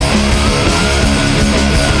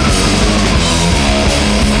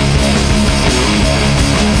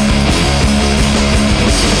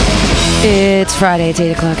It's Friday, it's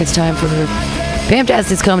 8 o'clock. It's time for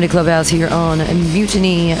Fantastic Comedy Clubhouse here on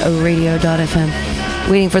MutinyRadio.fm.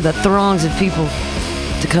 Waiting for the throngs of people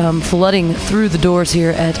to come flooding through the doors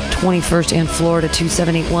here at 21st and Florida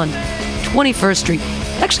 2781 21st Street.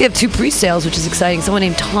 I actually have two pre-sales, which is exciting. Someone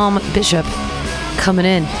named Tom Bishop coming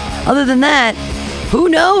in. Other than that, who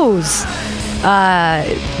knows?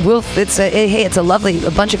 It's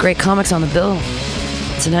a bunch of great comics on the bill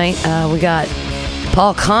tonight. We got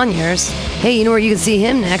Paul Conyers. Hey, you know where you can see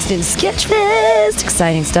him next? In Sketchfest.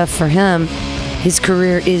 Exciting stuff for him. His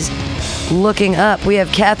career is looking up. We have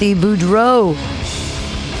Kathy Boudreau.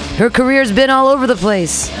 Her career's been all over the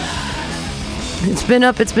place. It's been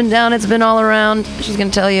up, it's been down, it's been all around. She's going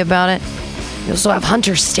to tell you about it. You also have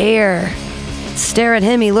Hunter Stare. Stare at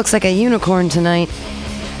him, he looks like a unicorn tonight.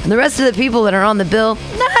 And the rest of the people that are on the bill,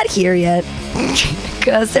 not here yet.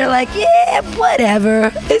 Because they're like, yeah,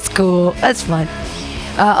 whatever. It's cool. That's fine.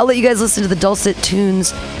 I'll let you guys listen to the dulcet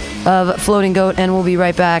tunes of Floating Goat, and we'll be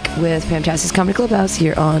right back with Fantastic Comedy Clubhouse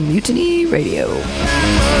here on Mutiny Radio.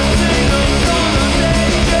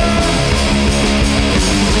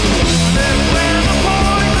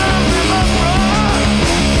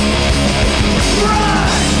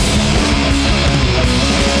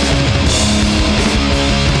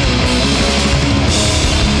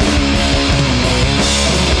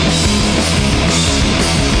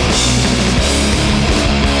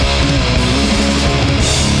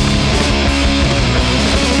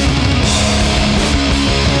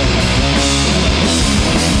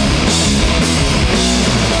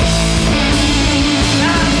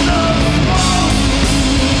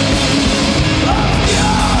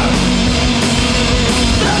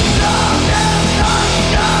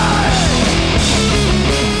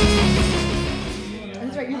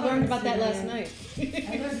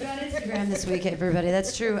 This week, everybody.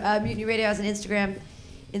 That's true. Mutiny Radio has an Instagram,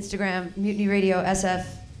 Mutiny Radio SF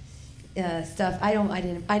stuff. I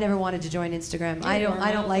never wanted to join Instagram. I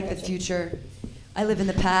don't like the future. I live in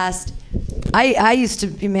the past. I used to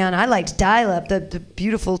be, man, I liked dial-up, the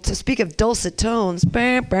beautiful, to speak of dulcet tones.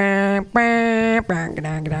 Everyone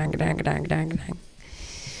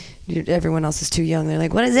else is too young. They're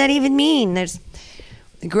like, what does that even mean? I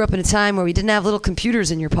grew up in a time where we didn't have little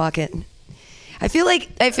computers in your pocket. I feel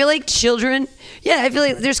like children, I feel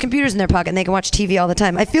like there's computers in their pocket and they can watch TV all the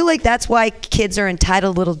time. I feel like that's why kids are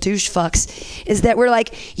entitled little douche fucks, is that we're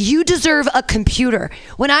like, you deserve a computer.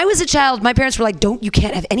 When I was a child, my parents were like, you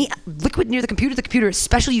can't have any liquid near the computer. The computer is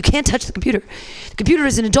special. You can't touch the computer. The computer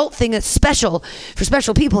is an adult thing that's special for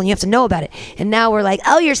special people and you have to know about it. And now we're like,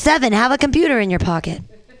 oh, you're 7, have a computer in your pocket.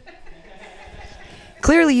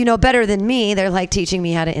 Clearly you know better than me. They're like teaching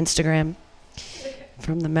me how to Instagram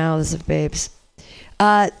from the mouths of babes.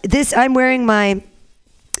 I'm wearing my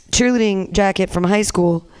cheerleading jacket from high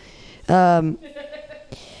school, not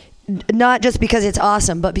just because it's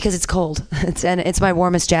awesome, but because it's cold. It's my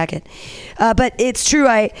warmest jacket. But it's true.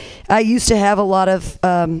 I used to have a lot of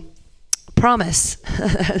promise.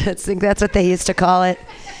 I think that's what they used to call it.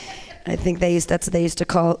 That's what they used to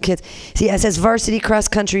call kids. See, it says varsity cross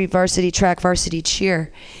country, varsity track, varsity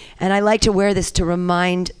cheer. And I like to wear this to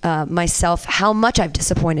remind myself how much I've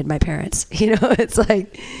disappointed my parents. You know, it's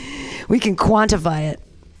like we can quantify it.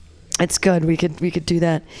 It's good. We could do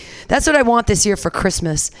that. That's what I want this year for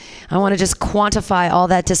Christmas. I want to just quantify all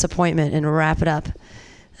that disappointment and wrap it up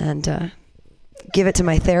and give it to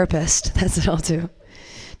my therapist. That's what I'll do.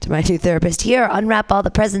 To my new therapist. Here, unwrap all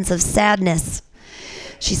the presents of sadness.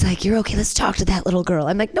 She's like, you're okay, let's talk to that little girl.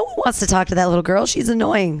 I'm like, no one wants to talk to that little girl. She's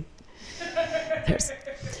annoying.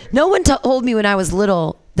 No one told me when I was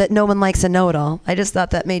little that no one likes a know-it-all. I just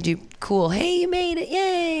thought that made you cool. Hey, you made it,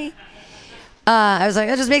 yay. I was like,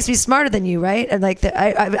 that just makes me smarter than you, right? And like,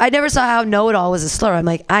 I never saw how know-it-all was a slur. I'm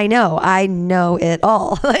like, I know it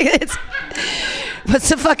all. Like, what's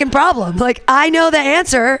the fucking problem? Like, I know the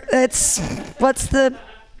answer.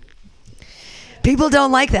 People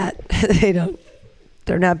don't like that. They don't.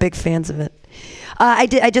 They're not big fans of it.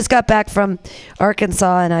 I just got back from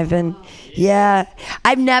Arkansas, and I've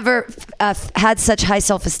never had such high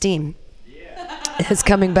self-esteem as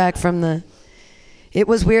coming back from it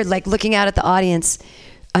was weird, like looking out at the audience.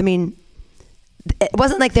 I mean, it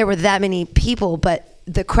wasn't like there were that many people, but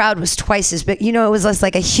the crowd was twice as big. You know, it was less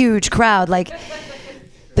like a huge crowd. Like,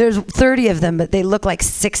 there's 30 of them, but they look like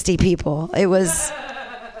 60 people. It was,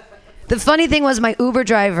 the funny thing was my Uber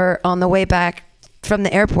driver on the way back from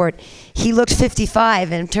the airport, he looked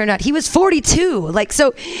 55 and turned out he was 42. Like,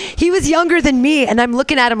 so he was younger than me, and I'm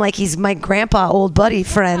looking at him like he's my grandpa, old buddy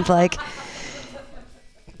friend. Like,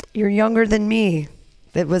 you're younger than me.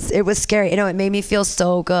 It was scary. You know, it made me feel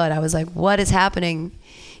so good. I was like, what is happening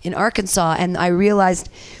in Arkansas, and I realized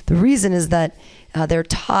the reason is that they're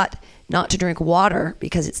taught not to drink water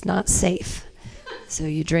because it's not safe. So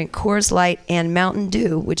you drink Coors Light and Mountain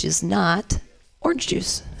Dew, which is not orange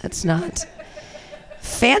juice. That's not.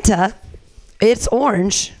 Fanta, it's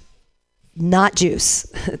orange, not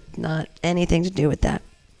juice. Not anything to do with that.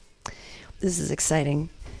 This is exciting,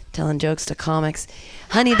 telling jokes to comics.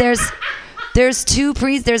 Honey, there's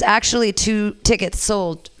actually 2 tickets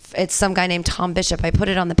sold. It's some guy named Tom Bishop. I put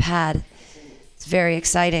it on the pad. It's very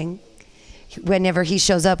exciting. Whenever he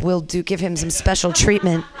shows up, we'll give him some special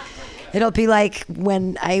treatment. It'll be like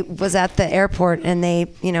when I was at the airport and they,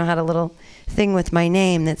 had a little thing with my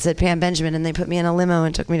name that said Pam Benjamin, and they put me in a limo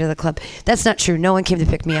and took me to the club. That's not true. No one came to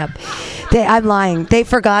pick me up. I'm lying. They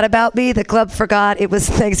forgot about me. The club forgot. It was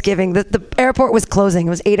Thanksgiving. The airport was closing. It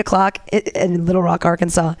was 8 o'clock in Little Rock,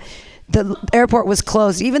 Arkansas. The airport was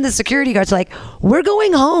closed. Even the security guards were like, we're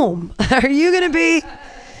going home. Are you going to be...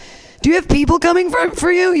 Do you have people coming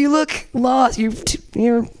for you? You look lost. You're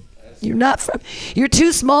not from... You're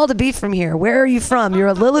too small to be from here. Where are you from? You're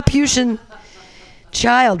a Lilliputian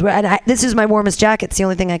child. And this is my warmest jacket. It's the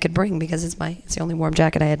only thing I could bring because it's the only warm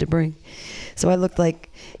jacket I had to bring. So I looked like,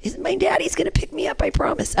 my daddy's gonna pick me up. I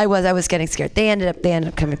promise. I was getting scared. They ended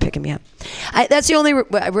up coming picking me up. That's the only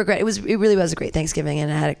regret. It really was a great Thanksgiving,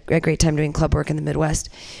 and I had a great time doing club work in the Midwest.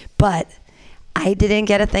 But I didn't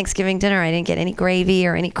get a Thanksgiving dinner. I didn't get any gravy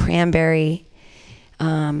or any cranberry,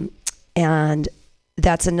 and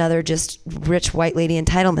that's another just rich white lady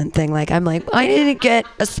entitlement thing. Like I'm like, I didn't get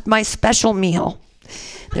my special meal.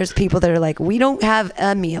 There's people that are like, we don't have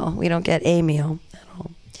a meal. We don't get a meal at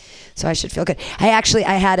all. So I should feel good. I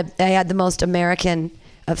had the most American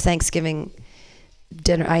of Thanksgiving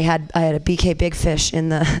dinner. I had a BK Big Fish in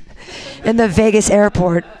the Vegas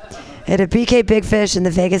airport. I had a BK Big Fish in the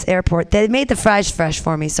Vegas airport. They made the fries fresh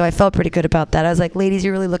for me, so I felt pretty good about that. I was like, ladies,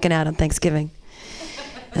 you're really looking out on Thanksgiving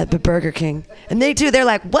at the Burger King. And they too, they're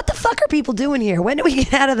like, what the fuck are people doing here? When do we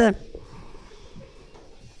get out of the...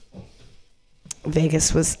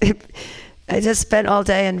 Vegas was... I just spent all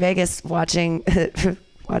day in Vegas watching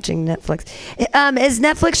Netflix. Is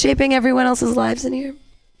Netflix shaping everyone else's lives in here?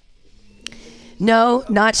 No,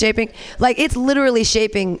 not shaping. Like, it's literally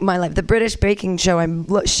shaping my life. The British baking show, I'm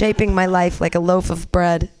shaping my life like a loaf of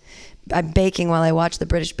bread. I'm baking while I watch the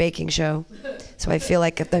British baking show. So I feel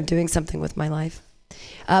like I'm doing something with my life.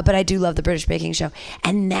 But I do love the British baking show.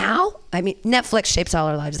 And now, Netflix shapes all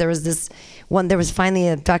our lives. There was finally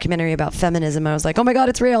a documentary about feminism. I was like, oh my God,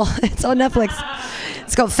 it's real. It's on Netflix.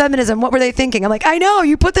 It's called Feminism. What were they thinking? I'm like, I know,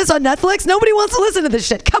 you put this on Netflix? Nobody wants to listen to this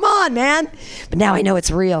shit. Come on, man. But now I know it's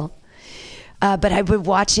real. But I've been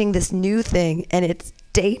watching this new thing, and it's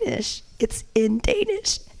Danish. It's in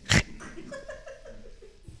Danish.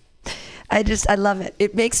 I love it.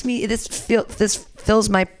 It makes me, this fills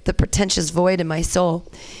the pretentious void in my soul.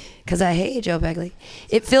 Because hey, Joe Begley.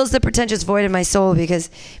 It fills the pretentious void in my soul because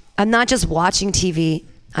I'm not just watching TV,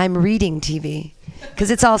 I'm reading TV.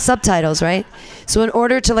 Because it's all subtitles, right? So in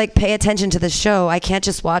order to pay attention to the show, I can't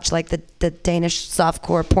just watch the Danish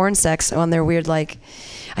softcore porn sex on their weird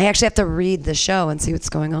I actually have to read the show and see what's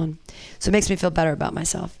going on. So it makes me feel better about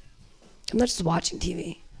myself. I'm not just watching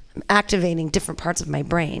TV. I'm activating different parts of my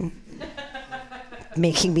brain,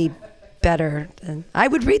 making me better. And I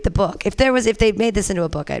would read the book. If they made this into a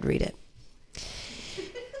book, I'd read it.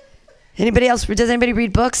 Anybody else? Does anybody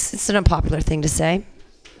read books? It's an unpopular thing to say.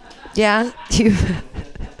 Yeah?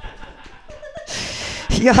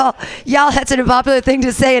 Y'all, that's an unpopular thing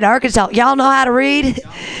to say in Arkansas. Y'all know how to read?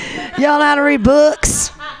 Y'all know how to read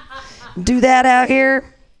books? Do that out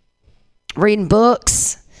here? Reading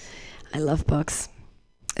books. I love books.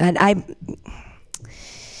 And I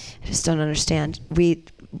just don't understand.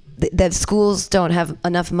 The schools don't have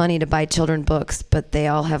enough money to buy children books, but they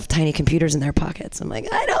all have tiny computers in their pockets. I'm like,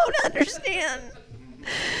 I don't understand.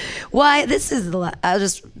 Why? I'll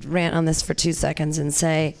just rant on this for 2 seconds and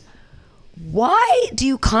say, why do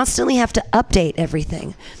you constantly have to update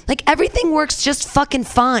everything? Everything works just fucking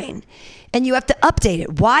fine, and you have to update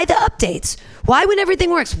it. Why the updates? Why when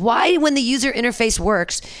everything works? Why when the user interface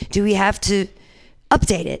works do we have to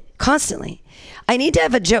update it constantly? I need to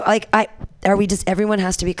have a joke. Everyone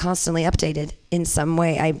has to be constantly updated in some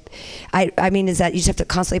way. I mean, is that you just have to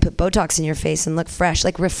constantly put Botox in your face and look fresh?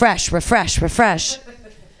 Refresh.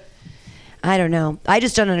 I don't know. I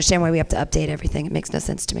just don't understand why we have to update everything. It makes no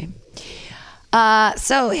sense to me.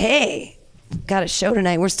 So hey, got a show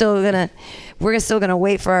tonight. We're still gonna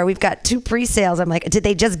wait for we've got 2 pre-sales. I'm like, did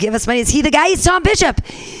they just give us money? Is he the guy? He's Tom Bishop.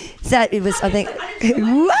 It was, I think.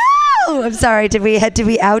 Whoa! I'm sorry. Did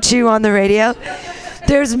we out you on the radio?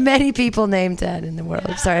 There's many people named Ted in the world.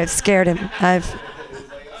 I'm sorry, I've scared him.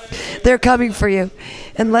 They're coming for you,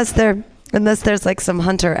 unless there's like some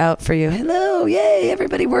hunter out for you. Hello, yay,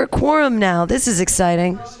 everybody, we're a quorum now. This is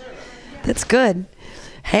exciting. That's good.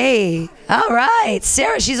 Hey, all right,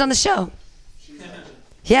 Sarah, she's on the show.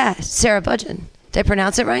 Yeah, Sarah Budgeon. Did I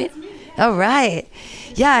pronounce it right? All right.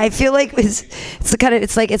 Yeah, I feel like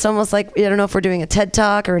it's almost like, I don't know if we're doing a TED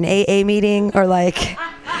Talk or an AA meeting or like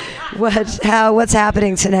what's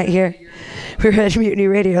happening tonight here. We're at Mutiny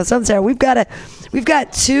Radio. So I'm sorry, we've got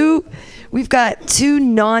two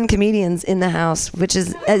non-comedians in the house, which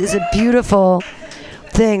is a beautiful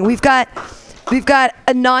thing. We've got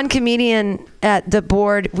a non-comedian at the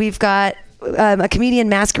board. We've got a comedian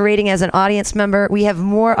masquerading as an audience member. We have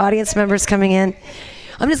more audience members coming in.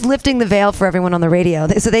 I'm just lifting the veil for everyone on the radio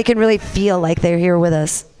so they can really feel like they're here with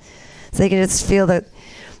us. So they can just feel the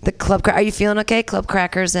club. Are you feeling okay? Club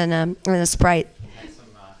crackers and a Sprite.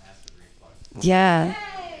 Yeah,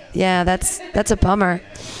 that's a bummer.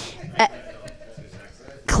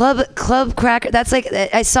 Club cracker. That's like,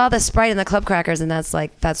 I saw the Sprite and the club crackers, and that's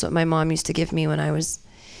what my mom used to give me when I was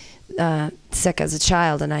sick as a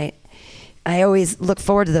child, and I always look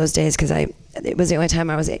forward to those days because it was the only time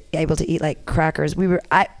I was able to eat like crackers. We were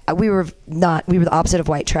the opposite of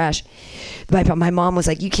white trash. My mom was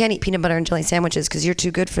like, you can't eat peanut butter and jelly sandwiches because you're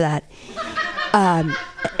too good for that.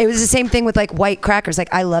 It was the same thing with like white crackers.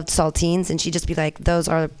 Like I loved saltines, and she'd just be like, do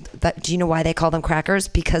you know why they call them crackers?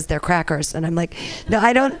 Because they're crackers. And I'm like, no,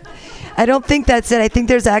 I don't think that's it. I think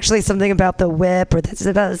there's actually something about the whip, or that's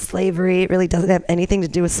about slavery. It really doesn't have anything to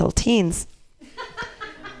do with saltines.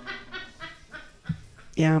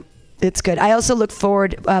 Yeah, it's good. I also look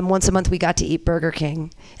forward, once a month we got to eat Burger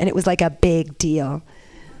King, and it was like a big deal.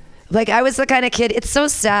 Like I was the kind of kid, it's so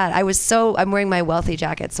sad. I'm wearing my wealthy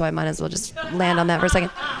jacket, so I might as well just land on that for a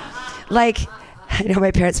second. Like, I know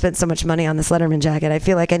my parents spent so much money on this Letterman jacket. I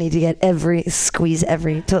feel like I need to get squeeze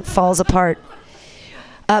every till it falls apart.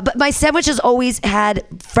 But my sandwiches always had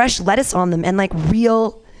fresh lettuce on them and like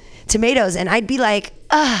real tomatoes, and I'd be like,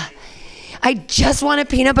 I just want a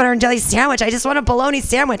peanut butter and jelly sandwich. I just want a bologna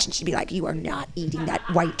sandwich. And she'd be like, you are not eating that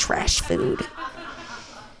white trash food.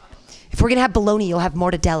 If we're going to have bologna, you'll have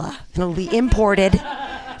mortadella. And it'll be imported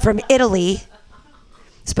from Italy.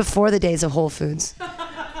 It's before the days of Whole Foods.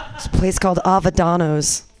 It's a place called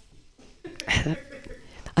Avadano's.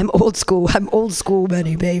 I'm old school,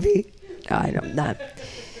 Benny, baby. I'm not.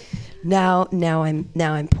 Now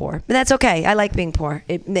I'm poor, but that's okay. I like being poor.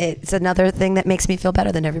 It's another thing that makes me feel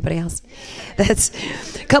better than everybody else. That's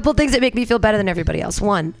a couple things that make me feel better than everybody else.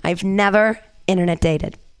 One, I've never internet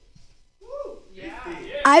dated.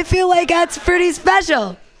 I feel like that's pretty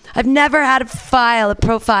special. I've never had a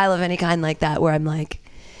profile of any kind like that where I'm like,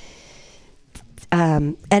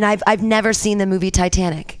 and I've never seen the movie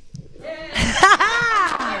Titanic.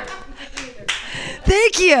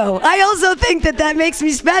 Thank you. I also think that makes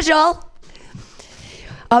me special.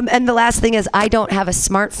 And the last thing is I don't have a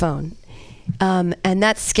smartphone. And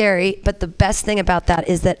that's scary. But the best thing about that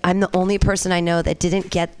is that I'm the only person I know that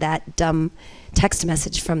didn't get that dumb text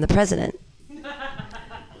message from the president.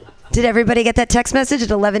 Did everybody get that text message at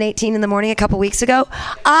 11:18 in the morning a couple weeks ago?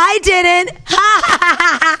 I didn't.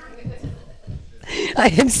 I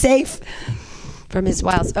am safe from his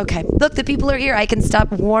wiles. Okay, look, the people are here. I can stop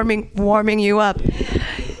warming you up.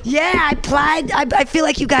 Yeah, I feel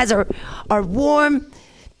like you guys are warm,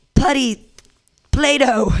 putty,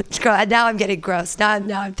 Play-Doh. Now I'm getting gross. Now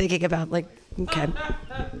I'm thinking about like, okay,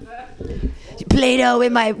 Play-Doh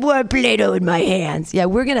in my hands. Yeah,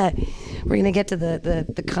 we're gonna get to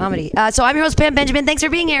the comedy. So I'm your host, Pam Benjamin. Thanks for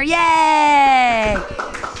being here. Yay!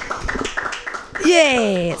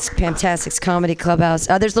 Yay! It's Pamtastic's Comedy Clubhouse.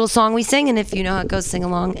 There's a little song we sing, and if you know how it goes, sing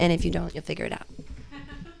along, and if you don't, you'll figure it out.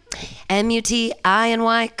 MUTINY,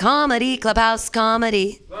 Comedy Clubhouse,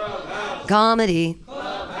 Comedy. Clubhouse. Comedy.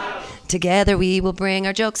 Clubhouse. Together we will bring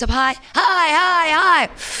our jokes up high. High.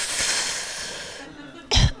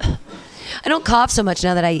 I don't cough so much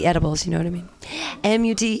now that I eat edibles, you know what I mean?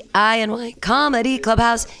 MUTINY, Comedy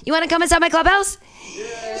Clubhouse. You want to come inside my clubhouse?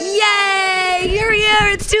 Yay! You're here.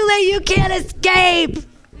 It's too late. You can't escape.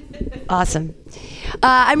 Awesome.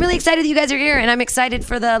 I'm really excited that you guys are here, and I'm excited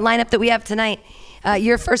for the lineup that we have tonight.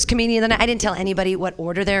 Your first comedian of the night. I didn't tell anybody what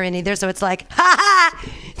order they're in either, so it's like,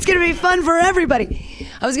 it's going to be fun for everybody.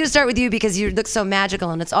 I was going to start with you because you look so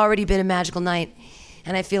magical, and it's already been a magical night,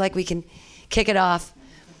 and I feel like we can kick it off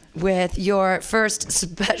with your first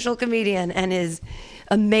special comedian and his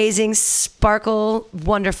amazing sparkle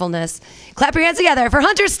wonderfulness. Clap your hands together for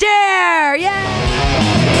Hunter Stare! Yay!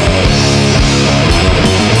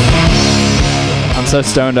 I'm so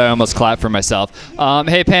stoned I almost clapped for myself.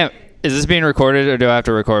 Hey Pam, is this being recorded or do I have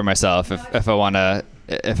to record myself if I want to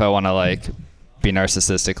if I want to like be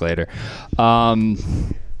narcissistic later.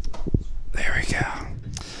 There we go.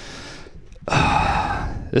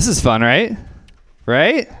 This is fun, right?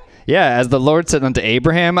 Right? Yeah, as the Lord said unto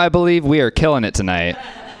Abraham, I believe, we are killing it tonight,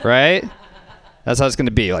 right? That's how it's going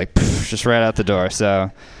to be, like, just right out the door.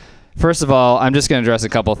 So, first of all, I'm just going to address a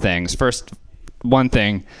couple things. First, one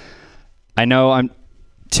thing, I know I'm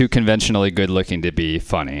too conventionally good looking to be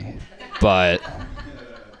funny, but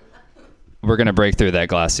we're going to break through that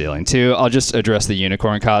glass ceiling. Two, I'll just address the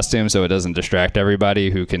unicorn costume so it doesn't distract everybody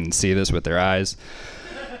who can see this with their eyes.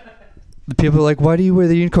 The people are like, why do you wear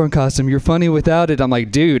the unicorn costume? You're funny without it. I'm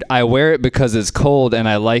like, dude, I wear it because it's cold and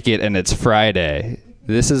I like it and it's Friday.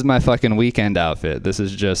 This is my fucking weekend outfit. This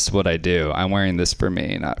is just what I do. I'm wearing this for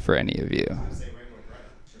me, not for any of you.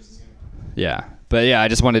 Yeah. But yeah, I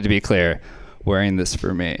just wanted to be clear. Wearing this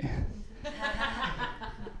for me.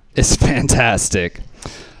 It's fantastic.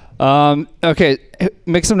 Okay,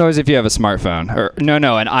 make some noise if you have a smartphone. Or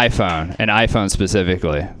no, an iPhone. An iPhone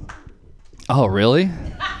specifically. Oh, really?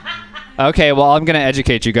 Okay, well, I'm going to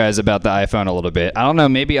educate you guys about the iPhone a little bit. I don't know,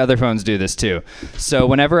 maybe other phones do this too. So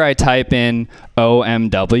whenever I type in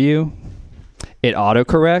OMW, it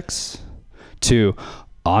autocorrects to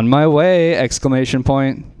on my way, exclamation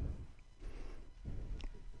point.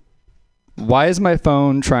 Why is my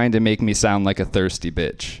phone trying to make me sound like a thirsty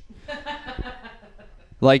bitch?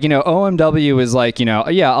 Like, OMW is like,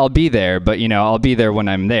 yeah, I'll be there, but, I'll be there when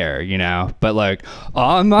I'm there, But, like,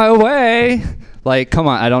 on my way, like, come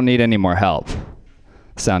on, I don't need any more help.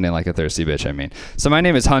 Sounding like a thirsty bitch, I mean. So my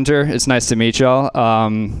name is Hunter. It's nice to meet y'all.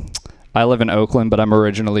 I live in Oakland, but I'm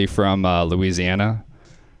originally from Louisiana.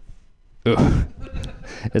 Ooh.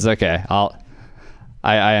 It's okay.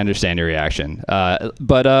 I understand your reaction.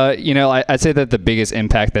 But I'd say that the biggest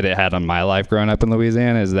impact that it had on my life growing up in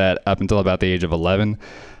Louisiana is that up until about the age of 11,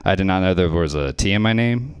 I did not know there was a T in my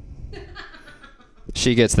name.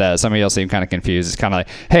 She gets that. Some of y'all seem kind of confused. It's kind of like,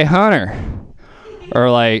 hey, Hunter. Or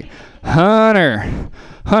like, Hunter,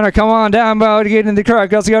 come on down, bro, to get in the truck.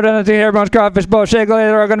 Let's go down to the Airborne's crawfish boat. Shake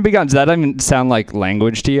later, are going to be gone. Does that even sound like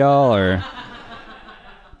language to y'all? Or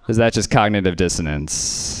is that just cognitive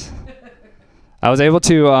dissonance? I was able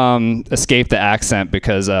to escape the accent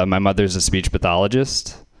because my mother's a speech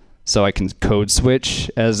pathologist, so I can code switch,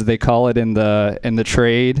 as they call it in the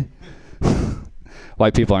trade.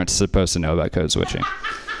 White people aren't supposed to know about code switching.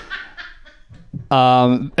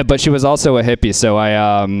 But she was also a hippie, so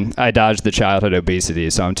I dodged the childhood obesity,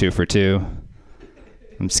 so I'm 2 for 2.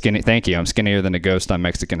 I'm skinny. Thank you. I'm skinnier than a ghost on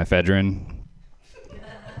Mexican ephedrine.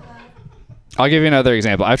 I'll give you another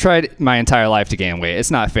example. I've tried my entire life to gain weight.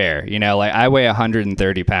 It's not fair. Like I weigh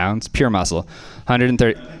 130 pounds, pure muscle.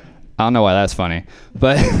 130. I don't know why that's funny,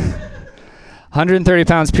 but 130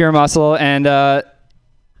 pounds pure muscle, and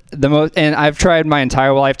and I've tried my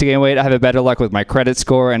entire life to gain weight. I have a better luck with my credit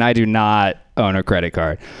score, and I do not own a credit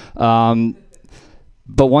card.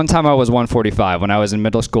 But one time I was 145. When I was in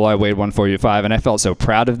middle school, I weighed 145, and I felt so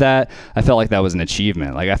proud of that. I felt like that was an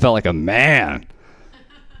achievement. Like I felt like a man.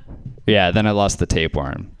 Yeah, then I lost the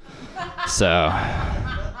tapeworm. So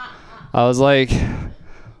I was like,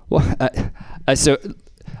 well, so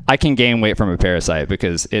I can gain weight from a parasite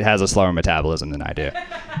because it has a slower metabolism than I do,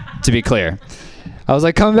 to be clear. I was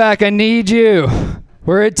like, come back, I need you.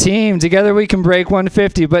 We're a team. Together we can break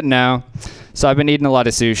 150, but no. So I've been eating a lot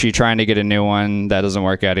of sushi, trying to get a new one. That doesn't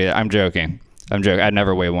work out either. I'm joking. I'd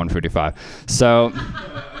never weigh 155. So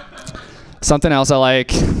something else I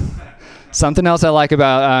liked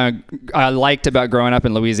about growing up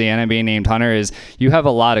in Louisiana and being named Hunter is you have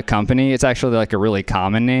a lot of company. It's actually like a really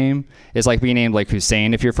common name. It's like being named like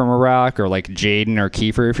Hussein if you're from Iraq, or like Jaden or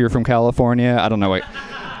Kiefer if you're from California. I don't know what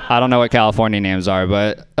California names are,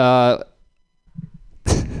 but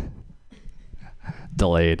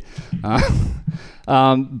delayed. But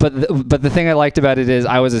the thing I liked about it is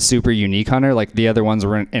I was a super unique hunter. Like the other ones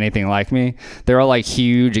weren't anything like me. They're all like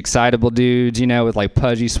huge, excitable dudes, with like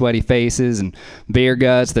pudgy, sweaty faces and beer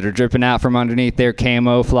guts that are dripping out from underneath their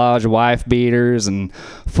camouflage wife beaters and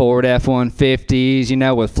Ford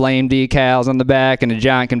F-150s, with flame decals on the back and a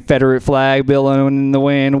giant Confederate flag billowing in the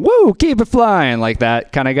wind. Woo, keep it flying, like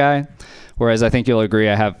that kind of guy. Whereas I think you'll agree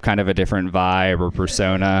I have kind of a different vibe or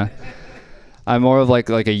persona. I'm more of like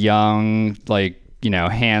a young,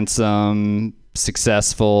 handsome,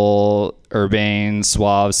 successful, urbane,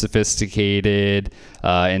 suave, sophisticated,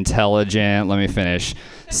 intelligent, let me finish,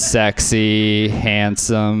 sexy,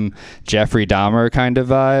 handsome, Jeffrey Dahmer kind of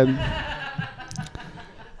vibe.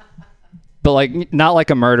 But not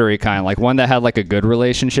like a murdery kind, like one that had like a good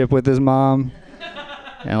relationship with his mom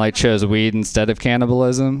and like chose weed instead of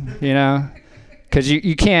cannibalism, Because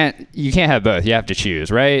you can't have both. You have to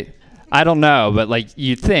choose, right? I don't know, but like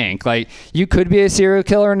you think like you could be a serial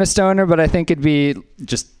killer and a stoner, but I think it'd be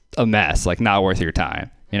just a mess, like not worth your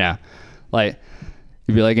time, you know? Like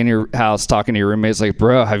you'd be like in your house talking to your roommates like,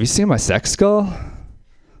 bro, have you seen my sex skull?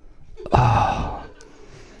 Oh,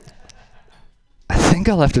 I think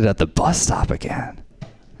I left it at the bus stop again.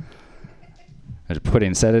 Or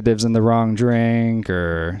putting sedatives in the wrong drink,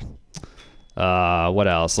 or what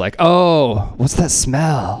else? Like, oh, what's that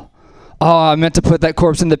smell? Oh, I meant to put that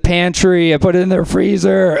corpse in the pantry. I put it in their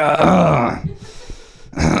freezer. All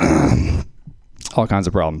kinds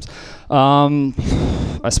of problems.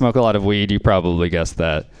 I smoke a lot of weed. You probably guessed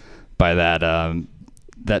that by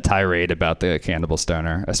that tirade about the cannibal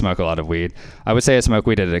stoner. I smoke a lot of weed. I would say I smoke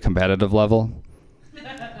weed at a competitive level.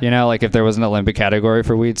 You know, like if there was an Olympic category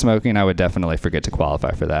for weed smoking, I would definitely forget to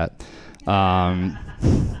qualify for that.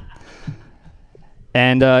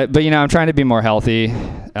 But you know, I'm trying to be more healthy.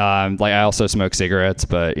 Like I also smoke cigarettes,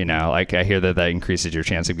 but you know, like I hear that increases your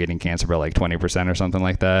chance of getting cancer by like 20% or something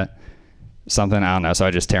like that. I don't know. So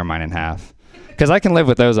I just tear mine in half. Because I can live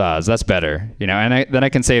with those odds. That's better, you know. And then I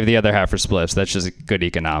can save the other half for spliffs. That's just good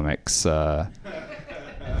economics. So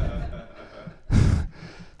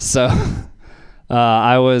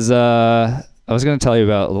I was going to tell you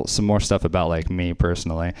about some more stuff about like me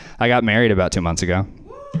personally. I got married about 2 months ago.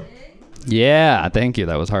 Yeah, thank you.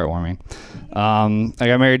 That was heartwarming. I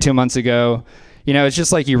got married 2 months ago. You know, it's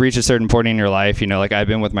just like you reach a certain point in your life. You know, like I've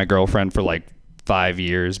been with my girlfriend for like 5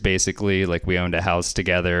 years, basically. Like we owned a house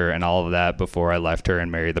together and all of that before I left her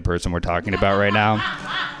and married the person we're talking about right now.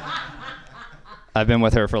 I've been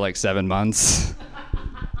with her for like 7 months.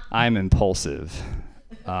 I'm impulsive.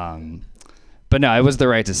 But no, it was the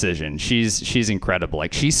right decision. She's incredible.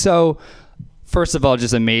 Like she's so, first of all,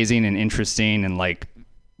 just amazing and interesting and like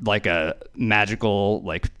a magical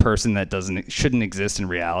like person that shouldn't exist in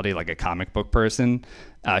reality, like a comic book person.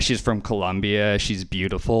 She's from Colombia. She's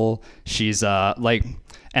beautiful. She's like,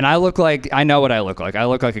 and I know what I look like. I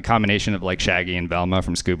look like a combination of like Shaggy and Velma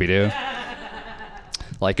from Scooby-Doo.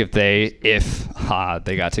 Like if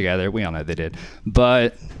they got together, we all know they did.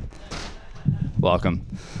 But welcome.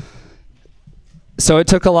 So it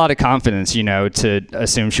took a lot of confidence, you know, to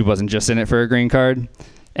assume she wasn't just in it for a green card.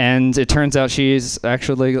 And it turns out she's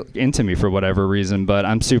actually into me for whatever reason, but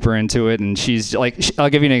I'm super into it. And she's like,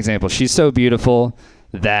 I'll give you an example. She's so beautiful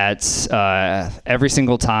that every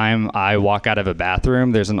single time I walk out of a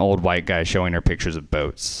bathroom, there's an old white guy showing her pictures of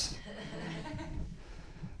boats.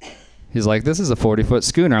 He's like, this is a 40-foot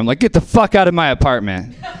schooner. I'm like, get the fuck out of my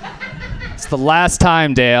apartment. It's the last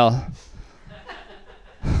time, Dale.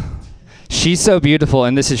 She's so beautiful,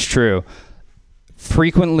 and this is true.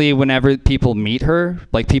 Frequently, whenever people meet her,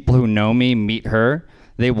 like people who know me meet her,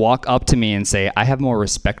 they walk up to me and say, I have more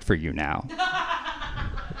respect for you now.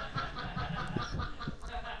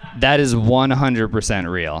 That is 100%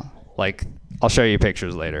 real. Like, I'll show you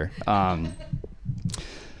pictures later.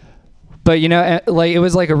 But, you know, like it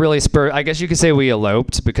was like a really I guess you could say we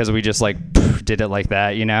eloped because we just like did it like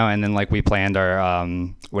that, you know, and then like we planned our,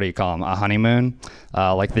 what do you call them, a honeymoon,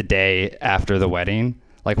 like the day after the wedding.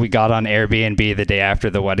 Like we got on Airbnb the day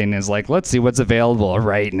after the wedding and is like, let's see what's available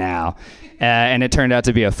right now. And it turned out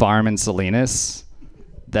to be a farm in Salinas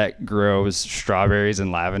that grows strawberries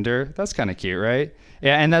and lavender. That's kind of cute, right?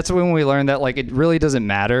 Yeah, and that's when we learned that like it really doesn't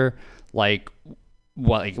matter like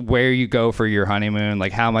where you go for your honeymoon,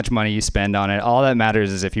 like how much money you spend on it. All that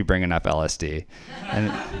matters is if you bring enough LSD.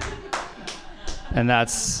 And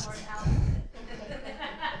that's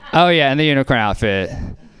oh yeah, and the unicorn outfit.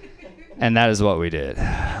 And that is what we did.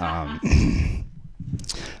 I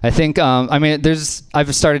think, I mean,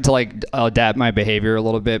 I've started to like adapt my behavior a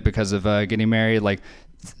little bit because of getting married. Like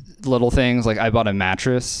little things, like I bought a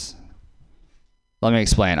mattress. Let me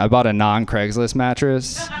explain. I bought a non-Craigslist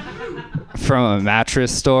mattress from a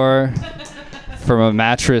mattress store, from a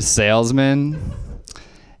mattress salesman.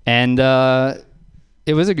 And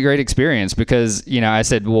it was a great experience because, you know, I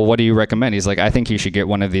said, well, what do you recommend? He's like, I think you should get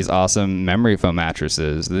one of these awesome memory foam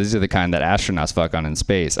mattresses. These are the kind that astronauts fuck on in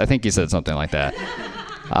space. I think he said something like that.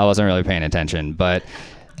 I wasn't really paying attention, but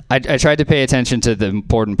I tried to pay attention to the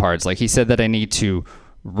important parts. Like he said that I need to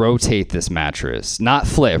rotate this mattress, not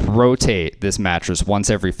flip, rotate this mattress once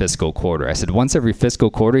every fiscal quarter. I said, once every fiscal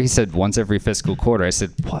quarter? He said, once every fiscal quarter. I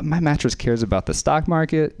said, what? My mattress cares about the stock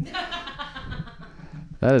market?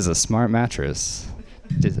 That is a smart mattress.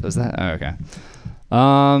 Was that? Oh, okay.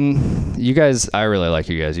 You guys, I really like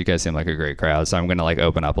you guys. You guys seem like a great crowd, so I'm going to like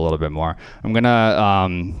open up a little bit more. I'm going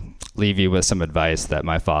to leave you with some advice that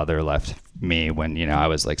my father left me when, I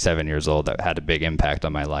was like 7 years old that had a big impact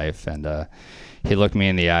on my life. And he looked me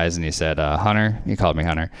in the eyes and he said, Hunter, he called me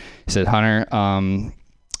Hunter. He said, Hunter,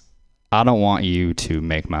 I don't want you to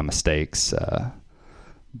make my mistakes,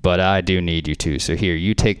 but I do need you to. So here,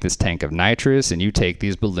 you take this tank of nitrous and you take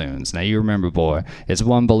these balloons. Now you remember, boy, it's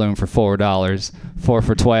one balloon for $4, 4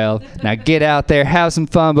 for 12. Now get out there, have some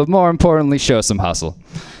fun, but more importantly, show some hustle.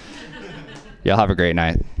 Y'all have a great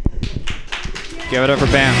night. Give it up for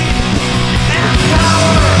Bam.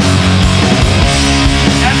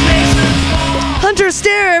 Hunter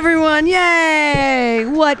Stare, everyone. Yay!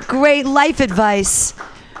 What great life advice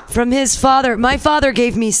from his father. My father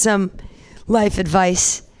gave me some life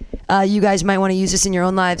advice. You guys might want to use this in your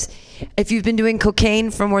own lives. If you've been doing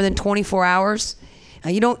cocaine for more than 24 hours,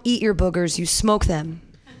 you don't eat your boogers, you smoke them.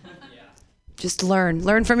 Just learn.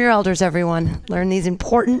 Learn from your elders, everyone. Learn these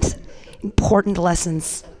important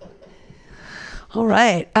lessons. All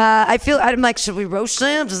right. I'm like, should we roast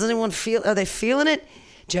them? Does anyone are they feeling it?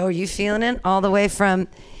 Joe, are you feeling it? All the way from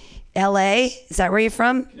L.A.? Is that where you're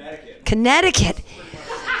from? Connecticut.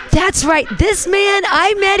 That's right. This man,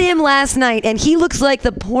 I met him last night, and he looks like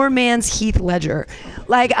the poor man's Heath Ledger.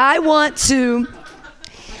 Like, I want to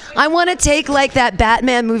take, like, that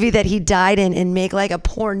Batman movie that he died in and make, like, a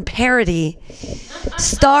porn parody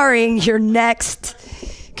starring your next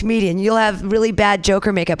comedian. You'll have really bad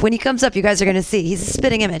Joker makeup. When he comes up, you guys are going to see. He's a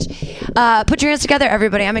spitting image. Put your hands together,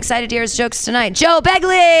 everybody. I'm excited to hear his jokes tonight. Joe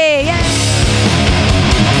Begley! Yay!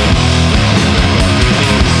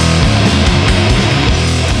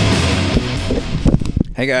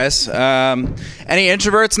 Hey guys, any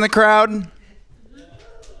introverts in the crowd?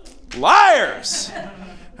 Liars!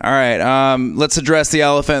 All right, let's address the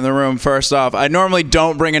elephant in the room first off. I normally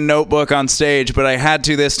don't bring a notebook on stage, but I had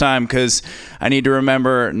to this time because I need to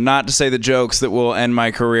remember not to say the jokes that will end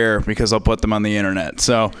my career because I'll put them on the internet.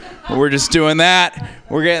 So we're just doing that.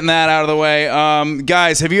 We're getting that out of the way.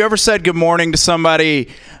 Guys, have you ever said good morning to somebody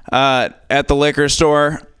at the liquor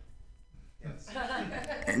store?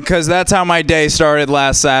 Because that's how my day started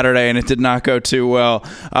last Saturday, and it did not go too well.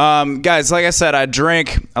 Guys, like I said, I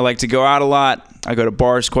drink. I like to go out a lot. I go to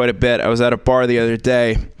bars quite a bit. I was at a bar the other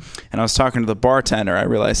day, and I was talking to the bartender. I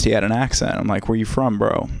realized he had an accent. I'm like, where you from,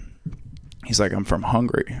 bro? He's like, I'm from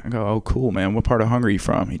Hungary. I go, oh, cool, man. What part of Hungary are you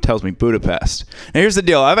from? He tells me Budapest. Now, here's the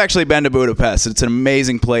deal. I've actually been to Budapest. It's an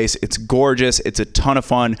amazing place. It's gorgeous. It's a ton of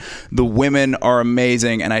fun. The women are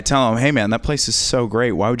amazing. And I tell him, hey, man, that place is so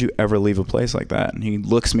great. Why would you ever leave a place like that? And he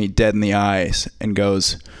looks me dead in the eyes and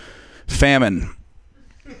goes, famine.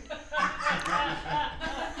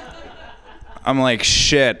 I'm like,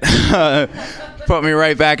 shit. Put me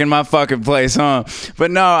right back in my fucking place, huh?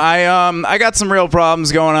 But no, I got some real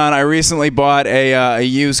problems going on. I recently bought a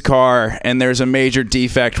used car, and there's a major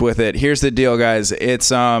defect with it. Here's the deal, guys.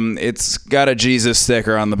 It's got a Jesus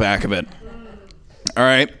sticker on the back of it. All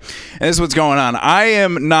right? And this is what's going on. I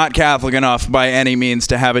am not Catholic enough by any means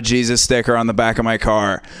to have a Jesus sticker on the back of my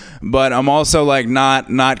car. But I'm also like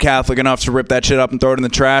not Catholic enough to rip that shit up and throw it in the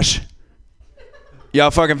trash.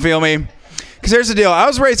 Y'all fucking feel me? Because here's the deal. I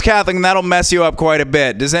was raised Catholic, and that'll mess you up quite a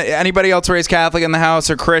bit. Does anybody else raised Catholic in the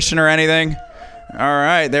house or Christian or anything? All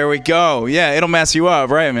right, there we go. Yeah, it'll mess you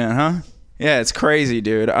up, right, man, huh? Yeah, it's crazy,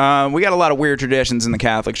 dude. We got a lot of weird traditions in the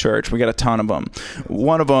Catholic Church. We got a ton of them.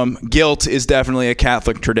 One of them, guilt, is definitely a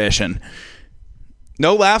Catholic tradition.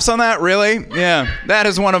 No laughs on that, really? Yeah, that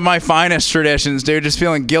is one of my finest traditions, dude. Just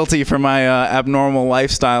feeling guilty for my abnormal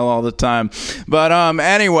lifestyle all the time. But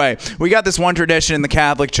anyway, we got this one tradition in the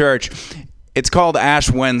Catholic Church. It's called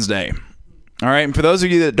Ash Wednesday. All right, and for those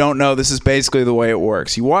of you that don't know, this is basically the way it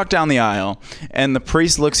works. You walk down the aisle, and the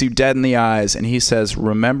priest looks you dead in the eyes, and he says,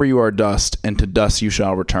 remember you are dust, and to dust you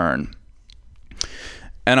shall return.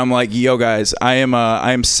 And I'm like, yo, guys, I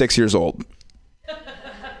am 6 years old.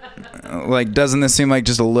 Like, doesn't this seem like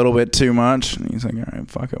just a little bit too much? And he's like, all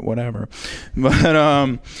right, fuck it, whatever.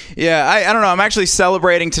 But, yeah, I don't know. I'm actually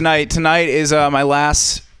celebrating tonight. Tonight is my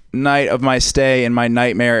last night of my stay in my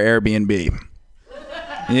nightmare Airbnb.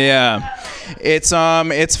 Yeah. It's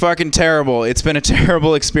fucking terrible. It's been a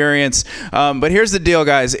terrible experience. But here's the deal,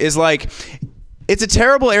 guys, is like, it's a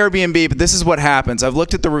terrible Airbnb, but this is what happens. I've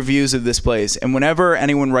looked at the reviews of this place, and whenever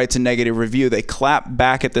anyone writes a negative review, they clap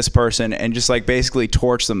back at this person and just like basically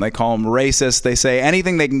torch them. They call them racist. They say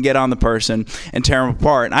anything they can get on the person and tear them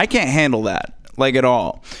apart. And I can't handle that, like, at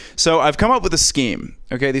all. So I've come up with a scheme.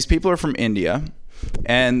 Okay, these people are from India,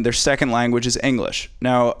 and their second language is English.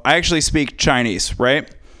 Now, I actually speak Chinese,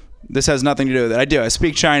 right? This has nothing to do with it. I do. I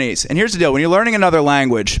speak Chinese. And here's the deal. When you're learning another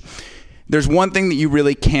language, there's one thing that you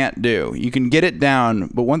really can't do. You can get it down,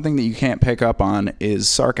 but one thing that you can't pick up on is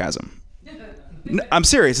sarcasm. I'm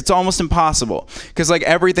serious. It's almost impossible because like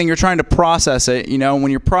everything you're trying to process it, you know,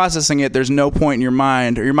 when you're processing it, there's no point in your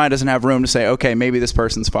mind, or your mind doesn't have room to say, okay, maybe this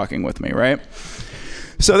person's fucking with me, right?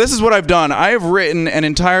 So this is what I've done. I have written an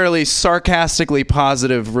entirely sarcastically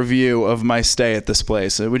positive review of my stay at this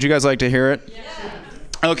place. Would you guys like to hear it? Yeah.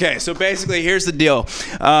 Okay, so basically here's the deal.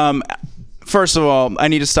 First of all, I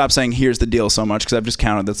need to stop saying here's the deal so much because I've just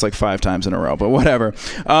counted that's like 5 times in a row, but whatever.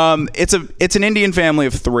 It's an Indian family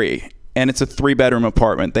of 3, and it's a 3-bedroom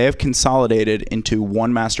apartment. They have consolidated into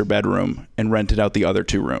 1 master bedroom and rented out the other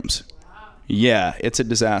 2 rooms. Yeah, it's a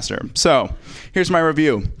disaster. So here's my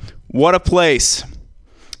review. What a place.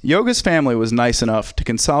 Yoga's family was nice enough to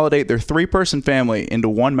consolidate their 3-person family into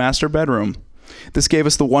 1 master bedroom. This gave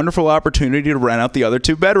us the wonderful opportunity to rent out the other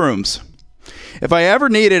 2 bedrooms. If I ever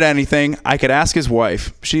needed anything, I could ask his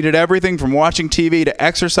wife. She did everything from watching TV to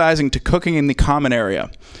exercising to cooking in the common area.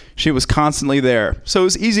 She was constantly there, so it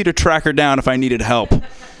was easy to track her down if I needed help.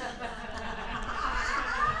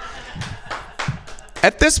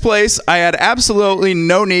 At this place, I had absolutely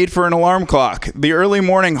no need for an alarm clock. The early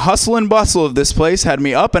morning hustle and bustle of this place had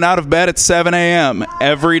me up and out of bed at 7 a.m.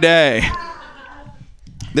 every day.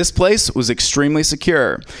 This place was extremely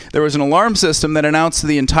secure. There was an alarm system that announced to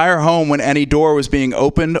the entire home when any door was being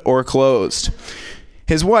opened or closed.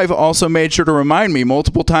 His wife also made sure to remind me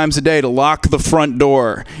multiple times a day to lock the front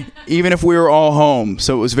door, even if we were all home,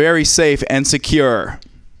 so it was very safe and secure.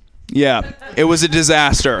 Yeah, it was a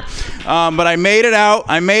disaster. But I made it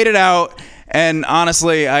out. And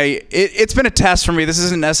honestly, it's been a test for me. This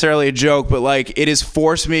isn't necessarily a joke, but like it has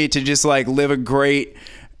forced me to just like live a great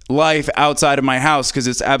life outside of my house because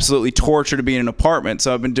it's absolutely torture to be in an apartment.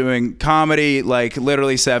 So I've been doing comedy like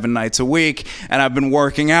literally 7 nights a week, and I've been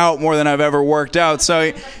working out more than I've ever worked out.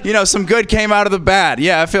 So, you know, some good came out of the bad.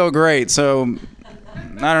 Yeah, I feel great. So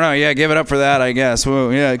I don't know. Yeah, give it up for that, I guess. Whoa,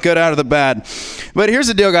 yeah, good out of the bad. But here's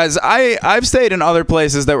the deal, guys. I've stayed in other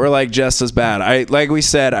places that were like just as bad. Like we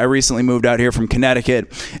said, I recently moved out here from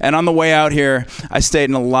Connecticut, and on the way out here, I stayed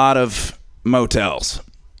in a lot of motels.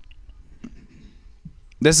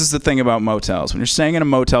 This is the thing about motels. When you're staying in a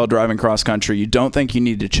motel driving cross country, you don't think you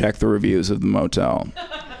need to check the reviews of the motel.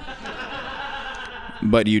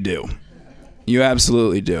 But you do. You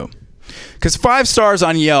absolutely do. Because 5 stars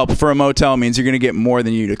on Yelp for a motel means you're going to get more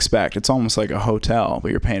than you'd expect. It's almost like a hotel,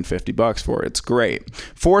 but you're paying $50 for it. It's great.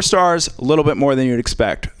 4 stars, a little bit more than you'd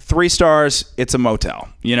expect. 3 stars, it's a motel,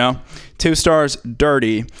 you know? 2 stars,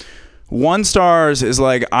 dirty. 1 stars is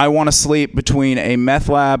like, I want to sleep between a meth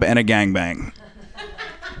lab and a gangbang.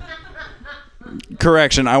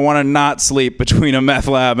 Correction, I want to not sleep between a meth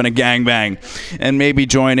lab and a gangbang, and maybe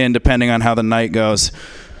join in depending on how the night goes.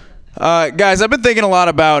 Guys, I've been thinking a lot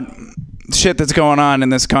about shit that's going on in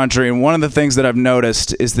this country, and one of the things that I've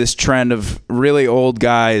noticed is this trend of really old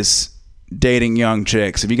guys dating young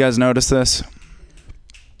chicks. Have you guys noticed this?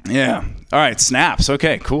 Yeah. All right, snaps.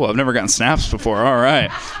 Okay, cool. I've never gotten snaps before. All right.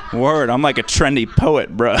 Word. I'm like a trendy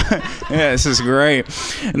poet, bro. Yeah, this is great.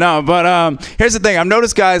 No, but here's the thing. I've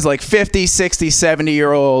noticed guys like 50, 60,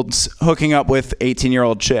 70-year-olds hooking up with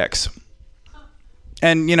 18-year-old chicks.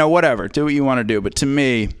 And, you know, whatever. Do what you want to do. But to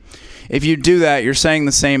me, if you do that, you're saying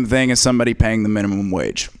the same thing as somebody paying the minimum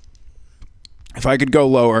wage. If I could go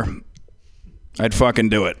lower, I'd fucking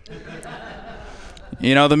do it.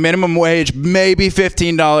 You know, the minimum wage, maybe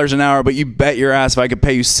 $15 an hour, but you bet your ass if I could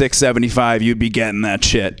pay you $6.75, you'd be getting that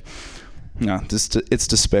shit. No, it's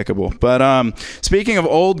despicable. But speaking of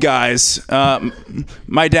old guys,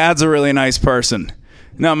 my dad's a really nice person.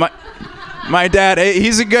 No, my dad,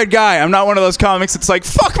 he's a good guy. I'm not one of those comics that's like,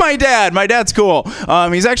 fuck my dad. My dad's cool.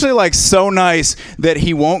 He's actually like so nice that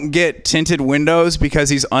he won't get tinted windows because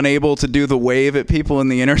he's unable to do the wave at people in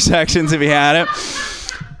the intersections if he had it.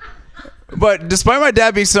 But despite my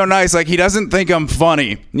dad being so nice, like, he doesn't think I'm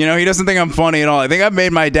funny. You know, he doesn't think I'm funny at all. I think I've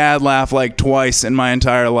made my dad laugh like twice in my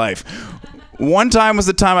entire life. One time was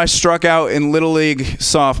the time I struck out in Little League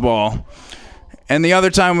softball. And the other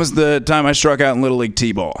time was the time I struck out in Little League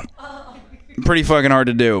t-ball. Pretty fucking hard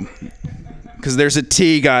to do. Because there's a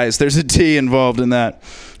T, guys. There's a T involved in that.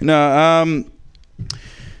 No,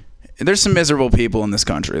 there's some miserable people in this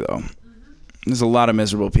country, though. There's a lot of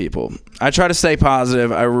miserable people. I try to stay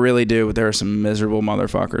positive. I really do. But there are some miserable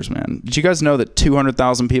motherfuckers, man. Did you guys know that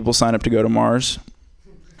 200,000 people sign up to go to Mars?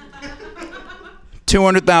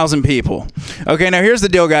 200,000 people. Okay, now here's the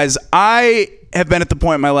deal, guys. I have been at the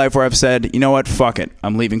point in my life where I've said, you know what, fuck it.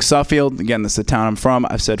 I'm leaving Suffield. Again, this is the town I'm from.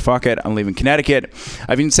 I've said, fuck it. I'm leaving Connecticut.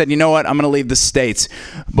 I've even said, you know what, I'm going to leave the States.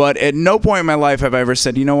 But at no point in my life have I ever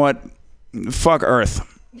said, you know what, fuck Earth.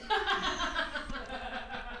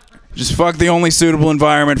 Just fuck the only suitable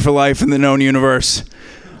environment for life in the known universe.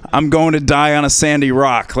 I'm going to die on a sandy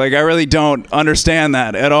rock. Like, I really don't understand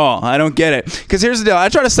that at all. I don't get it. Because here's the deal. I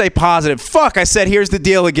try to stay positive. Fuck, I said here's the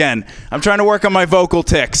deal again. I'm trying to work on my vocal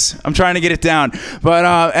tics. I'm trying to get it down.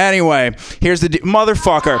 But anyway, here's the deal.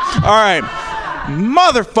 Motherfucker. All right.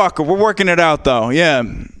 Motherfucker. We're working it out, though. Yeah.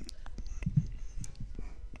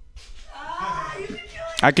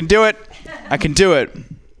 I can do it. I can do it.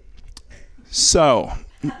 So,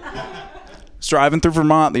 I was driving through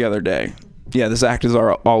Vermont the other day. Yeah, this act is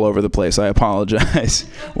all over the place. I apologize.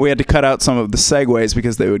 We had to cut out some of the segues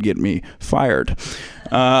because they would get me fired.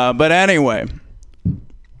 But anyway,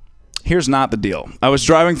 here's not the deal. I was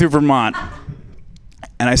driving through Vermont,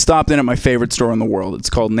 and I stopped in at my favorite store in the world. It's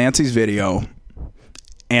called Nancy's Video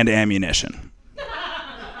and Ammunition.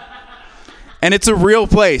 And it's a real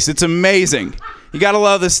place. It's amazing. You gotta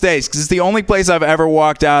love this place because it's the only place I've ever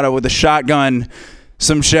walked out of with a shotgun,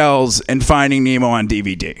 some shells, and Finding Nemo on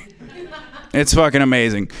DVD. It's fucking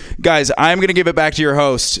amazing. Guys, I'm going to give it back to your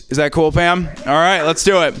host. Is that cool, Pam? All right, let's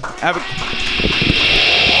do it.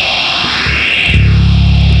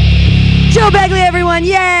 Joe Begley, everyone.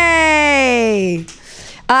 Yay!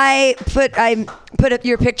 I put up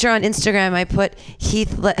your picture on Instagram. I put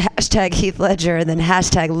hashtag Heath Ledger and then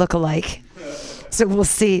hashtag lookalike. So we'll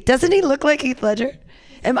see. Doesn't he look like Heath Ledger?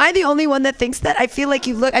 Am I the only one that thinks that? I feel like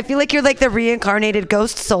you're like the reincarnated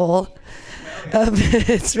ghost soul.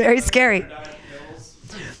 It's very scary.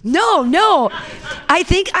 No. I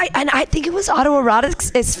think it was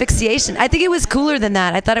autoerotic asphyxiation. I think it was cooler than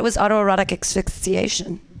that. I thought it was autoerotic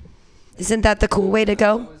asphyxiation. Isn't that the cool way to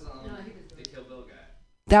go?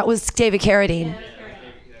 That was David Carradine.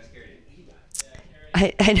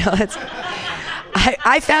 I know it's.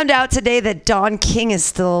 I found out today that Don King is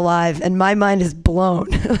still alive, and my mind is blown.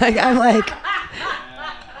 I'm like,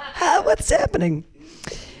 what's happening?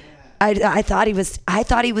 I thought he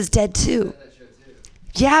was dead too.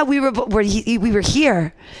 Yeah, we were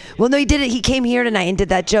here. Well, no, he did it. He came here tonight and did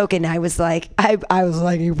that joke, and I was like,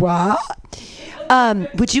 what?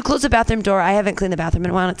 Would you close the bathroom door? I haven't cleaned the bathroom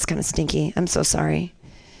in a while. It's kind of stinky. I'm so sorry.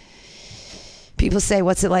 People say,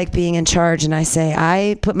 what's it like being in charge? And I say,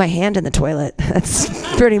 I put my hand in the toilet.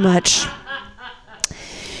 That's pretty much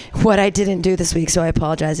what I didn't do this week, so I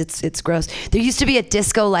apologize. It's gross. There used to be a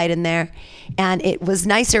disco light in there, and it was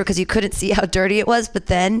nicer because you couldn't see how dirty it was, but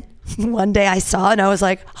then one day I saw it, and I was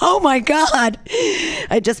like, oh my God.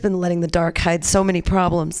 I'd just been letting the dark hide so many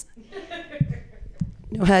problems.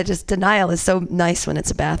 Denial is so nice when it's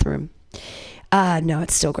a bathroom. No,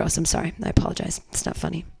 it's still gross. I'm sorry. I apologize. It's not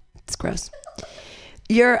funny. It's gross.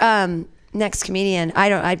 Your next comedian,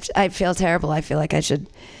 I feel terrible. I feel like I should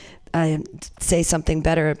say something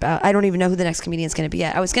better about. I don't even know who the next comedian is going to be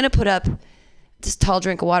yet. I was going to put up this tall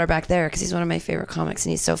drink of water back there because he's one of my favorite comics and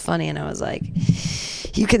he's so funny. And I was like,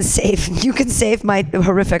 you can save my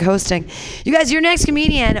horrific hosting. You guys, your next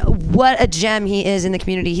comedian, what a gem he is in the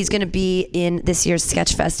community. He's going to be in this year's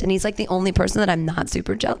Sketchfest, and he's like the only person that I'm not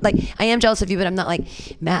super jealous. Like, I am jealous of you, but I'm not like,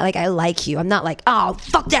 Matt, like I like you. I'm not like, oh,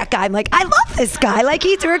 fuck that guy. I'm like, I love this guy. Like,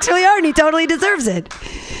 he works really hard and he totally deserves it.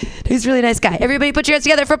 He's a really nice guy. Everybody put your hands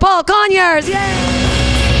together for Paul Conyers. Yay!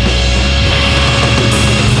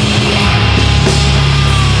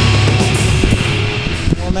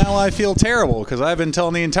 Now I feel terrible because I've been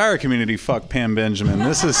telling the entire community, fuck Pam Benjamin.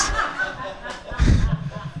 This is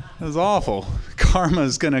awful.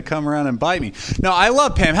 Karma's going to come around and bite me. No, I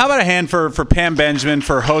love Pam. How about a hand for Pam Benjamin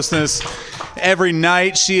for hosting this every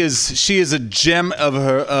night? She is a gem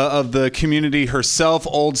of the community herself,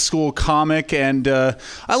 old school comic, and I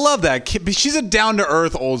love that. She's a down to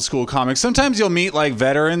earth old school comic. Sometimes you'll meet like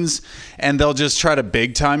veterans and they'll just try to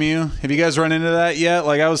big time you. Have you guys run into that yet?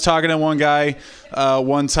 Like, I was talking to one guy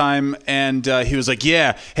one time, and he was like,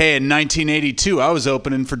 yeah, hey, in 1982 I was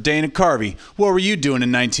opening for Dana Carvey. What were you doing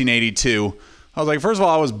in 1982? I was like, first of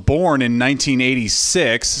all, I was born in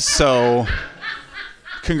 1986, so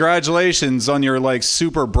congratulations on your like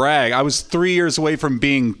super brag. I was 3 years away from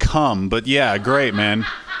being cum, but yeah, great, man.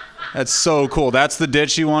 That's so cool. That's the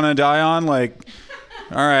ditch you want to die on? Like,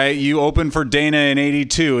 all right, you opened for Dana in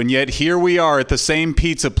 82, and yet here we are at the same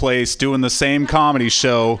pizza place doing the same comedy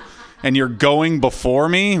show, and you're going before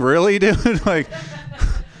me? Really, dude? Like,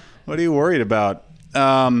 what are you worried about?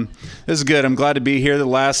 This is good. I'm glad to be here. The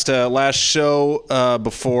last show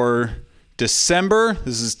before December.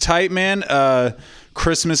 This is tight, man.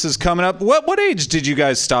 Christmas is coming up. What age did you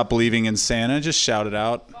guys stop believing in Santa? Just shout it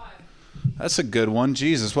out. 5. That's a good one.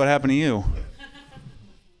 Jesus, what happened to you?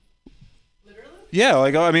 Literally? Yeah,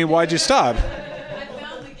 like, I mean, why'd you stop? I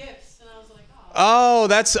found the gifts and I was like, oh. Oh,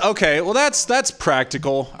 that's okay. Well, that's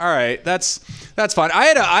practical. All right, that's fine.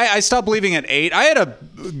 I stopped believing at 8. I had a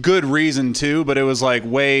good reason to, but it was like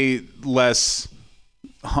way less,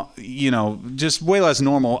 just way less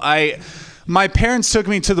normal. My parents took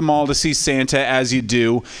me to the mall to see Santa, as you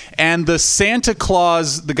do, and the Santa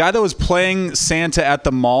Claus, the guy that was playing Santa at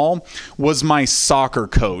the mall, was my soccer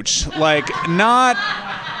coach. Like, not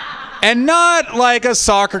like a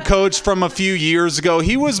soccer coach from a few years ago.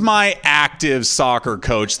 He was my active soccer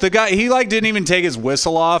coach. The guy, he like didn't even take his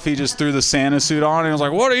whistle off. He just threw the Santa suit on and he was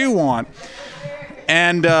like, "What do you want?"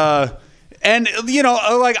 And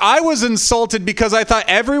like I was insulted because I thought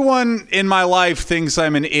everyone in my life thinks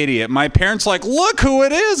I'm an idiot. My parents like, "Look who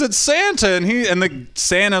it is, it's Santa." And the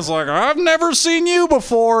Santa's like, "I've never seen you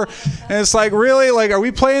before." And it's like, really? Like, are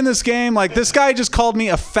we playing this game? Like, this guy just called me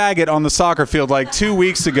a faggot on the soccer field like 2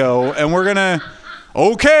 weeks ago, and we're gonna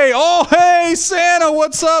okay, oh hey Santa,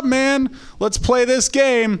 what's up, man? Let's play this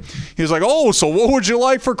game. He was like, "Oh, so what would you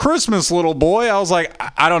like for Christmas, little boy?" I was like,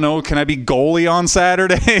 I don't know, can I be goalie on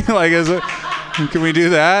Saturday? Like, can we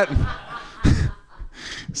do that?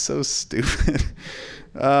 So stupid.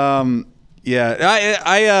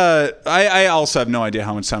 Yeah, I also have no idea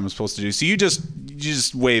how much time I'm supposed to do. So you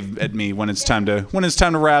just wave at me when it's time to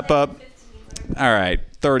wrap up. All right,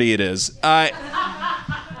 30 it is. I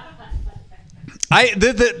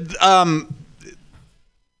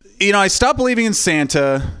stopped believing in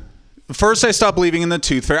Santa. First, I stopped believing in the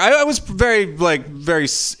Tooth Fairy. I was very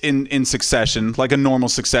in succession, like a normal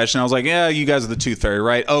succession. I was like, yeah, you guys are the Tooth Fairy,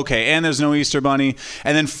 right? Okay, and there's no Easter Bunny.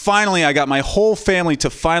 And then finally, I got my whole family to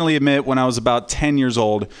finally admit when I was about 10 years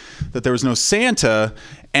old that there was no Santa.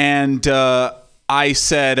 And I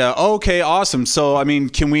said, okay, awesome. So, I mean,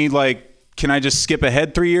 can I just skip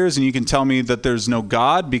ahead 3 years and you can tell me that there's no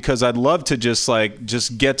God? Because I'd love to just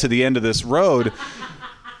get to the end of this road.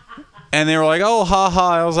 And they were like, "Oh,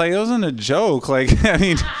 haha." I was like, it wasn't a joke. Like, I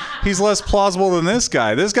mean, he's less plausible than this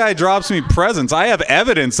guy. This guy drops me presents. I have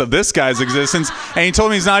evidence of this guy's existence, and he told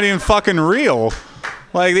me he's not even fucking real.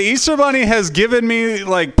 Like, the Easter Bunny has given me,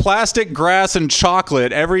 like, plastic grass and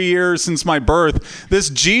chocolate every year since my birth. This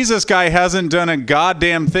Jesus guy hasn't done a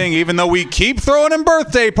goddamn thing, even though we keep throwing him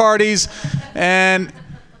birthday parties. And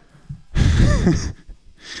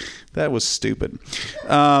that was stupid.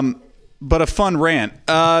 But a fun rant.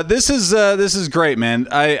 This is great, man.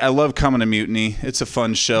 I love coming to Mutiny. It's a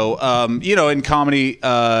fun show. In comedy,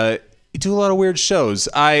 you do a lot of weird shows.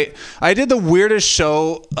 I did the weirdest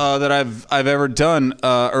show that I've ever done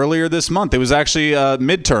earlier this month. It was actually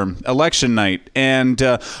midterm election night, and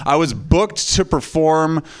I was booked to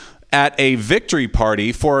perform at a victory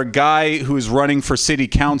party for a guy who's running for city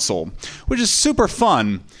council, which is super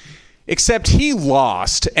fun. Except he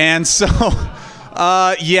lost, and so.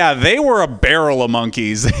 Yeah, they were a barrel of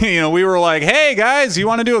monkeys. We were like, "Hey guys, you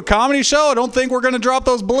want to do a comedy show? I don't think we're going to drop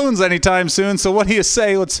those balloons anytime soon. So what do you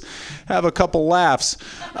say? Let's have a couple laughs."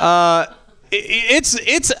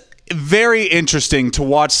 It's very interesting to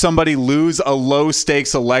watch somebody lose a low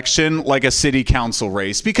stakes election like a city council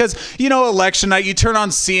race, because election night, you turn on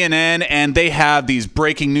CNN and they have these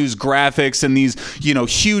breaking news graphics and these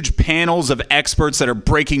huge panels of experts that are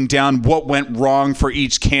breaking down what went wrong for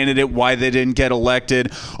each candidate, why they didn't get elected.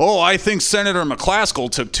 "Oh, I think Senator McClaskill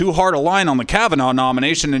took too hard a line on the Kavanaugh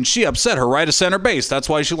nomination and she upset her right of center base. That's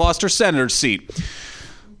why she lost her senator's seat."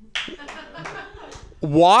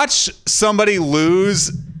 Watch somebody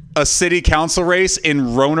lose a city council race in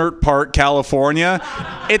Rohnert Park, California.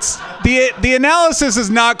 It's the analysis is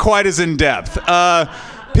not quite as in depth.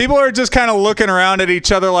 People are just kind of looking around at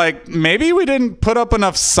each other like, maybe we didn't put up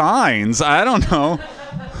enough signs. I don't know.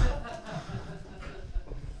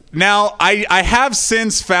 Now, I have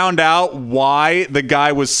since found out why the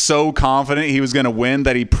guy was so confident he was going to win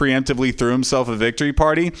that he preemptively threw himself a victory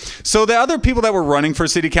party. So the other people that were running for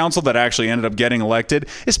city council that actually ended up getting elected,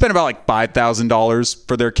 they spent about like $5,000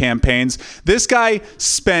 for their campaigns. This guy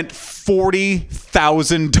spent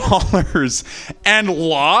 $40,000 and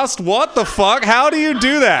lost? What the fuck? How do you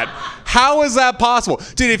do that? How is that possible?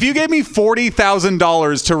 Dude, if you gave me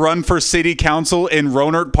 $40,000 to run for city council in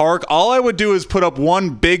Rohnert Park, all I would do is put up one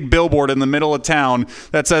big billboard in the middle of town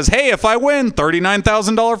that says, "Hey, if I win,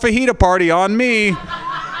 $39,000 fajita party on me."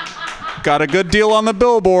 Got a good deal on the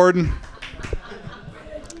billboard.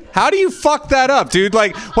 How do you fuck that up, dude?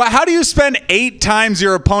 Like, how do you spend 8 times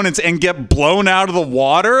your opponents and get blown out of the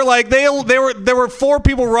water? Like, there were 4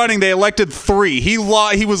 people running. They elected 3. He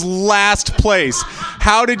was last place.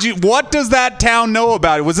 What does that town know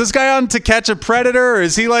about it? Was this guy on To Catch a Predator? Or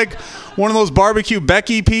is he like one of those barbecue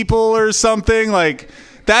Becky people or something? Like,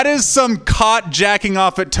 that is some caught jacking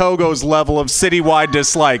off at Togo's level of citywide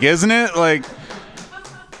dislike, isn't it? Like,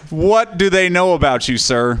 What do they know about you,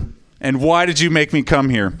 sir? And why did you make me come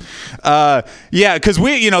here? Yeah, because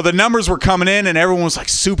the numbers were coming in and everyone was like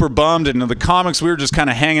super bummed. And in the comics, we were just kind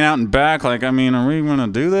of hanging out in back. Like, I mean, are we going to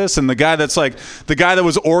do this? And the guy that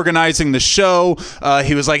was organizing the show,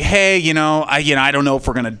 he was like, hey, I don't know if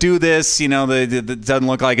we're going to do this. It doesn't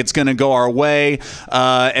look like it's going to go our way.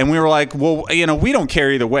 And we were like, well, we don't care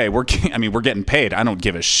either way. We're getting paid. I don't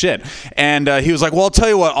give a shit. And he was like, well, I'll tell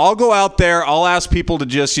you what, I'll go out there. I'll ask people to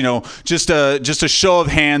just a show of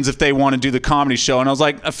hands if they want to do the comedy show. And I was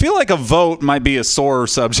like, I feel like a vote might be a sore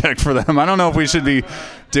subject for them. I don't know if we should be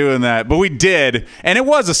doing that, but we did, and it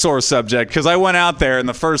was a sore subject because I went out there and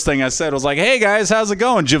the first thing I said was like, hey guys, how's it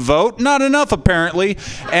going? Did you vote? Not enough apparently.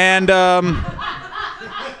 And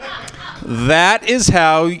that is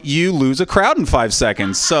how you lose a crowd in 5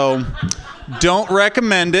 seconds. So don't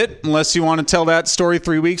recommend it unless you want to tell that story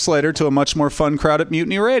 3 weeks later to a much more fun crowd at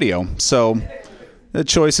Mutiny Radio. So the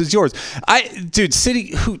choice is yours. It's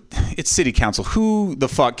city council. Who the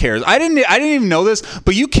fuck cares? I didn't even know this,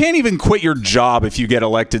 but you can't even quit your job if you get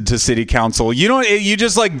elected to city council. You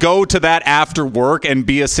just like go to that after work and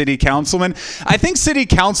be a city councilman. I think city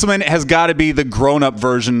councilman has got to be the grown-up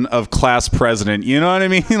version of class president. You know what I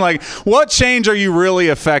mean? Like, what change are you really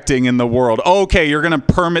affecting in the world? Okay, you're going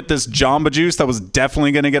to permit this Jamba Juice that was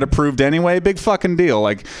definitely going to get approved anyway. Big fucking deal.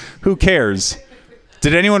 Like, who cares?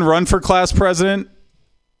 Did anyone run for class president?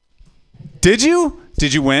 Did you?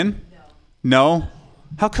 Did you win? No?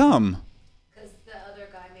 How come? Because the other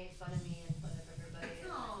guy made fun of me in front of everybody.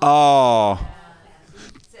 Oh.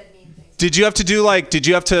 Said mean things. Did you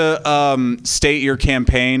have to state your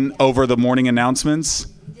campaign over the morning announcements?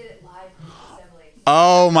 We did it live in the assembly.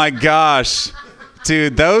 Oh my gosh.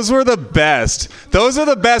 Dude, those were the best. Those are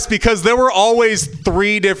the best because there were always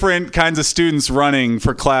 3 different kinds of students running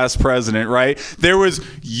for class president, right? There was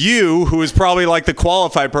you, who was probably like the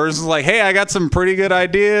qualified person, like, hey, I got some pretty good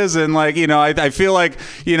ideas. And like, I feel like,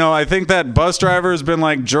 I think that bus driver has been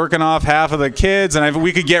like jerking off half of the kids and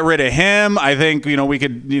we could get rid of him. I think, we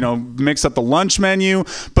could, mix up the lunch menu.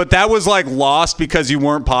 But that was like lost because you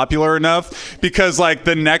weren't popular enough, because like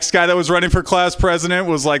the next guy that was running for class president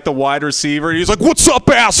was like the wide receiver. And he was like, what's up,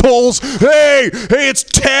 assholes? Hey, it's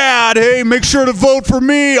Tad. Hey, make sure to vote for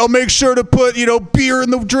me. I'll make sure to put, beer in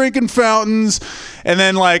the drinking fountains. And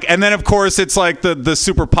then of course it's like the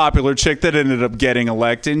super popular chick that ended up getting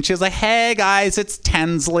elected. And she was like, hey guys, it's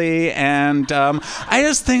Tinsley. And I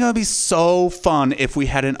just think it would be so fun if we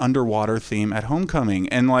had an underwater theme at homecoming.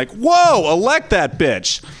 And like, whoa, elect that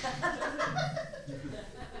bitch.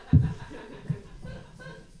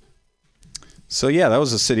 So yeah, that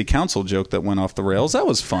was a city council joke that went off the rails. That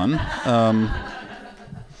was fun.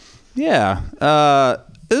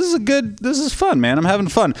 This is fun, man. I'm having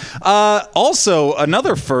fun. Also,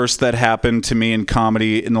 another first that happened to me in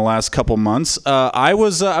comedy in the last couple months, I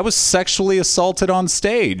was sexually assaulted on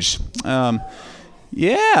stage.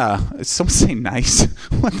 Yeah. Someone say nice.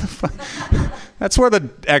 What the fuck? That's where the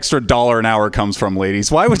extra $1 an hour comes from, ladies.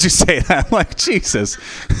 Why would you say that? Like, Jesus.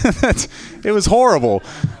 It was horrible.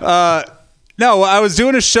 No, I was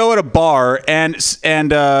doing a show at a bar, and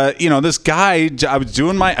this guy,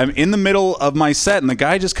 I'm in the middle of my set, and the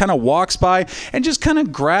guy just kind of walks by and just kind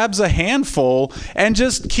of grabs a handful and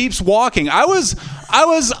just keeps walking. I was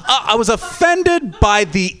offended by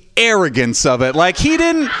the arrogance of it. Like, he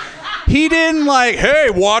didn't like,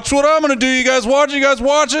 hey, watch what I'm gonna do. You guys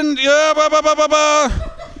watching? Yeah, blah, blah, blah, blah, blah.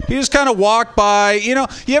 He just kind of walked by. You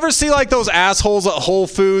ever see like those assholes at Whole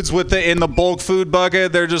Foods in the bulk food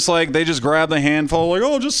bucket? They're just like, they just grab the handful, like,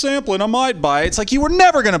 oh, just sampling, I might buy it. It's like, you were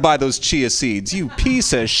never going to buy those chia seeds, you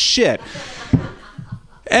piece of shit.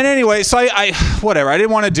 And anyway, so I whatever. I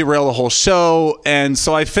didn't want to derail the whole show, and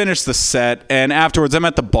so I finished the set, and afterwards I'm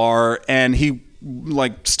at the bar, and he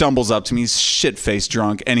like stumbles up to me. He's shit-faced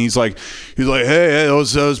drunk, and he's like, hey, that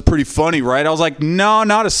was pretty funny, right? I was like, no,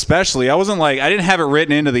 not especially. I didn't have it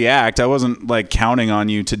written into the act. I wasn't like counting on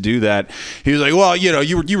you to do that. He was like, well,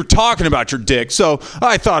 you were talking about your dick, so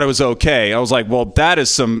I thought it was okay. I was like, well, that is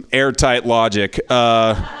some airtight logic.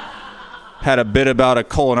 Had a bit about a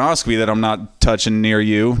colonoscopy that I'm not touching near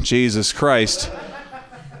you. Jesus Christ.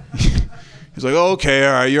 He's like, okay,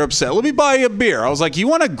 all right, you're upset. Let me buy you a beer. I was like, you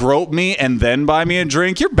want to grope me and then buy me a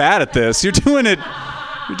drink? You're bad at this. You're doing it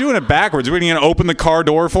backwards. Are you going to open the car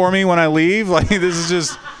door for me when I leave? Like, this is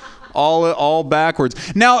just all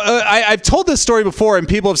backwards. Now, I've told this story before, and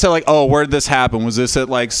people have said like, oh, where did this happen? Was this at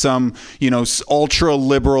like some, ultra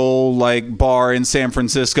liberal like bar in San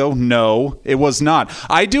Francisco? No, it was not.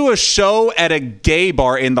 I do a show at a gay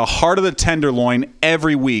bar in the heart of the Tenderloin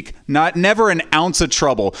every week. Never an ounce of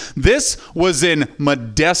trouble. This was in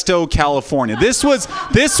Modesto, California. This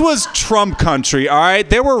was Trump country, all right?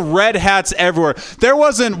 There were red hats everywhere. There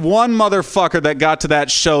wasn't one motherfucker that got to that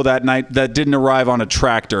show that night that didn't arrive on a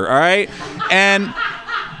tractor, all right? And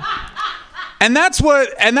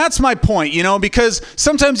that's my point, you know, because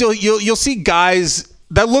sometimes you'll see guys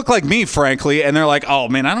that look like me, frankly, and they're like, oh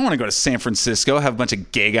man, I don't want to go to San Francisco, have a bunch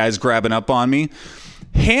of gay guys grabbing up on me.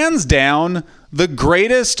 Hands down, the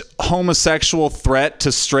greatest homosexual threat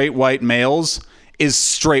to straight white males is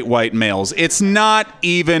straight white males. It's not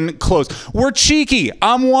even close. We're cheeky.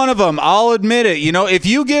 I'm one of them. I'll admit it. You know, if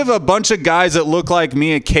you give a bunch of guys that look like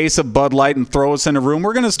me a case of Bud Light and throw us in a room,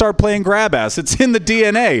 we're going to start playing grab ass. It's in the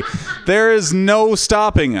DNA. There is no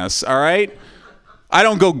stopping us, all right? I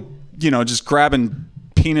don't go, you know, just grabbing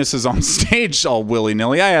penises on stage all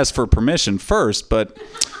willy-nilly. I ask for permission first, but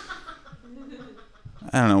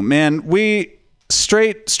I don't know, man. We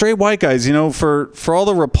straight white guys, you know, for all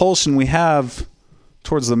the repulsion we have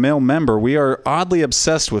towards the male member, we are oddly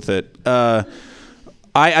obsessed with it. I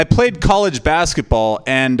played college basketball,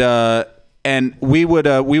 and we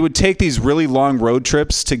would take these really long road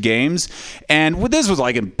trips to games, and this was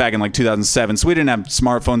like back in like 2007, so we didn't have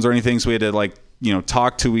smartphones or anything, so we had to like, you know,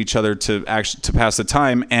 talk to each other to pass the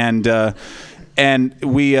time, and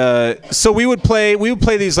we would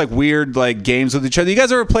play these like weird like games with each other. You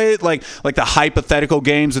guys ever play like the hypothetical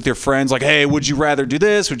games with your friends? Like, hey, would you rather do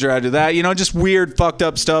this? Would you rather do that? You know, just weird fucked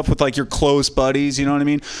up stuff with like your close buddies. You know what I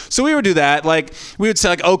mean? So we would do that. Like we would say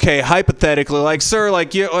like, okay, hypothetically, like, sir,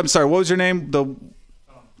 like, I'm sorry, what was your name?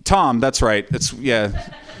 Tom. That's right. It's yeah.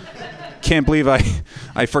 Can't believe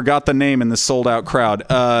I forgot the name in the sold out crowd.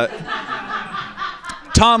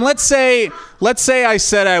 Tom, let's say I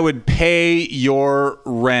said I would pay your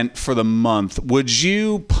rent for the month. Would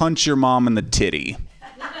you punch your mom in the titty?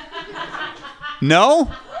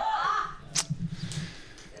 No?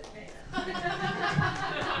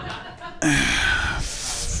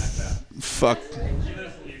 Fuck.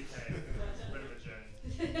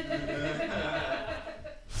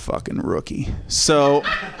 Fucking rookie. So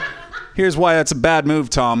here's why that's a bad move,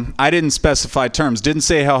 Tom. I didn't specify terms. Didn't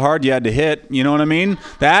say how hard you had to hit. You know what I mean?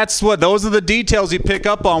 Those are the details you pick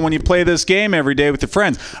up on when you play this game every day with your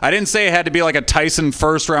friends. I didn't say it had to be like a Tyson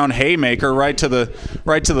first round haymaker right to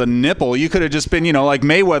the nipple. You could have just been, you know, like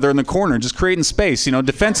Mayweather in the corner, just creating space. You know,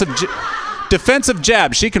 defensive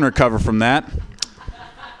jab. She can recover from that.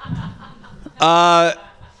 Now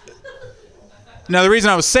the reason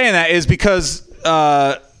I was saying that is because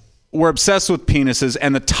we're obsessed with penises,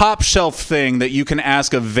 and the top shelf thing that you can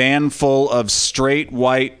ask a van full of straight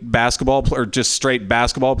white basketball or just straight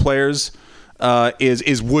basketball players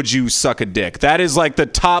is would you suck a dick? That is like the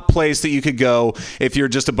top place that you could go if you're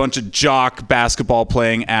just a bunch of jock basketball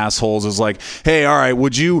playing assholes. Is like, hey, all right,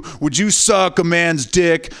 would you suck a man's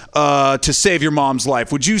dick to save your mom's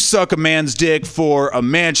life? Would you suck a man's dick for a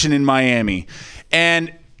mansion in Miami?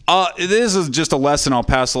 And this is just a lesson I'll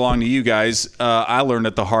pass along to you guys. I learned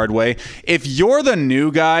it the hard way. If you're the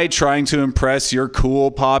new guy trying to impress your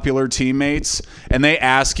cool, popular teammates, and they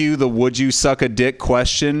ask you the would you suck a dick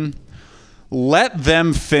question, let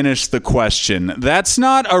them finish the question. That's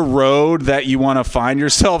not a road that you want to find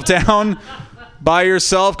yourself down by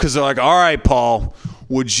yourself, because they're like, all right, Paul,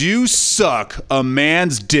 would you suck a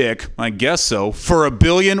man's dick, I guess so, for $1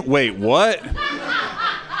 billion? Wait, what?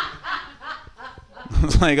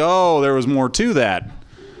 It's like, oh, there was more to that.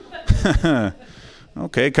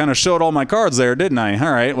 Okay, kind of showed all my cards there, didn't I?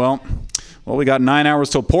 All right, well, we got 9 hours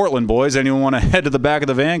till Portland, boys. Anyone want to head to the back of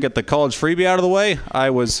the van, get the college freebie out of the way? I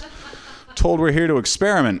was told we're here to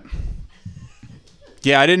experiment.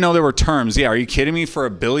 Yeah, I didn't know there were terms. Yeah, are you kidding me? For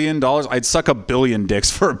 $1 billion? I'd suck 1 billion dicks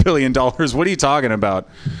for $1 billion. What are you talking about?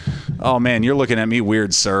 Oh, man, you're looking at me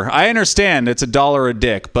weird, sir. I understand it's $1 a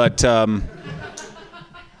dick, but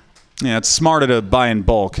yeah, it's smarter to buy in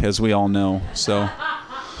bulk, as we all know. So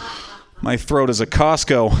my throat is a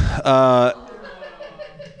Costco.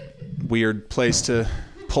 Weird place to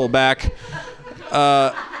pull back.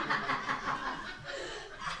 I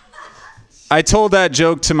told that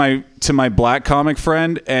joke to my black comic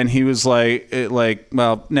friend, and he was like,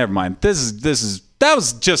 well, never mind. That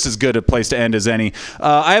was just as good a place to end as any.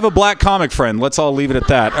 I have a black comic friend. Let's all leave it at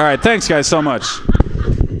that. All right, thanks guys so much.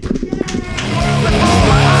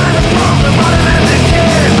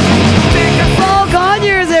 Fall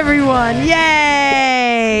Conyers, everyone!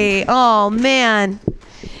 Yay! Oh man,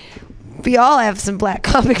 we all have some black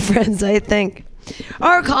comic friends, I think.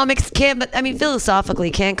 Our comics can't, but I mean,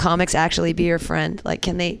 philosophically, can't comics actually be your friend? Like,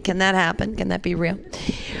 can that happen? Can that be real?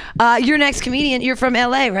 Your next comedian, you're from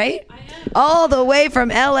LA, right? I all the way from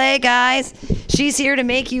LA, guys. She's here to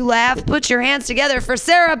make you laugh. Put your hands together for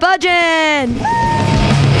Sarah Budgeon.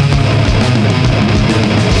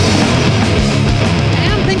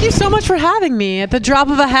 Thank you so much for having me at the drop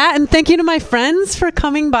of a hat, and thank you to my friends for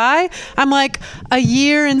coming by. I'm like a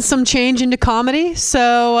year and some change into comedy,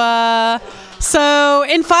 so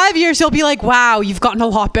in 5 years you'll be like, wow, you've gotten a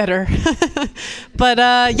lot better. But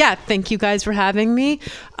yeah, thank you guys for having me.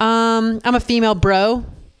 I'm a female bro,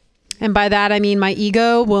 and by that I mean my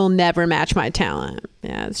ego will never match my talent.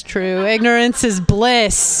 Yeah, it's true. Ignorance is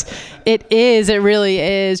bliss. It is. It really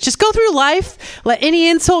is. Just go through life. Let any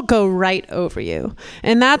insult go right over you.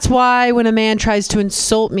 And that's why when a man tries to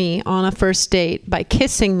insult me on a first date by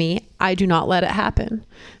kissing me, I do not let it happen.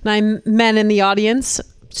 And men in the audience,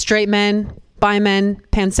 straight men, bi men,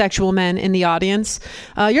 pansexual men in the audience,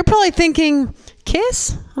 you're probably thinking,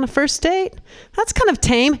 kiss on a first date? That's kind of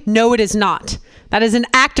tame. No, it is not. That is an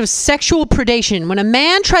act of sexual predation. When a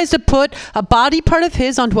man tries to put a body part of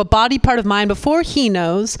his onto a body part of mine before he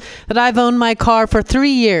knows that I've owned my car for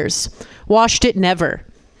 3 years, washed it never.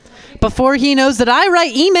 Before he knows that I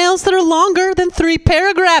write emails that are longer than 3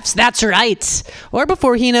 paragraphs, that's right. Or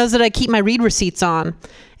before he knows that I keep my read receipts on.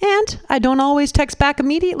 And I don't always text back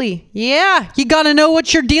immediately. Yeah, you gotta know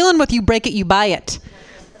what you're dealing with. You break it, you buy it.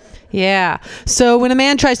 Yeah. So when a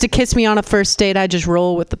man tries to kiss me on a first date, I just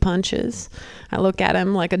roll with the punches. I look at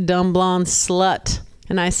him like a dumb blonde slut,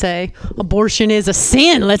 and I say, abortion is a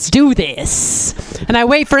sin. Let's do this. And I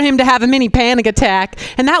wait for him to have a mini panic attack.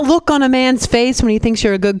 And that look on a man's face when he thinks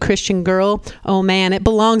you're a good Christian girl, oh man, it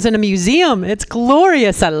belongs in a museum. It's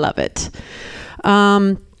glorious. I love it.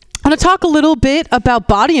 I want to talk a little bit about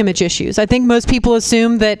body image issues. I think most people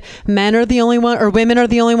assume that men are the only one, or women are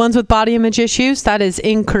the only ones with body image issues. That is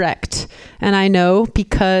incorrect. And I know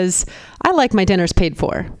because I like my dinners paid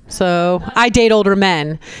for. So I date older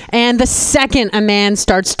men. And the second a man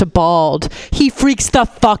starts to bald, he freaks the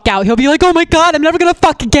fuck out. He'll be like, oh my God, I'm never going to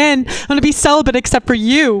fuck again. I'm going to be celibate except for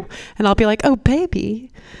you. And I'll be like, oh baby.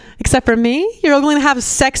 Except for me? You're going to have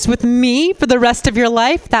sex with me for the rest of your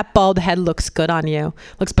life? That bald head looks good on you.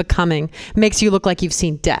 Looks becoming. Makes you look like you've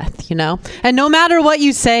seen death, you know? And no matter what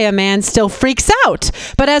you say, a man still freaks out.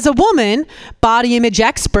 But as a woman, body image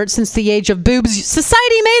expert since the age of boobs,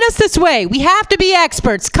 society made us this way. We have to be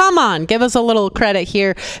experts. Come on, give us a little credit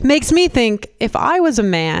here. Makes me think, if I was a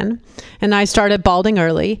man and I started balding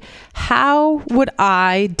early, how would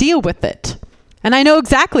I deal with it? And I know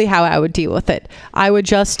exactly how I would deal with it. I would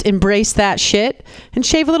just embrace that shit and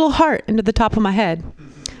shave a little heart into the top of my head.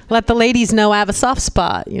 Let the ladies know I have a soft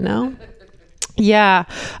spot, you know? Yeah.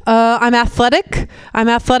 I'm athletic. And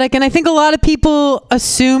I think a lot of people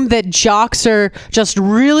assume that jocks are just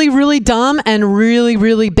really, really dumb and really,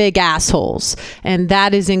 really big assholes. And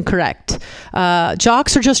that is incorrect.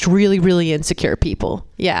 Jocks are just really, really insecure people.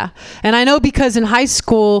 Yeah. And I know because in high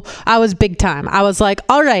school, I was big time. I was like,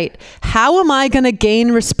 all right, how am I going to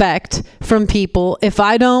gain respect from people if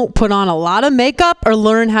I don't put on a lot of makeup or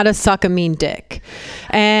learn how to suck a mean dick?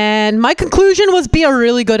 And my conclusion was be a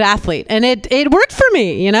really good athlete. And it worked for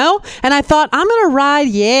me, you know? And I thought, I'm going to ride,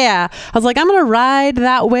 I was like, I'm going to ride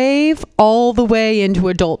that wave all the way into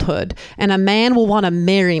adulthood. And a man will want to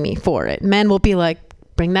marry me for it. Men will be like,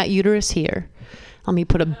 bring that uterus here. Let me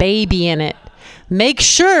put a baby in it. Make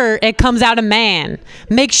sure it comes out a man.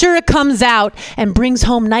 Make sure it comes out and brings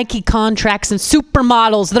home Nike contracts and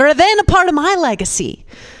supermodels that are then a part of my legacy.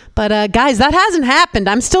 But guys, that hasn't happened.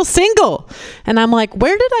 I'm still single. And I'm like,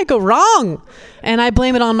 where did I go wrong? And I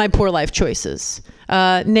blame it on my poor life choices.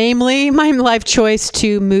 Namely, my life choice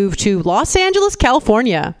to move to Los Angeles,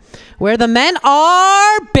 California, where the men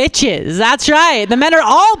are bitches. That's right. The men are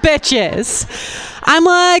all bitches. I'm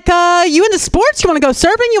like, you into sports? You want to go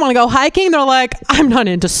surfing? You want to go hiking? They're like, I'm not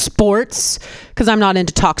into sports because I'm not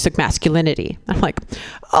into toxic masculinity. I'm like,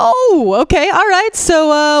 oh, okay. All right.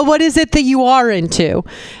 So what is it that you are into?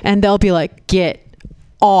 And they'll be like, get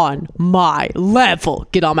on my level.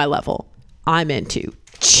 Get on my level. I'm into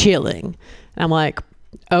chilling. And I'm like,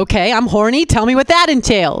 okay, I'm horny. Tell me what that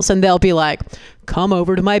entails. And they'll be like, come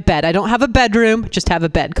over to my bed. I don't have a bedroom. Just have a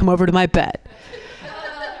bed. Come over to my bed.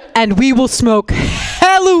 And we will smoke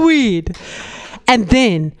hella weed. And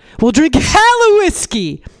then we'll drink hella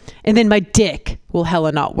whiskey. And then my dick will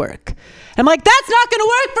hella not work. I'm like, that's not going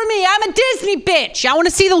to work for me. I'm a Disney bitch. I want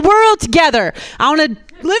to see the world together. I want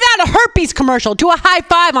to live out a herpes commercial. Do a high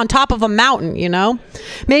five on top of a mountain, you know?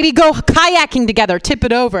 Maybe go kayaking together. Tip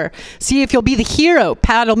it over. See if you'll be the hero.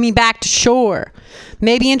 Paddle me back to shore.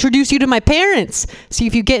 Maybe introduce you to my parents. See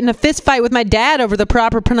if you get in a fist fight with my dad over the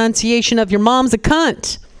proper pronunciation of your mom's a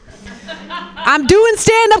cunt. I'm doing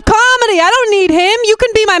stand-up comedy. I don't need him. You can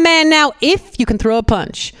be my man now if you can throw a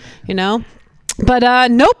punch, you know? But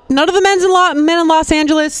nope, none of the men in Los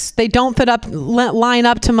Angeles, they don't line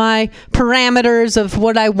up to my parameters of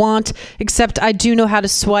what I want, except I do know how to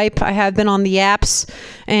swipe. I have been on the apps,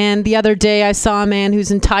 and the other day I saw a man whose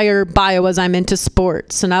entire bio was I'm into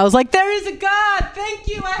sports, and I was like, there is a God, thank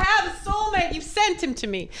you, I have a soulmate, you sent him to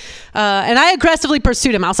me. And I aggressively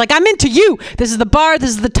pursued him. I was like, I'm into you. This is the bar, this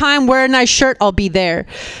is the time, wear a nice shirt, I'll be there.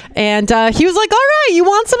 And he was like, all right, you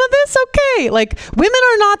want some of this? Okay. Like, women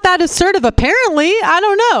are not that assertive, apparently. I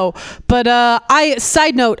don't know. But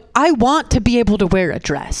side note, I want to be able to wear a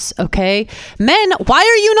dress, okay? Men, why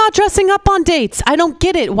are you not dressing up on dates? I don't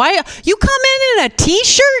get it. Why you come in a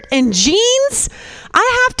t-shirt and jeans?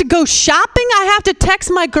 I have to go shopping. I have to text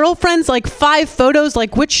my girlfriends like 5 photos,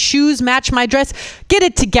 like which shoes match my dress. Get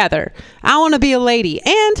it together. I want to be a lady.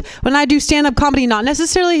 And when I do stand-up comedy, not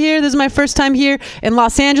necessarily here, this is my first time here in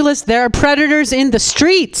Los Angeles, there are predators in the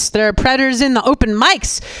streets. There are predators in the open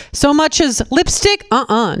mics. So much as lipstick,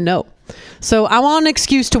 no. So I want an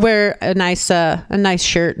excuse to wear a nice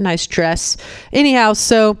shirt, nice dress. Anyhow,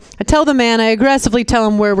 so I tell the man, I aggressively tell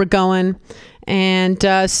him where we're going. And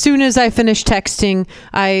as soon as I finish texting,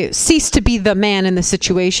 I cease to be the man in the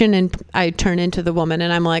situation and I turn into the woman.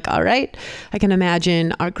 And I'm like, all right, I can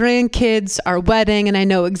imagine our grandkids, our wedding, and I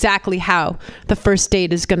know exactly how the first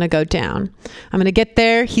date is going to go down. I'm going to get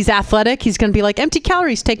there. He's athletic. He's going to be like, empty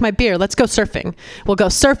calories, take my beer. Let's go surfing. We'll go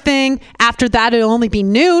surfing. After that, it'll only be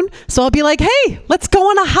noon. So I'll be like, hey, let's go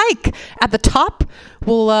on a hike. At the top,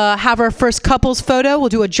 we'll have our first couples photo. We'll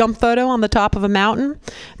do a jump photo on the top of a mountain.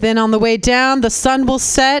 Then on the way down, the sun will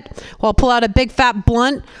set. I'll pull out a big fat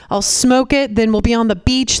blunt. I'll smoke it. Then we'll be on the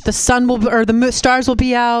beach. The stars will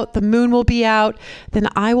be out. The moon will be out. Then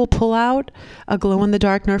I will pull out a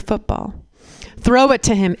glow-in-the-dark Nerf football. Throw it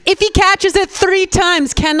to him. If he catches it 3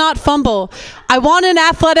 times, cannot fumble. I want an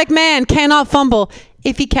athletic man, cannot fumble.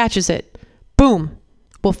 If he catches it, boom.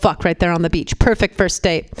 We'll fuck right there on the beach. Perfect first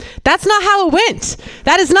date. That's not how it went.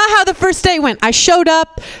 That is not how the first date went. I showed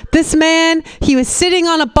up. This man, he was sitting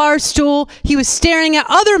on a bar stool. He was staring at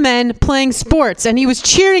other men playing sports, and he was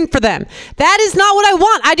cheering for them. That is not what I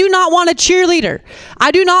want. I do not want a cheerleader.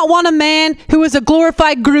 I do not want a man who is a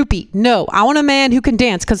glorified groupie. No, I want a man who can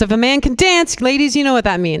dance, because if a man can dance, ladies, you know what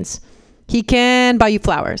that means. He can buy you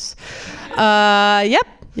flowers. Yep.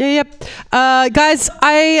 Guys,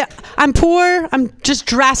 I'm poor. I'm just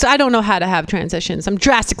drastic. I don't know how to have transitions. I'm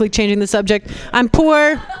drastically changing the subject. I'm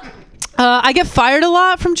poor. I get fired a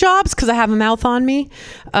lot from jobs because I have a mouth on me.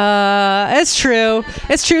 It's true.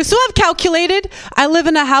 So I've calculated. I live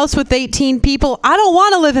in a house with 18 people. I don't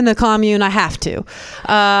want to live in the commune. I have to.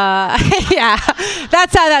 Yeah,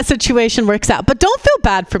 that's how that situation works out. But don't feel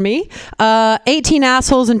bad for me. 18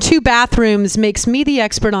 assholes and 2 bathrooms makes me the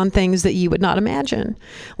expert on things that you would not imagine.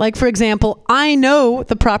 Like, for example, I know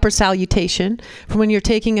the proper salutation for when you're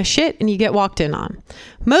taking a shit and you get walked in on.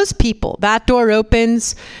 Most people, that door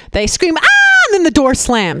opens, they scream, ah, and then the door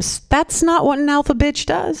slams. That's not what an alpha bitch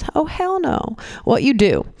does. Oh, hell no. What you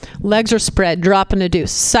do, legs are spread, dropping a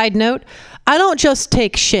deuce. Side note, I don't just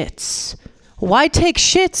take shits. Why take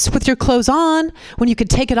shits with your clothes on when you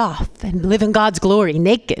could take it off and live in God's glory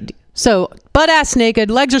naked? So, butt-ass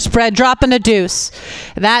naked, legs are spread, dropping a deuce.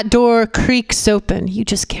 That door creaks open. You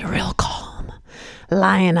just get real calm.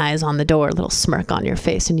 Lion eyes on the door, a little smirk on your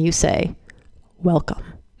face, and you say, welcome.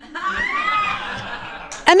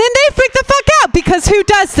 And then they freak the fuck out because who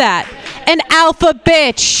does that? An alpha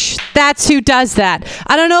bitch. That's who does that.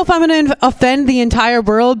 I don't know if I'm going to offend the entire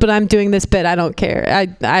world, but I'm doing this bit. I don't care.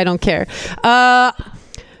 I don't care.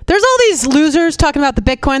 There's all these losers talking about the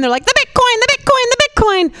Bitcoin. They're like, the Bitcoin, the Bitcoin, the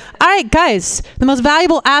Bitcoin. All right, guys, the most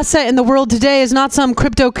valuable asset in the world today is not some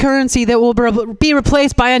cryptocurrency that will be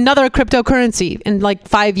replaced by another cryptocurrency in like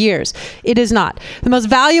 5 years. It is not. The most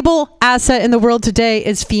valuable asset in the world today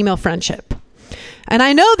is female friendship. And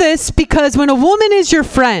I know this because when a woman is your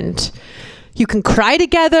friend, you can cry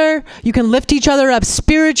together, you can lift each other up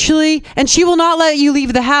spiritually, and she will not let you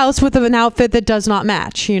leave the house with an outfit that does not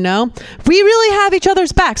match, you know? We really have each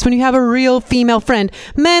other's backs when you have a real female friend.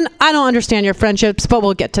 Men, I don't understand your friendships, but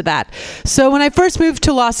we'll get to that. So when I first moved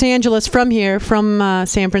to Los Angeles from here, from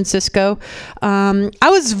San Francisco, I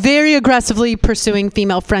was very aggressively pursuing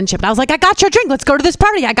female friendship. And I was like, I got your drink. Let's go to this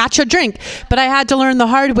party. I got your drink. But I had to learn the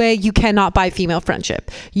hard way. You cannot buy female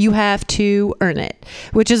friendship. You have to earn it,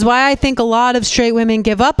 which is why I think a lot of straight women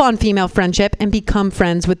give up on female friendship and become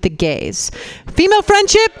friends with the gays. Female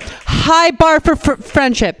friendship, high bar for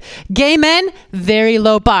friendship. Gay men, very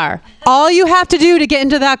low bar. All you have to do to get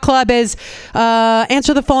into that club is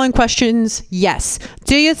answer the following questions. Yes.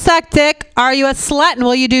 Do you suck dick? Are you a slut? And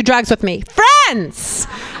will you do drugs with me? Friends!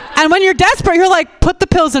 And when you're desperate, you're like, put the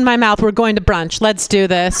pills in my mouth. We're going to brunch. Let's do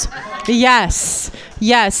this. Yes.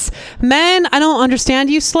 Yes. Men, I don't understand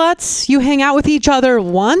you sluts. You hang out with each other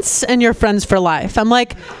once and you're friends for life. I'm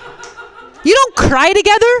like, you don't cry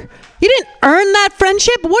together? You didn't earn that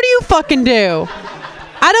friendship? What do you fucking do?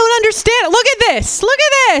 I don't understand. Look at this. Look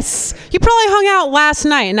at this. You probably hung out last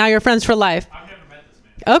night and now you're friends for life. I've never met this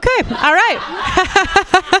man. Okay. All right.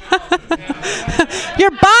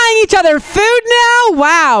 You're buying each other food now?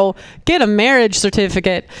 Wow. Get a marriage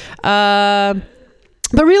certificate.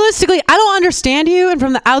 But realistically, I don't understand you. And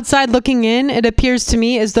from the outside looking in, it appears to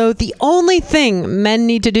me as though the only thing men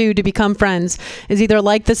need to do to become friends is either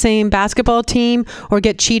like the same basketball team or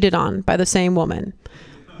get cheated on by the same woman.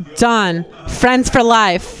 Done. Friends for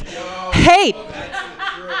life. Hate.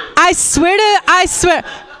 I swear.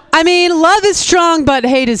 I mean, love is strong, but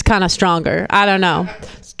hate is kind of stronger. I don't know.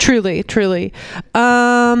 Truly.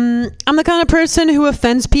 I'm the kind of person who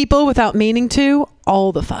offends people without meaning to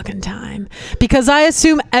all the fucking time. Because I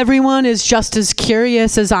assume everyone is just as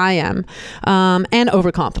curious as I am, and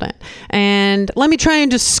overconfident. And let me try and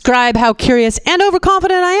describe how curious and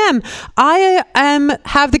overconfident I am. I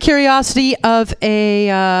have the curiosity of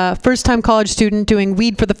a first-time college student doing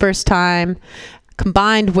weed for the first time,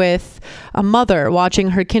 combined with a mother watching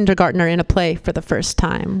her kindergartner in a play for the first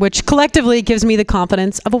time, which collectively gives me the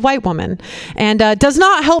confidence of a white woman and does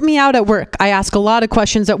not help me out at work. I ask a lot of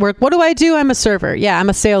questions at work. What do I do? I'm a server. Yeah, I'm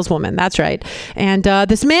a saleswoman. That's right. And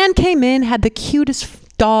this man came in, had the cutest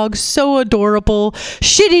dog, so adorable,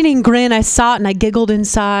 shit-eating grin. I saw it and I giggled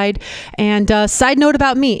inside. And side note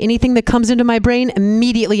about me, anything that comes into my brain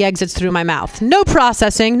immediately exits through my mouth. No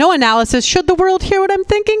processing, no analysis. Should the world hear what I'm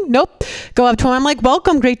thinking? Nope. Go up to him, I'm like,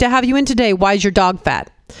 welcome, great to have you in today. Why is your dog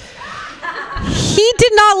fat? He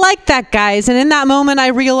did not like that, guys. And in that moment, I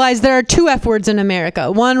realized there are two F words in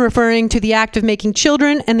America. One referring to the act of making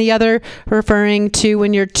children, and the other referring to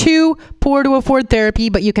when you're too poor to afford therapy,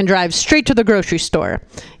 but you can drive straight to the grocery store.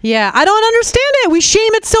 Yeah, I don't understand it. We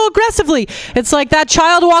shame it so aggressively. It's like that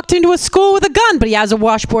child walked into a school with a gun, but he has a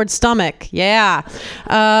washboard stomach. Yeah.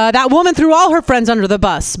 That woman threw all her friends under the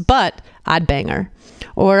bus, but I'd bang her.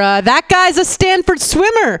 Or that guy's a Stanford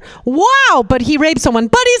swimmer. Wow, but he raped someone.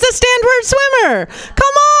 But he's a Stanford swimmer.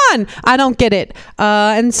 Come on. I don't get it.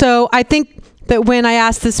 And so I think that when I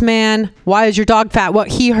asked this man, why is your dog fat? What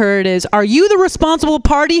he heard is, are you the responsible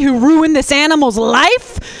party who ruined this animal's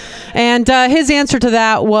life? And his answer to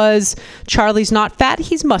that was, Charlie's not fat,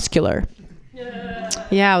 he's muscular.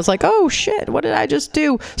 Yeah, I was like, oh shit, what did I just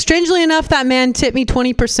do? Strangely enough, that man tipped me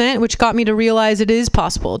 20%, which got me to realize it is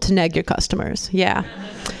possible to neg your customers. Yeah.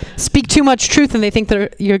 Speak too much truth and they think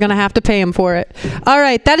that you're going to have to pay them for it. All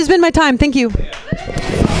right, that has been my time. Thank you.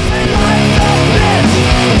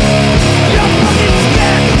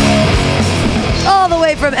 All the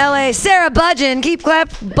way from LA, Sarah Budgeon.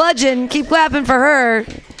 Keep clapping for her.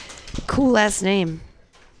 Cool last name.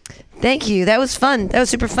 Thank you. That was fun. That was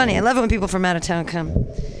super funny. I love it when people from out of town come.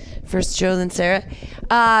 First Joe, then Sarah.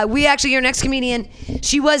 Your next comedian,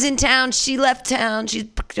 she was in town. She left town.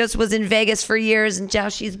 She just was in Vegas for years, and now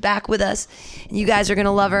she's back with us. And you guys are going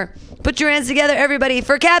to love her. Put your hands together, everybody,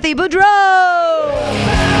 for Kathy Boudreau.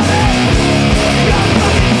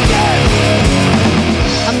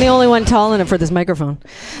 I'm the only one tall enough for this microphone.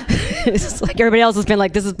 It's like everybody else has been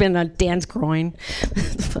like, this has been on Dan's groin.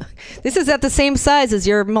 This is at the same size as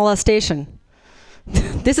your molestation.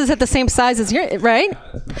 This is at the same size as your, right?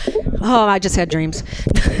 Oh, I just had dreams.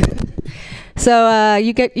 So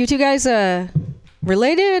you two guys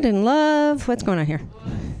related, in love? What's going on here?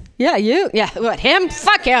 Yeah, you? Yeah, what, him?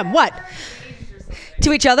 Fuck him, what?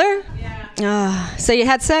 To each other? Yeah. So you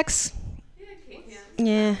had sex?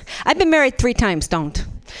 Yeah. I've been married 3 times, don't.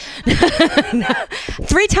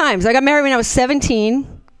 3 times. I got married when I was 17.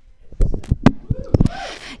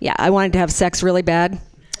 Yeah, I wanted to have sex really bad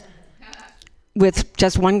with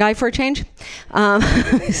just one guy for a change.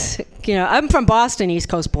 You know, I'm from Boston, East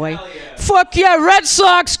Coast boy. Yeah. Fuck yeah, Red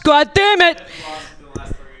Sox, god damn it.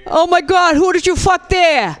 Oh my god, who did you fuck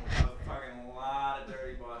there?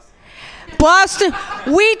 Boston,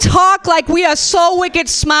 we talk like we are so wicked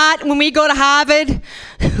smart when we go to Harvard.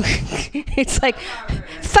 It's like,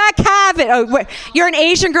 fuck Harvard. Oh, you're an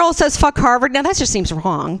Asian girl who says fuck Harvard. Now that just seems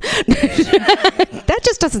wrong. That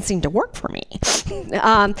just doesn't seem to work for me.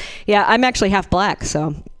 Yeah, I'm actually half black,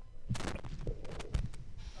 so.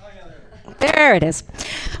 There it is.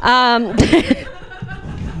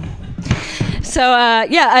 So,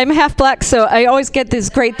 yeah, I'm half black, so I always get this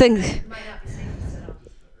great thing.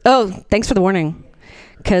 Oh, thanks for the warning.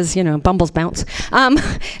 Because, bumbles bounce.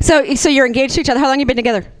 So you're engaged to each other. How long have you been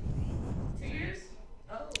together? 2 years.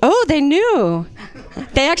 Oh, they knew.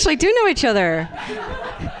 They actually do know each other.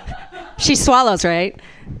 She swallows, right?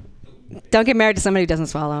 Don't get married to somebody who doesn't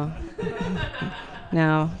swallow.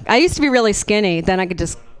 No. I used to be really skinny. Then I could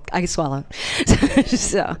swallow.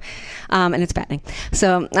 So, and it's fattening.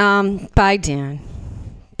 So, bye, Dan.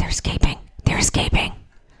 They're escaping.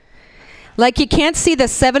 Like you can't see the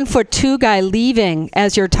 7'2" guy leaving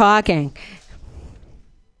as you're talking.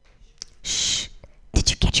 Shh. Did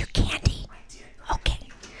you get your candy? Okay.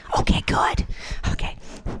 Okay, good. Okay.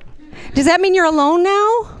 Does that mean you're alone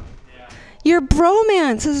now? Yeah. Your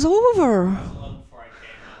bromance is over. Before I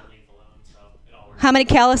came, I leave alone, so it all works. How many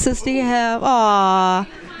calluses do you have? Aw.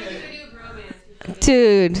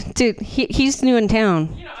 Dude, he's new in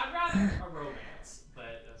town. I'd rather a romance,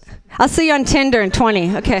 but I'll see you on Tinder in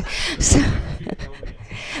 20. Okay. So,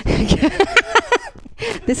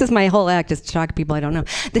 this is my whole act, is to talk to people I don't know.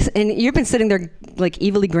 And you've been sitting there like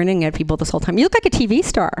evilly grinning at people this whole time. You look like a TV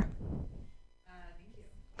star.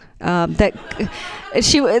 That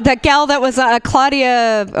gal that was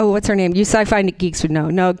Claudia. Oh, what's her name? You sci-fi geeks would know.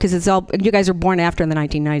 No, because it's all you guys were born after in the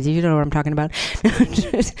 1990s. You know what I'm talking about.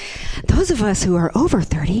 Those of us who are over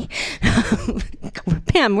 30,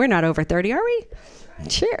 Pam, we're not over 30, are we?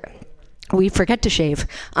 Sure. We forget to shave,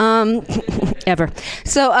 ever.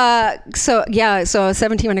 So I was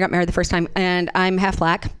 17 when I got married the first time, and I'm half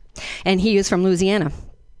black, and he is from Louisiana.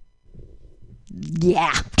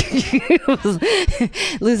 Yeah. It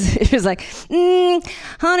was like,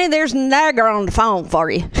 honey, there's Nagger on the phone for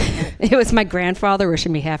you. It was my grandfather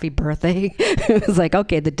wishing me happy birthday. It was like,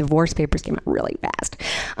 okay, the divorce papers came out really fast.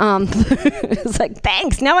 It was like,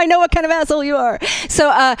 thanks, now I know what kind of asshole you are. So,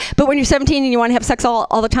 but when you're 17 and you want to have sex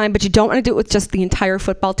all the time, but you don't want to do it with just the entire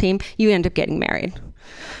football team, you end up getting married.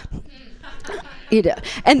 You do.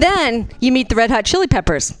 And then you meet the Red Hot Chili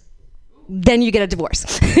Peppers. Then you get a divorce.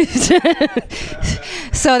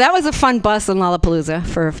 So that was a fun bus in Lollapalooza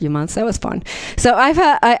for a few months. That was fun. So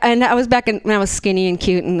I was back when I was skinny and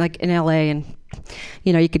cute and like in LA, and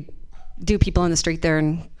you could do people on the street there,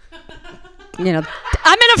 and I'm in a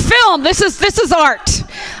film. This is art.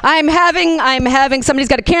 I'm having somebody's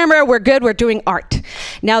got a camera. We're good. We're doing art.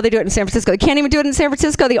 Now they do it in San Francisco. They can't even do it in San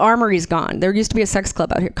Francisco. The Armory's gone. There used to be a sex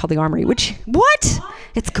club out here called the Armory. It's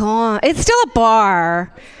gone. It's still a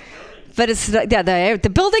bar. But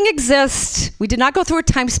the building exists. We did not go through a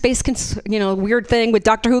time-space, weird thing with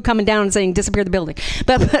Doctor Who coming down and saying disappear the building.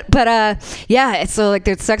 But it's so like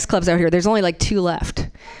there's sex clubs out here. There's only like 2 left.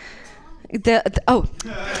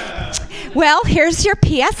 Well, here's your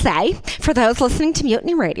PSA for those listening to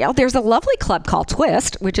Mutiny Radio. There's a lovely club called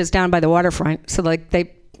Twist, which is down by the waterfront. So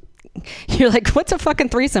you're like, what's a fucking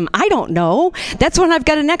threesome? I don't know. That's when I've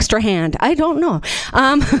got an extra hand. I don't know.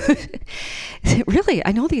 Really,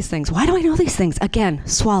 I know these things. Why do I know these things? Again,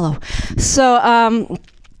 swallow. So,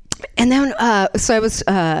 and then, I started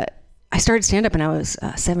stand-up when I was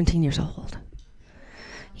 17 years old.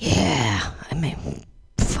 Yeah, I mean,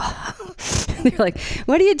 they're like,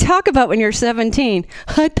 what do you talk about when you're 17?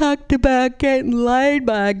 I talked about getting laid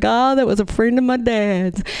by a guy that was a friend of my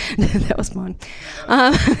dad's. That was fun.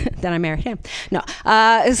 Then I married him. No.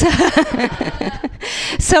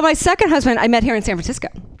 So my second husband, I met here in San Francisco.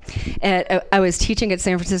 I was teaching at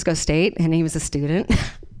San Francisco State, and he was a student.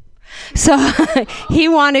 So he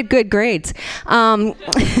wanted good grades. And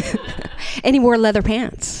he wore leather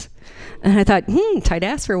pants. And I thought, tight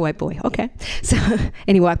ass for a white boy. Okay. So,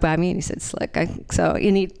 and he walked by me and he said, slick. And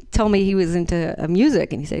he told me he was into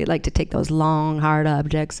music, and he said he'd like to take those long, hard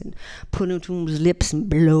objects and put them to his lips and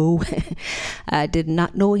blow. I did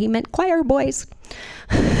not know he meant choir boys.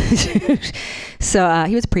 So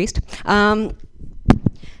he was a priest.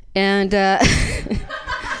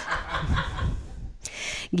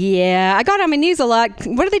 Yeah, I got on my knees a lot.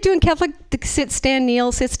 What do they do in Catholic? Sit, stand,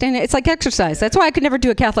 kneel, sit, stand. It's like exercise. That's why I could never do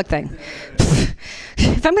a Catholic thing.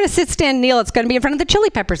 If I'm going to sit, stand, kneel, it's going to be in front of the Chili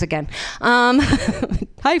Peppers again.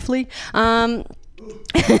 Hi, Flea.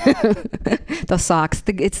 Those socks.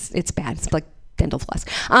 It's bad. It's like dental floss.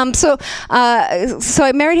 So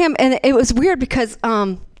I married him, and it was weird because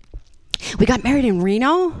we got married in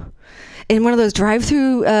Reno. In one of those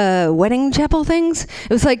drive-through wedding chapel things.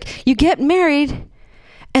 It was like you get married,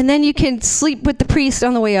 and then you can sleep with the priest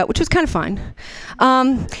on the way out, which was kind of fun.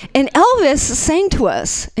 And Elvis sang to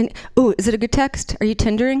us. And is it a good text? Are you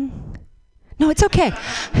Tindering? No, it's okay.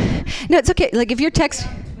 No, it's okay. Like if you're text.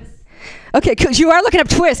 Okay, because you are looking up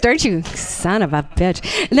Twist, aren't you? Son of a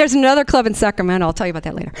bitch. And there's another club in Sacramento. I'll tell you about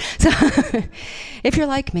that later. So if you're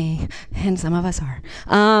like me, and some of us are.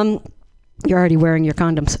 You're already wearing your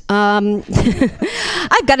condoms.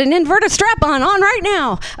 I've got an inverted strap-on right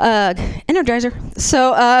now. Energizer.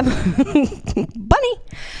 So, bunny.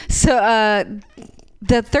 So,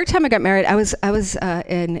 the third time I got married, I was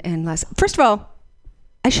in last. First of all,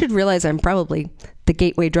 I should realize I'm probably the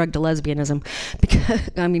gateway drug to lesbianism,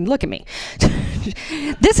 because I mean, look at me.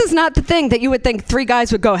 This is not the thing that you would think three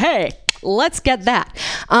guys would go, hey, let's get that.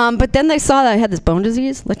 But then they saw that I had this bone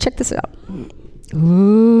disease. Let's check this out.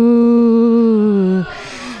 Ooh.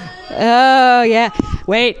 Oh yeah.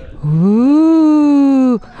 Wait.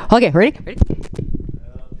 Ooh. Okay, ready?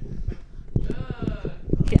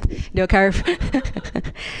 Yeah, no carve.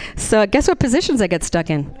 So guess what positions I get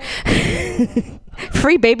stuck in?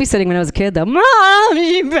 Free babysitting when I was a kid, though. Mom,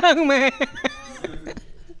 you broke me.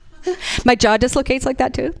 My jaw dislocates like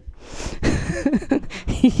that too.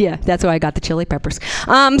 Yeah, that's why I got the Chili Peppers.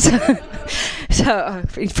 So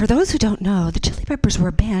for those who don't know, the Chili Peppers were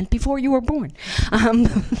a band before you were born.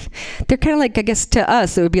 They're kind of like, I guess to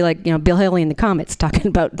us, it would be like, Bill Haley and the Comets talking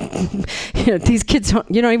about, these kids,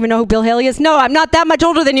 you don't even know who Bill Haley is? No, I'm not that much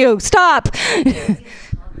older than you. Stop.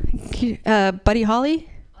 Buddy Holly?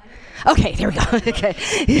 Okay, there we go. Okay.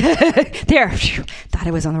 There. Thought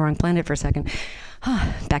I was on the wrong planet for a second.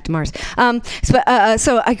 Back to Mars.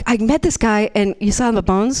 So I met this guy, and you saw him at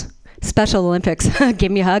Bones, Special Olympics. Gave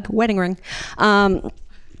me a hug, wedding ring. And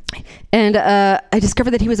I discovered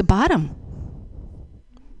that he was a bottom.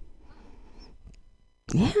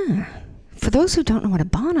 Yeah. For those who don't know what a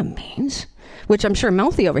bottom means, which I'm sure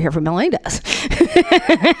Melfi over here from LA does.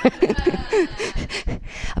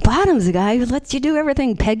 A bottom's a guy who lets you do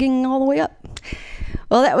everything, pegging all the way up.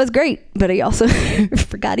 Well, that was great, but he also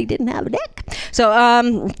forgot he didn't have a dick. So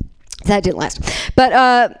that didn't last. But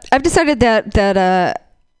I've decided that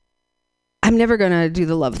I'm never going to do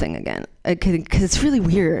the love thing again, because it's really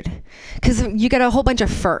weird. Because you got a whole bunch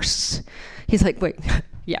of firsts. He's like, wait.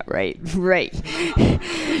 Yeah, right.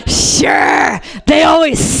 Sure. They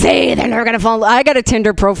always say they're never going to fall in love. I got a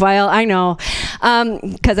Tinder profile. I know.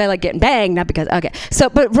 Because I like getting banged, not because, okay. So,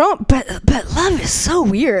 but love is so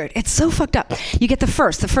weird. It's so fucked up. You get the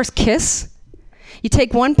first kiss. You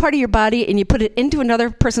take one part of your body and you put it into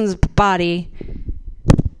another person's body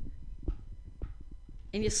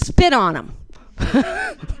and you spit on them.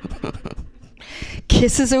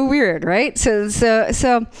 Kisses are weird, right? So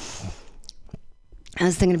I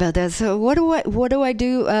was thinking about that. So what do I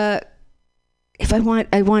do if I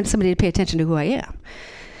want somebody to pay attention to who I am?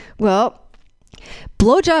 Well,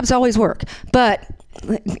 blowjobs always work,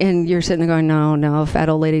 and you're sitting there going, no, fat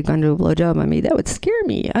old lady going to do a blowjob on me, that would scare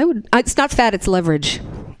me. It's not fat, it's leverage.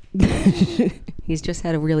 He's just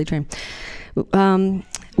had a really dream.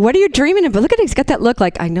 What are you dreaming of? But look at it, he's got that look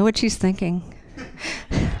like, I know what she's thinking.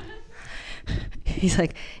 He's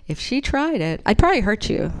like, if she tried it, I'd probably hurt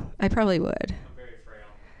you. I probably would.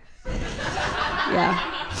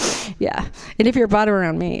 Yeah. And if you're a bottom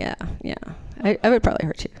around me, yeah. I would probably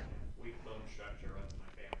hurt you. Weak bone structure runs my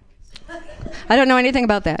family. I don't know anything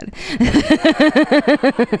about that.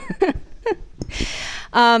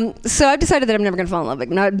 So I've decided that I'm never going to fall in love.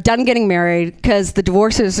 Now, I'm done getting married because the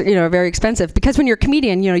divorces, are very expensive. Because when you're a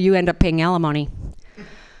comedian, you end up paying alimony.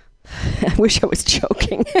 I wish I was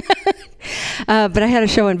joking. But I had a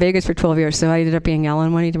show in Vegas for 12 years, so I ended up paying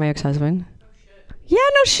alimony to my ex-husband. Yeah,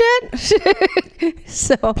 no shit.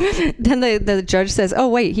 So then the judge says, oh,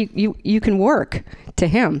 wait, you can work to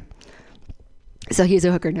him. So he's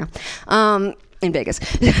a hooker now in Vegas,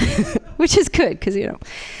 which is good because,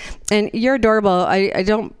 and you're adorable. I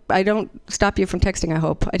don't stop you from texting, I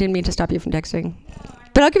hope. I didn't mean to stop you from texting.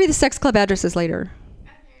 But I'll give you the sex club addresses later.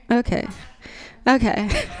 Okay.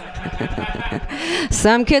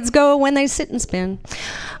 Some kids go when they sit and spin.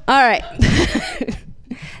 All right.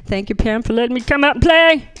 Thank you, Pam, for letting me come out and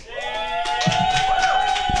play.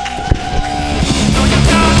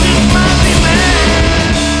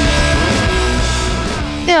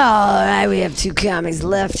 All right, we have two comics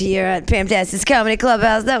left here at Pamtastic's Comedy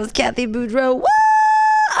Clubhouse. That was Kathy Boudreau. Woo!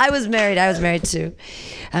 I was married too.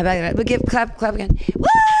 But give clap again. Woo!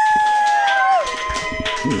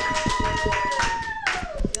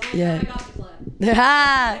 Yeah.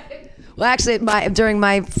 Well, actually, during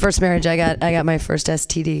my first marriage, I got my first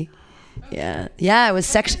STD. Yeah, it was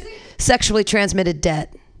sexually transmitted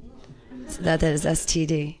debt. So that is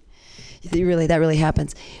STD. That really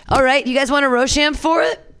happens. All right, you guys want a Rosham for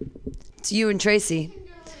it? It's you and Tracy.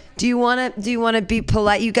 Do you want to be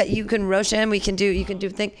polite? You can Rosham. You can do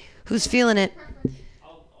thing. Who's feeling it?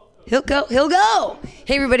 He'll go.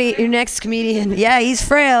 Hey everybody, your next comedian. Yeah, he's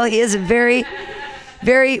frail. He has a very,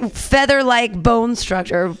 very feather-like bone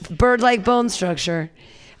structure, bird-like bone structure.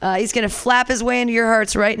 He's going to flap his way into your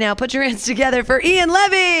hearts right now. Put your hands together for Ian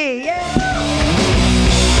Levy. Yay!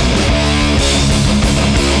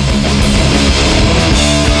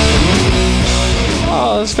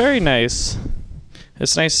 Oh, that's very nice.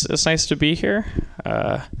 It's nice. It's nice to be here.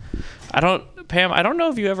 Pam, I don't know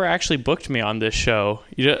if you ever actually booked me on this show.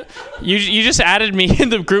 You just added me in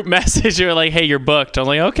the group message. You were like, "Hey, you're booked." I'm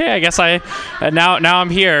like, "Okay, I guess now I'm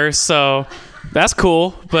here." So that's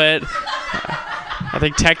cool. But I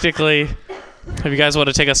think technically, if you guys want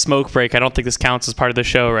to take a smoke break, I don't think this counts as part of the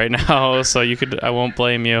show right now. So I won't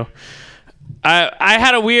blame you. I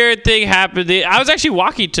had a weird thing happen. I was actually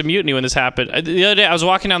walking to Mutiny when this happened. The other day, I was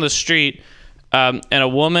walking down the street, and a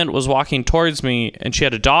woman was walking towards me, and she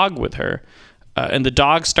had a dog with her. And the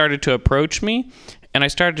dog started to approach me, and I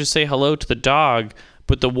started to say hello to the dog,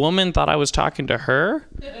 but the woman thought I was talking to her,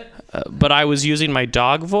 but I was using my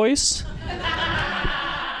dog voice,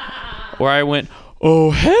 where I went,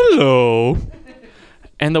 "Oh, hello,"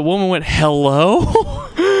 and the woman went, "Hello?"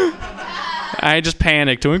 I just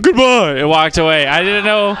panicked and went, "Goodbye," and walked away. I didn't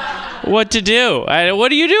know what to do. What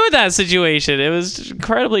do you do in that situation? It was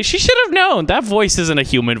incredibly... She should have known. That voice isn't a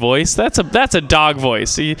human voice. That's a dog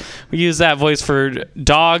voice. We use that voice for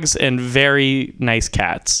dogs and very nice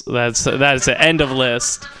cats. That is the end of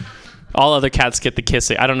list. All other cats get the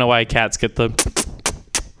kissing. I don't know why cats get the...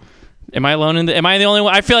 Am I alone am I the only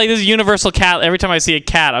one? I feel like this is universal cat. Every time I see a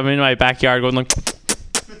cat, I'm in my backyard going like...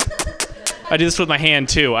 I do this with my hand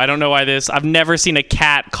too. I don't know why this... I've never seen a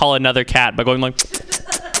cat call another cat by going like...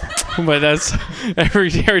 But that's every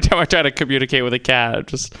time I try to communicate with a cat, I'm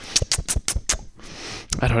just...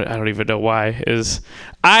 I don't even know why.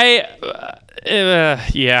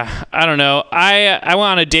 Yeah, I don't know. I went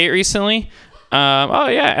on a date recently.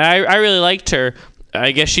 I really liked her.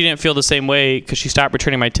 I guess she didn't feel the same way because she stopped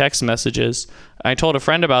returning my text messages. I told a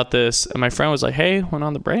friend about this, and my friend was like, "Hey, when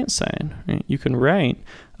on the bright side, you can write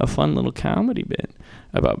a fun little comedy bit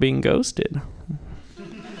about being ghosted."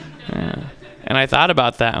 Yeah. And I thought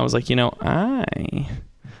about that. I was like, I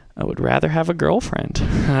would rather have a girlfriend.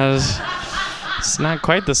 It's not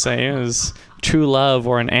quite the same as true love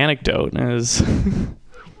or an anecdote.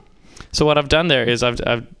 So what I've done there is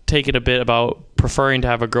I've taken a bit about preferring to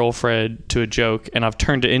have a girlfriend to a joke, and I've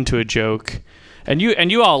turned it into a joke. And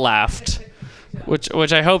you all laughed,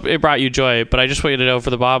 which I hope it brought you joy. But I just want you to know,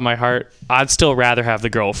 for the bottom of my heart, I'd still rather have the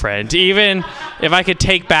girlfriend. Even if I could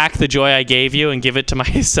take back the joy I gave you and give it to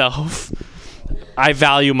myself. I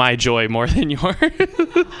value my joy more than yours.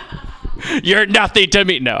 You're nothing to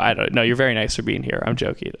me. No, I don't know. You're very nice for being here. I'm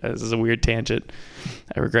joking. This is a weird tangent.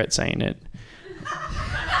 I regret saying it.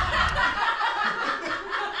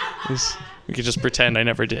 We could just pretend I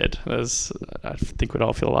never did. I think we'd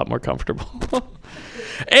all feel a lot more comfortable.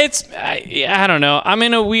 I don't know. I'm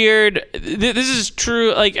in a weird... This is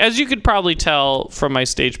true. Like, as you could probably tell from my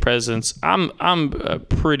stage presence, I'm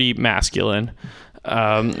pretty masculine.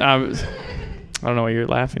 I don't know why you're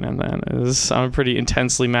laughing at that. I'm pretty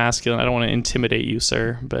intensely masculine. I don't want to intimidate you,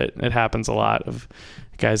 sir, but it happens a lot. Of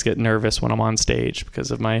guys get nervous when I'm on stage because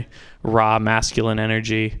of my raw masculine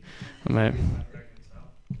energy.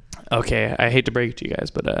 Okay, I hate to break it to you guys,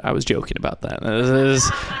 but I was joking about that.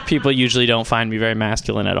 People usually don't find me very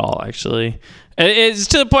masculine at all, actually. It's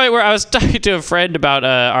to the point where I was talking to a friend about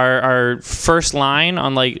our first line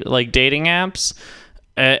on like dating apps.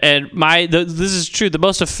 And this is true. The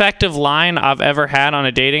most effective line I've ever had on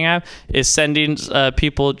a dating app is sending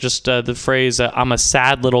people just the phrase, "I'm a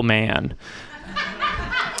sad little man."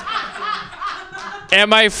 And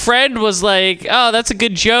my friend was like, "Oh, that's a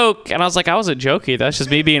good joke." And I was like, "I wasn't joking. That's just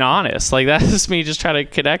me being honest. Like, that's just me just trying to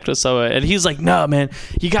connect with someone." And he's like, "No, man,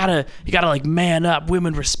 you gotta like man up.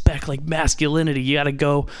 Women respect like masculinity. You gotta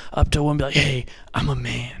go up to a woman and be like, 'Hey, I'm a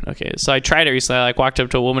man.'" Okay, so I tried it recently. I like walked up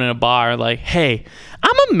to a woman in a bar and like, "Hey,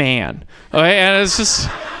 I'm a man." Okay, and it's just...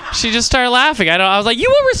 She just started laughing. I was like, "You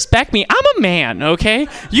will respect me. I'm a man, okay?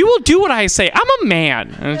 You will do what I say. I'm a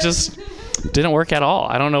man." And it just didn't work at all.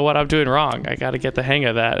 I don't know what I'm doing wrong. I got to get the hang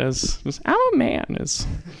of that. I'm a man. It's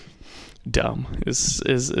dumb. Is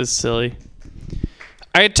silly.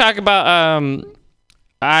 I talk about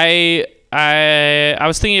I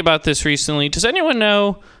was thinking about this recently. Does anyone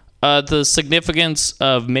know the significance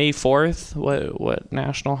of May 4th? What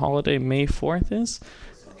national holiday May 4th is?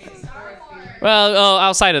 Well,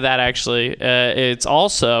 outside of that, actually, it's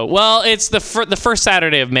also... Well, it's the first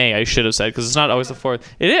Saturday of May, I should have said, because it's not always the 4th.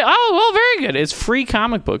 It is, very good. It's Free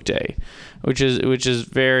Comic Book Day, which is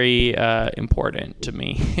very important to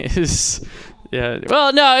me.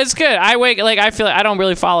 Well, no, it's good. I feel like I don't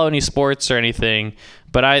really follow any sports or anything,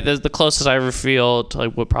 but the closest I ever feel to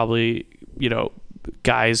like what probably,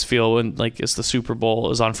 guys feel when like it's the Super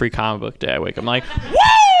Bowl is on Free Comic Book Day. I wake up, I'm like,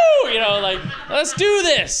 woo! You know, like, let's do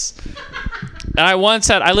this. And I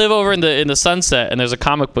live over in the Sunset, and there's a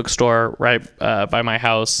comic book store right by my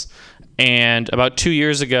house. And about 2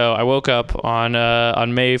 years ago, I woke up on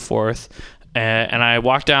May 4th, and I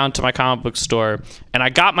walked down to my comic book store, and I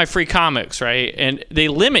got my free comics, right? And they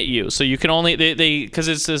limit you, so you can only because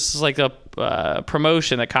it's this like a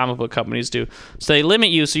promotion that comic book companies do. So they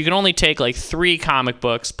limit you, so you can only take like 3 comic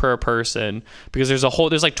books per person, because there's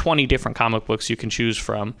like 20 different comic books you can choose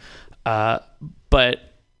from,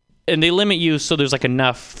 and they limit you, so there's like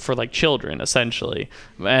enough for like children essentially.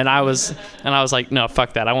 And I was like, no,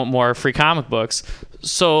 fuck that. I want more free comic books.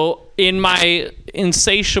 So in my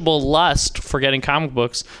insatiable lust for getting comic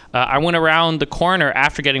books, I went around the corner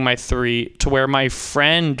after getting my 3 to where my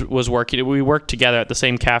friend was working. We worked together at the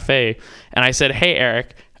same cafe, and I said, hey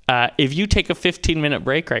Eric, if you take a 15-minute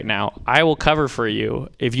break right now, I will cover for you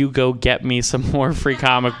if you go get me some more free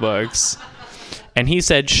comic books. And he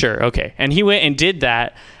said, sure, okay. And he went and did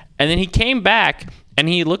that. And then he came back, and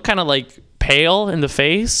he looked kind of like pale in the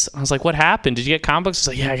face. I was like, what happened? Did you get comic books? He's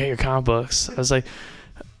like, yeah, I got your comic books. I was like,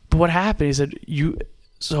 but what happened? He said,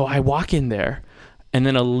 so I walk in there, and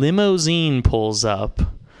then a limousine pulls up,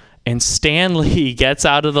 and Stan Lee gets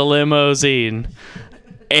out of the limousine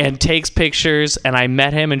and takes pictures, and I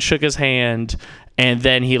met him and shook his hand, and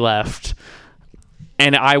then he left.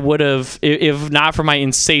 And I would have, if not for my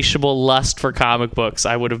insatiable lust for comic books,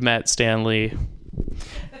 I would have met Stan Lee.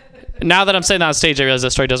 Now that I'm saying that on stage, I realize that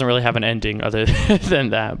story doesn't really have an ending other than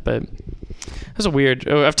that. But it was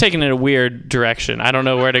I've taken it in a weird direction. I don't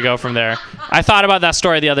know where to go from there. I thought about that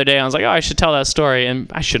story the other day. I was like, oh, I should tell that story.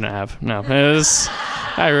 And I shouldn't have. No.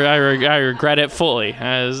 I regret it fully.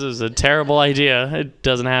 This is a terrible idea. It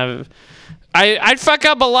doesn't have... I'd fuck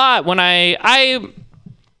up a lot when I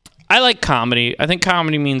like comedy. I think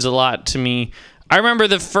comedy means a lot to me. I remember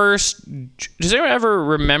the first... Does anyone ever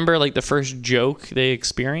remember, like, the first joke they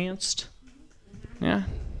experienced? Yeah?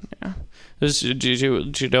 Yeah. Do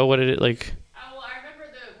you know what it is? Like... Oh, well, I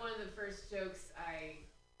remember one of the first jokes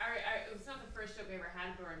it was not the first joke I ever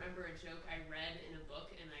had, but I remember a joke I read in a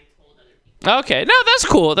book and I told other people. Okay. No, that's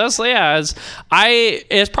cool.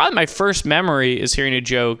 It's probably my first memory is hearing a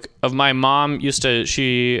joke of my mom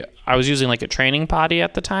I was using, like, a training potty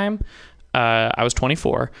at the time. I was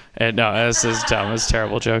 24. And no, this is dumb. It's a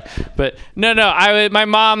terrible joke. But no. My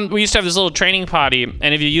mom, we used to have this little training potty,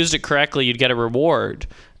 and if you used it correctly, you'd get a reward.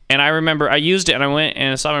 And I remember I used it, and I went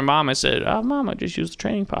and I saw my mom. I said, oh, Mom, I just used the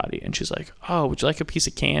training potty. And she's like, oh, would you like a piece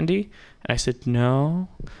of candy? And I said, no.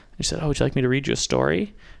 And she said, oh, would you like me to read you a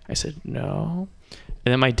story? I said, no.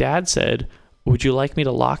 And then my dad said, would you like me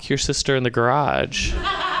to lock your sister in the garage?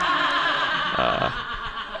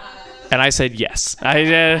 And I said, yes. I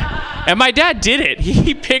did. And my dad did it.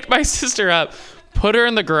 He picked my sister up, put her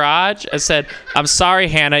in the garage, and said, I'm sorry,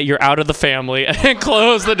 Hannah, you're out of the family, and then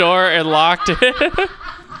closed the door and locked it.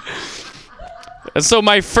 And so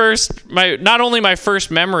not only my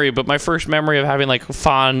first memory, but my first memory of having like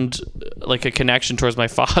a connection towards my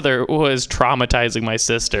father was traumatizing my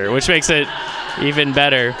sister, which makes it even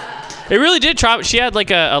better. It really did she had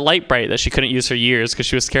like a light bright that she couldn't use for years because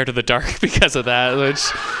she was scared of the dark because of that,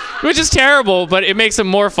 which is terrible, but it makes it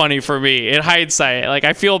more funny for me in hindsight. Like,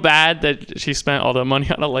 I feel bad that she spent all the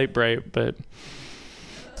money on a light bright, but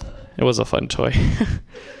it was a fun toy.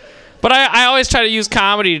 But I always try to use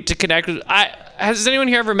comedy to connect with... Has anyone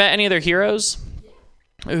here ever met any of their heroes?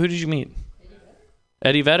 Who did you meet?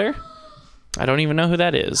 Eddie Vedder? I don't even know who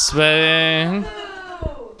that is, but...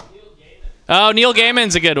 Oh, Neil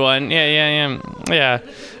Gaiman's a good one. Yeah.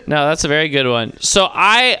 No, that's a very good one. So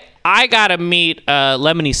I gotta meet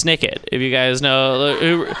Lemony Snicket, if you guys know.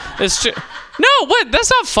 No, what?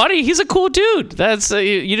 That's not funny. He's a cool dude.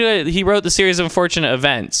 He wrote the series of Unfortunate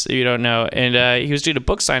Events, if you don't know, and he was doing a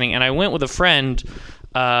book signing, and I went with a friend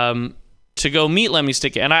to go meet Lemony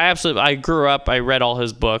Snicket, and I grew up, I read all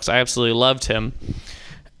his books. I absolutely loved him.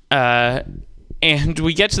 And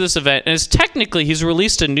we get to this event, and he's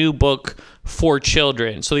released a new book for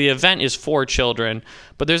children. So the event is for children,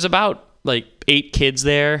 but there's about like 8 kids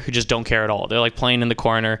there who just don't care at all. They're like playing in the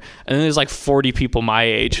corner, and then there's like 40 people my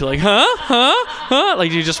age who are like, huh?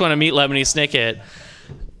 Like, you just want to meet Lemony Snicket.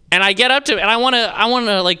 And I get up to him, and I want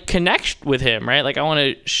to like connect with him, right? Like, I want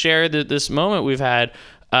to share this moment we've had.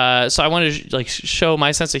 So I want to like show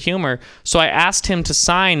my sense of humor. So I asked him to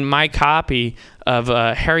sign my copy of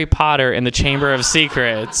Harry Potter and the Chamber of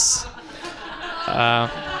Secrets,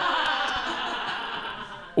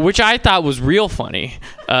 which I thought was real funny.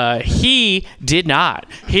 He did not.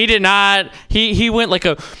 He went like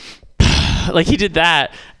he did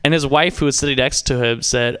that. And his wife, who was sitting next to him,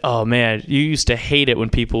 said, "Oh man, you used to hate it when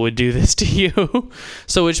people would do this to you."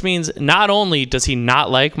 So which means not only does he not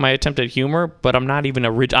like my attempt at humor, but I'm not even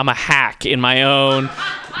I'm a hack in my own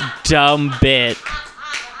dumb bit.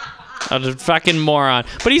 I'm a fucking moron.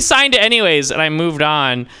 But he signed it anyways, and I moved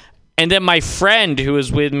on. And then my friend who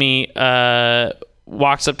was with me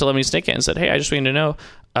walks up to Lemony Snicket and said, "Hey, I just wanted to know,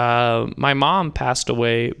 my mom passed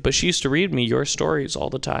away, but she used to read me your stories all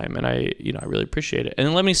the time, and I really appreciate it." And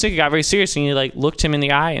then Lemony Snicket got very serious, and he like looked him in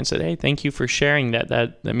the eye and said, "Hey, thank you for sharing that.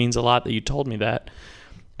 That means a lot that you told me that."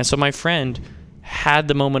 And so my friend had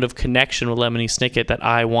the moment of connection with Lemony Snicket that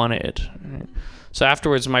I wanted. So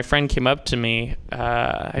afterwards, my friend came up to me.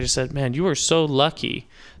 I just said, "Man, you are so lucky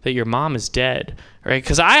that your mom is dead, right?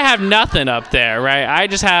 Because I have nothing up there, right? I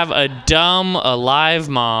just have a dumb, alive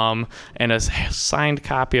mom and a signed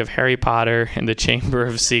copy of Harry Potter and the Chamber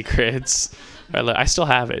of Secrets." I still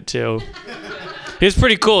have it, too. It was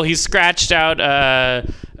pretty cool. He scratched out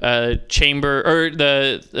Chamber, or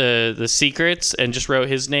the Secrets, and just wrote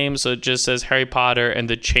his name, so it just says Harry Potter and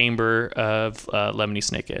the Chamber of Lemony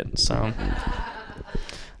Snicket, so...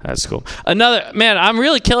 That's cool. Man, I'm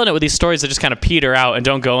really killing it with these stories that just kind of peter out and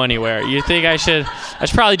don't go anywhere. You think I should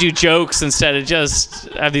probably do jokes instead of just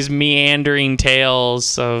have these meandering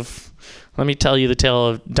tales of, let me tell you the tale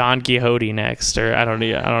of Don Quixote next, or I don't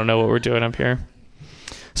know what we're doing up here.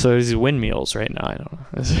 So there's these windmills right now. I don't know.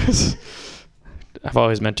 I've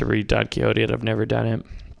always meant to read Don Quixote, and I've never done it.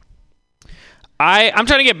 I'm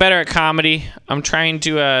trying to get better at comedy. I'm trying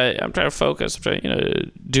to focus. I'm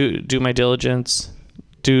trying do my diligence.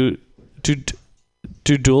 Do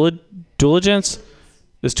diligence?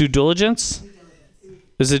 Is due diligence?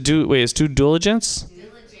 Is it due? Wait, is due diligence?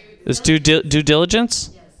 Is due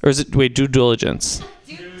diligence? Or is it due diligence?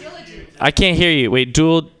 I can't hear you. Wait,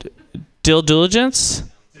 diligence? Diligence.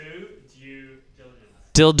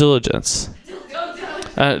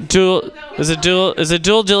 Is it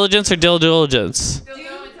dual diligence or diligence?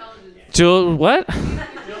 Dual what?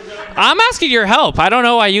 I'm asking your help. I don't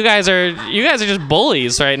know why you guys are just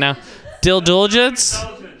bullies right now. Dual diligence?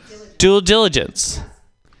 Dual diligence.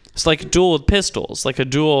 It's like a duel with pistols. Like a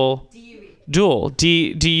duel.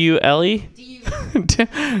 D-U-L-E?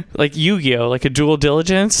 Like Yu-Gi-Oh! Like a dual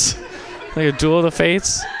diligence? Like a duel of the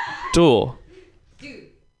fates? Duel.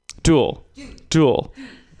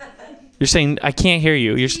 You're saying I can't hear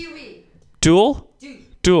you. You're duel?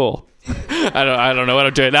 Duel. I don't know what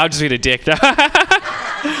I'm doing. Now I'm just being a dick.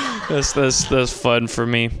 That's fun for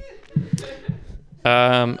me.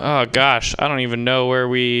 Oh gosh, I don't even know where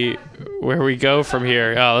we go from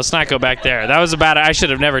here. Oh, let's not go back there. That was about it. I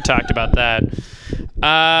should have never talked about that.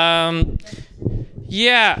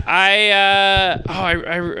 Yeah, I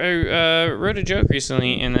wrote a joke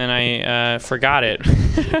recently and then I forgot it.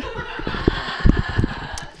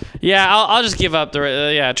 Yeah, I'll just give up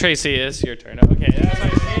the. Yeah, Tracy, it's your turn. Okay.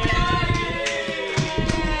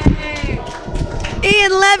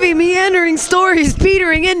 Ian Levy, meandering stories,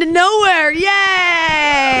 petering into nowhere.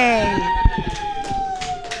 Yay!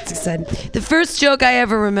 It's exciting. The first joke I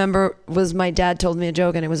ever remember was my dad told me a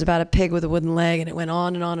joke, and it was about a pig with a wooden leg, and it went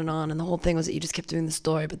on and on and on, and the whole thing was that you just kept doing the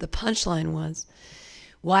story. But the punchline was,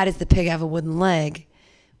 why does the pig have a wooden leg?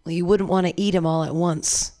 Well, you wouldn't want to eat them all at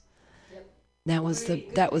once. That was the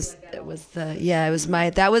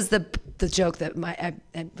joke that I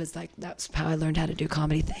was like, that's how I learned how to do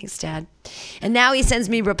comedy. Thanks, Dad. And now he sends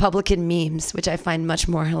me Republican memes, which I find much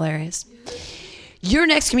more hilarious. Your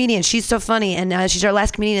next comedian, she's so funny, and she's our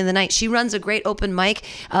last comedian of the night. She runs a great open mic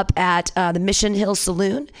up at the Mission Hill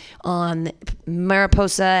Saloon on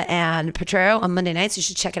Mariposa and Potrero on Monday nights. You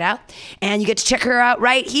should check it out. And you get to check her out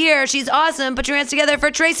right here. She's awesome. Put your hands together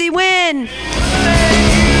for Tracy Wynn.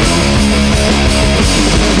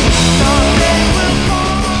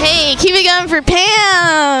 Hey, keep it going for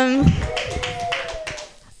Pam.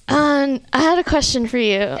 I had a question for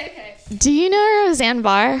you. Okay. Do you know Roseanne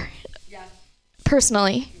Barr? Yeah.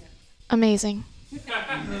 Personally? Yeah. Amazing.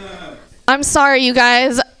 I'm sorry, you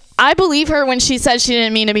guys. I believe her when she said she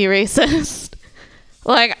didn't mean to be racist.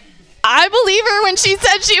 Like, I believe her when she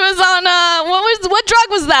said she was on, what drug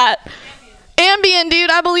was that? Ambien, dude.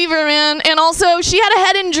 I believe her, man. And also, she had a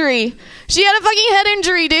head injury. She had a fucking head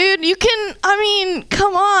injury, dude.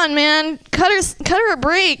 Come on, man. Cut her a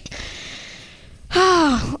break.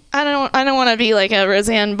 I don't want to be like a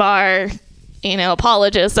Roseanne Barr,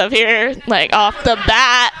 apologist up here, like off the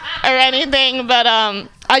bat or anything, but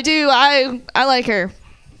I do. I like her.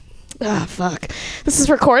 Ah, fuck. This is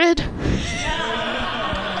recorded?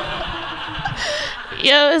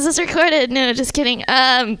 Yo, is this recorded? No, just kidding.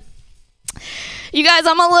 You guys,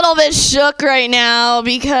 I'm a little bit shook right now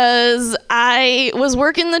because I was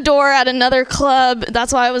working the door at another club.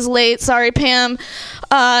 That's why I was late. Sorry, Pam.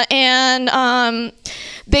 And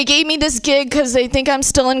they gave me this gig because they think I'm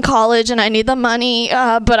still in college and I need the money,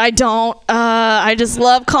 but I don't. I just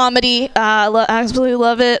love comedy. Absolutely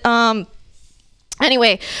love it.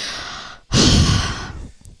 Anyway,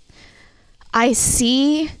 I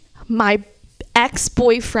see my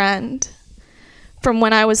ex-boyfriend from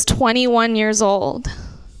when I was 21 years old,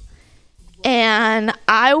 and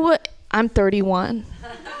I'm 31.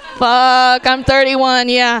 Fuck, I'm 31,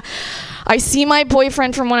 yeah. I see my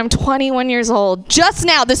boyfriend from when I'm 21 years old. Just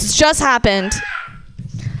now, this has just happened.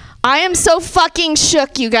 I am so fucking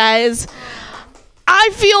shook, you guys.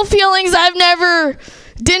 I feel feelings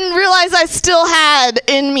didn't realize I still had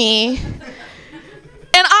in me.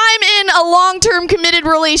 And I'm in a long-term committed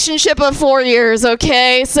relationship of 4 years,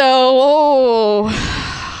 okay? So,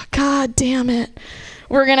 God damn it.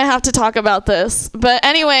 We're going to have to talk about this. But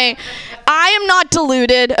anyway, I am not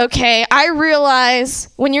deluded, okay? I realize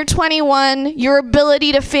when you're 21, your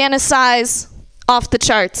ability to fantasize off the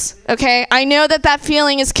charts, okay? I know that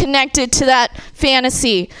feeling is connected to that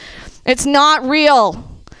fantasy. It's not real.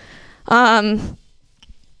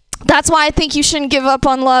 That's why I think you shouldn't give up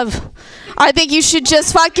on love. I think you should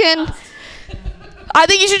just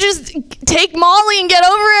take Molly and get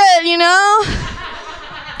over it, you know?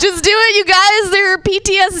 Just do it, you guys. There are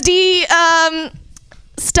PTSD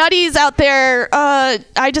studies out there.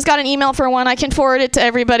 I just got an email for one. I can forward it to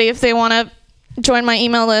everybody if they want to join my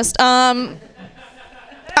email list. I'm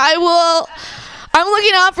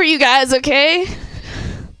looking out for you guys, okay?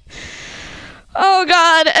 Oh,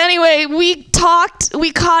 God. Anyway, we caught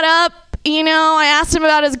up. You know, I asked him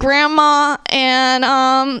about his grandma, and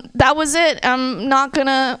that was it. I'm not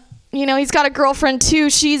gonna, he's got a girlfriend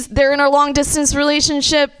too. They're in a long distance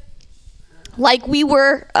relationship, like we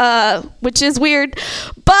were, which is weird.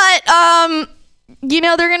 But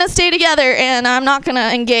they're gonna stay together, and I'm not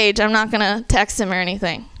gonna engage. I'm not gonna text him or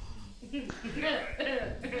anything.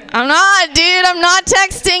 I'm not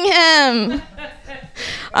texting him.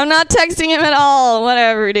 I'm not texting him at all.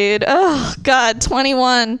 Whatever, dude. Oh, God,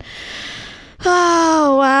 21.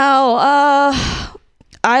 Oh, wow.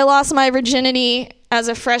 I lost my virginity as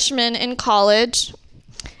a freshman in college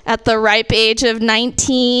at the ripe age of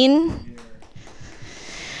 19.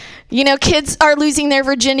 Kids are losing their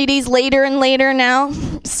virginities later and later now.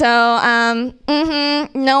 So,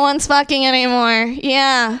 no one's fucking anymore.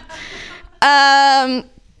 Yeah.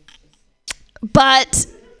 But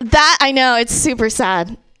that, I know, it's super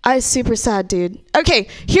sad. It's super sad, dude. Okay,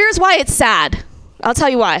 here's why it's sad. I'll tell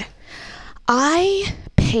you why. I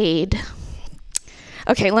paid.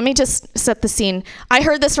 Okay, let me just set the scene. I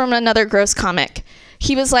heard this from another gross comic.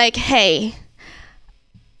 He was like, hey,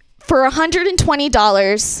 for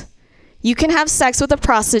 $120, you can have sex with a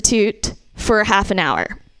prostitute for half an hour.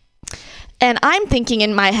 And I'm thinking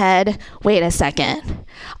in my head, wait a second.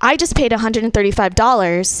 I just paid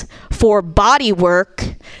 $135 for body work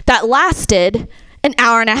that lasted an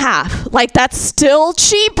hour and a half. Like, that's still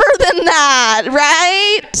cheaper than that,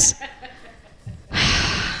 right?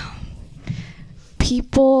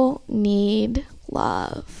 People need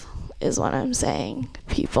love, is what I'm saying.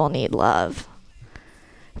 People need love.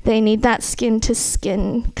 They need that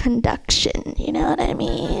skin-to-skin conduction, you know what I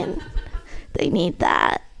mean? They need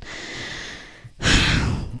that.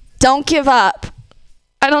 Don't give up.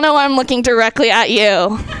 I don't know why I'm looking directly at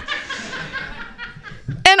you.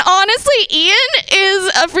 And honestly, Ian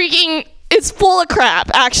is full of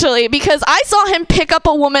crap, actually, because I saw him pick up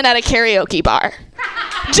a woman at a karaoke bar.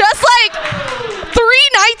 Just like 3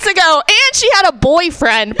 nights ago, and she had a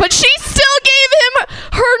boyfriend, but she still gave him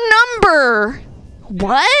her number.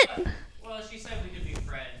 What? Well, she said we could be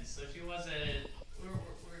friends, so she wasn't, and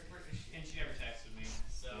she never texted me,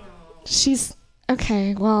 so. She's,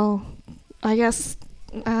 okay, well, I guess,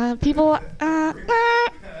 people,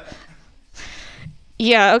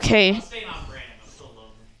 yeah, okay. I'm staying on brand, I'm still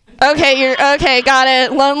lonely. Okay, got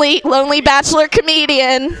it. Lonely bachelor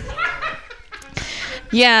comedian.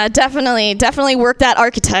 Yeah, definitely work that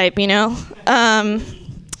archetype, you know.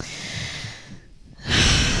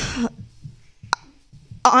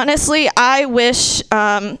 Honestly, I wish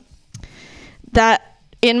that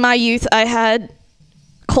in my youth I had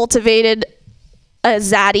cultivated a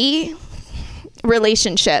zaddy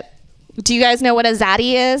relationship. Do you guys know what a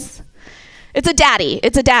zaddy is? It's a daddy.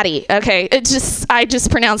 Okay. I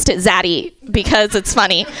just pronounced it zaddy because it's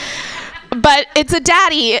funny. But it's a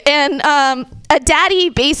daddy, and a daddy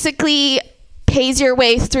basically pays your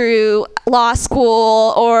way through law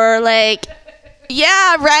school or like,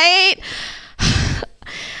 yeah, right?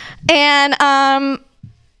 And I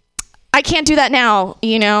can't do that now,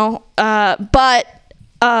 you know. But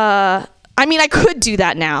I mean, I could do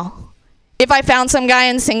that now. If I found some guy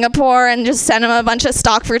in Singapore and just sent him a bunch of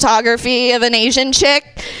stock photography of an Asian chick,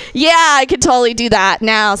 yeah, I could totally do that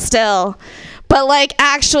now still. But like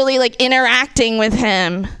actually like interacting with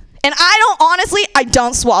him. And I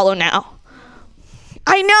don't swallow now.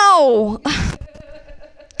 I know.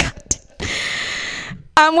 God.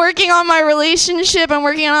 I'm working on my relationship. I'm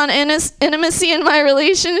working on intimacy in my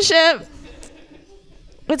relationship.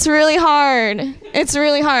 It's really hard. It's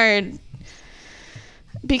really hard.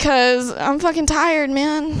 Because I'm fucking tired,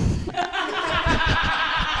 man.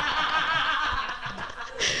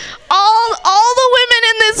 all the women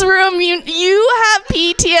in this room, you have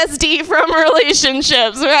PTSD from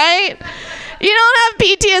relationships, right? You don't have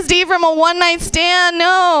PTSD from a one-night stand.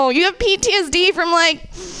 No, you have PTSD from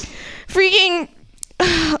like freaking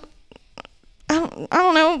I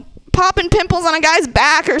don't know, popping pimples on a guy's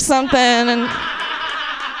back or something, and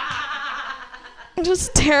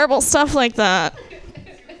just terrible stuff like that.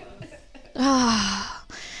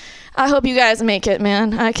 I hope you guys make it,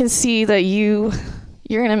 man. I can see that you're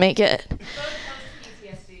gonna make it.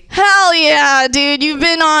 Hell yeah, dude. You've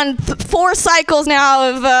been on 4 cycles now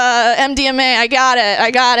of MDMA. I got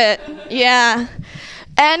it. Yeah.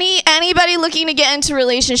 Anybody looking to get into a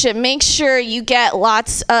relationship, make sure you get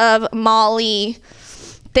lots of Molly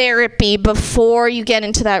therapy before you get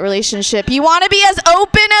into that relationship. You want to be as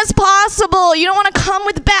open as possible. You don't want to come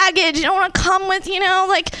with baggage. You don't want to come with,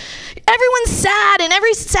 like, everyone's sad, and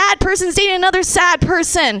every sad person's dating another sad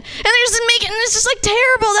person. And they're just it's just, like,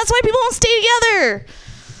 terrible. That's why people won't stay together.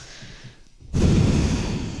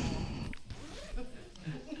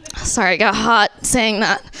 Sorry, I got hot saying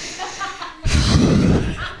that.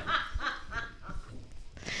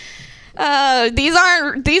 These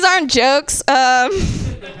aren't jokes.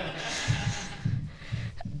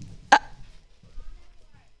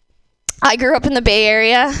 I grew up in the Bay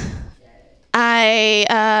Area.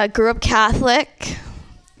 I grew up Catholic.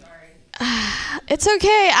 It's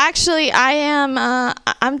okay. Actually, I am. I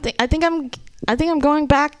think I'm going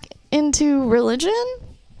back into religion,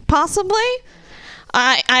 possibly.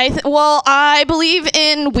 I believe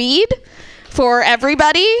in weed for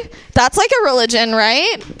everybody. That's like a religion,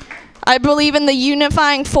 right? I believe in the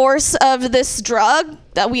unifying force of this drug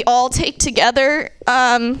that we all take together.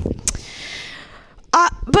 But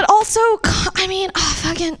also,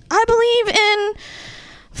 I believe in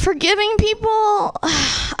forgiving people.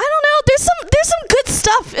 I don't know. There's some good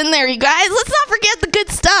stuff in there, you guys. Let's not forget the good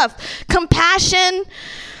stuff. Compassion,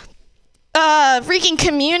 freaking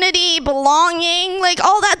community, belonging, like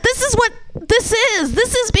all that. This is what this is.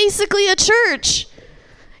 This is basically a church.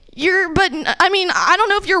 I don't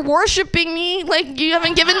know if you're worshiping me. Like, you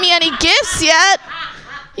haven't given me any gifts yet.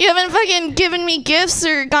 You haven't fucking given me gifts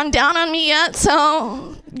or gone down on me yet,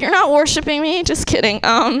 so you're not worshiping me. Just kidding.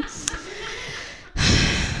 I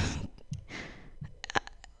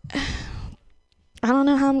don't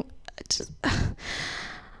know how.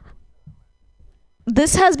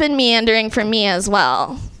 This has been meandering for me as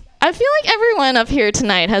well. I feel like everyone up here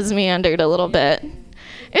tonight has meandered a little bit.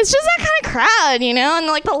 It's just that kind of crowd, and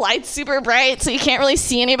like the light's super bright, so you can't really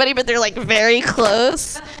see anybody, but they're like very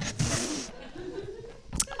close.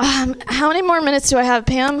 How many more minutes do I have,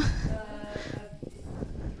 Pam?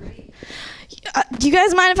 Do you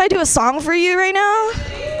guys mind if I do a song for you right now?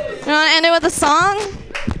 You want to end it with a song?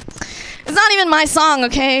 It's not even my song,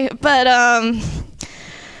 okay? But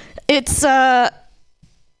it's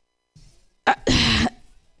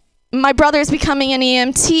my brother's becoming an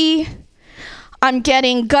EMT. I'm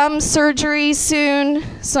getting gum surgery soon,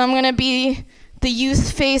 so I'm going to be the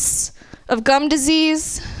youth face of gum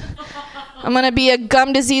disease. I'm going to be a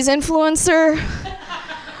gum disease influencer.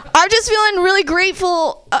 I'm just feeling really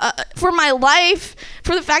grateful for my life,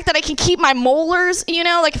 for the fact that I can keep my molars,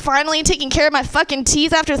 like finally taking care of my fucking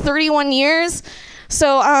teeth after 31 years.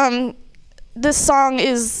 So this song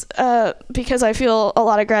is because I feel a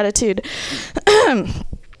lot of gratitude. Okay.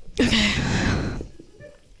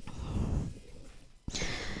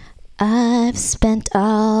 I've spent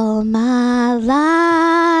all my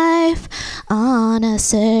life on a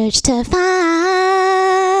search to find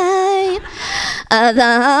the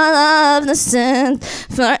love, the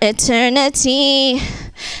strength for eternity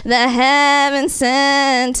that heaven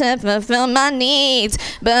sent to fulfill my needs.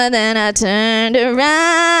 But then I turned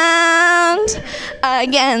around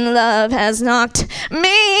again. Love has knocked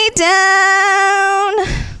me down.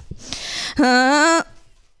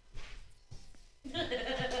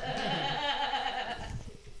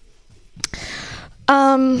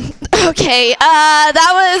 Okay,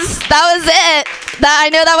 that was it. I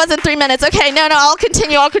know that wasn't 3 minutes. Okay, no, I'll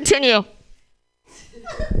continue.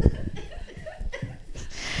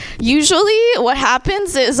 Usually what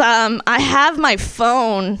happens is I have my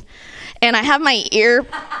phone and I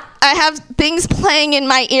have things playing in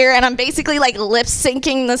my ear and I'm basically like lip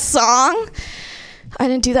syncing the song. I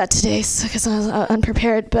didn't do that today because I was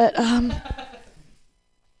unprepared, but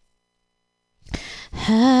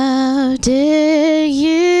how did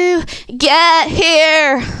you get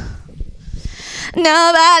here?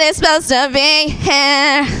 Nobody's supposed to be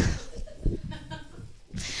here.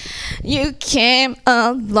 You came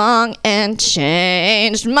along and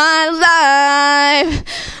changed my life.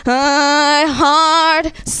 My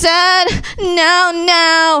heart said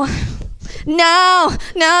no,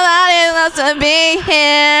 nobody's supposed to be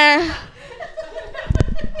here.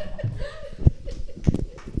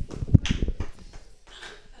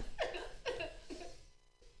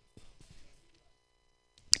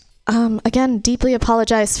 Again, deeply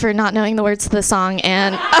apologize for not knowing the words to the song,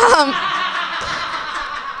 and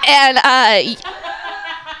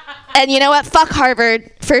you know what? Fuck Harvard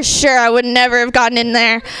for sure. I would never have gotten in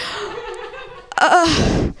there.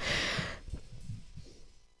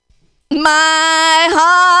 My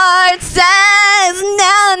heart says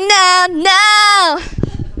no.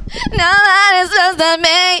 Nobody's supposed to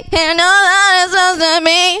be here. Nobody's supposed to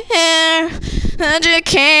be here. And you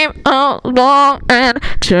came along and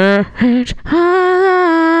changed my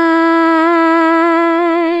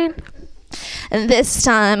life. This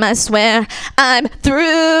time I swear I'm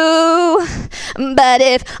through. But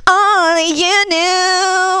if only you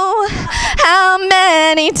knew how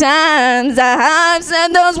many times I've said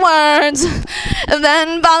those words,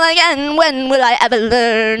 then fall again, when will I ever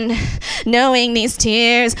learn? Knowing these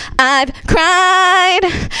tears I've cried,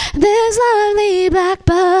 this lovely black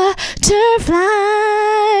butterfly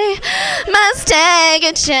must take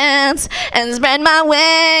a chance and spread my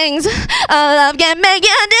wings. A love can make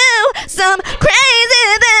you do some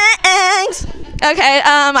crazy things. Okay,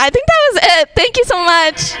 I think that was it. Thank you so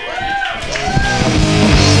much.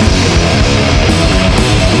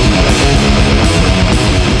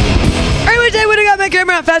 I wish I would have got my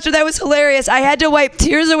camera out faster. That was hilarious. I had to wipe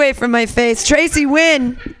tears away from my face. Tracy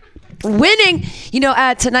winning. You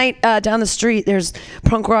know, tonight down the street, there's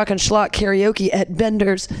punk rock and schlock karaoke at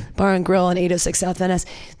Bender's Bar and Grill on 806 South Venice.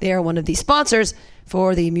 They are one of the sponsors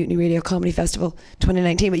for the Mutiny Radio Comedy Festival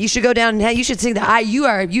 2019. But you should go down and you should sing you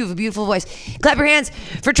have a beautiful voice. Clap your hands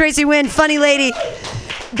for Tracy Wynn, funny lady.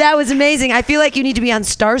 That was amazing. I feel like you need to be on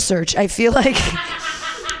Star Search. I feel like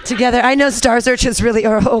together. I know Star Search is really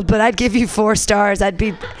old, but I'd give you 4 stars. Ed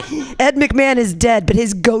McMahon is dead, but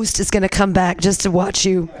his ghost is going to come back just to watch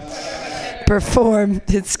you perform.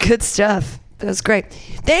 It's good stuff. That was great.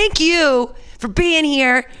 Thank you for being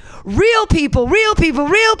here. Real people,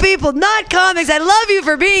 not comics. I love you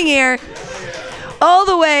for being here. All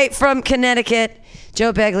the way from Connecticut,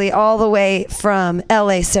 Joe Begley, all the way from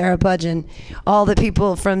LA, Sarah Budgeon, all the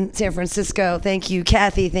people from San Francisco. Thank you,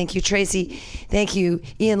 Kathy. Thank you, Tracy. Thank you,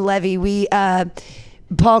 Ian Levy.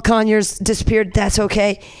 Paul Conyers disappeared. That's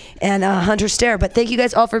okay. And Hunter Stair. But thank you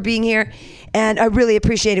guys all for being here. And I really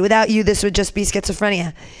appreciate it. Without you, this would just be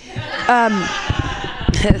schizophrenia.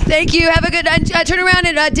 Thank you. Have a good night. Turn around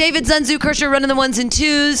and David Zunzu Kirscher running the 1s and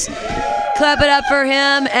 2s. Clap it up for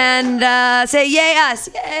him and say, yay us.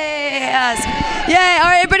 Yay us. Yay. All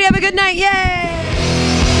right, everybody have a good night. Yay.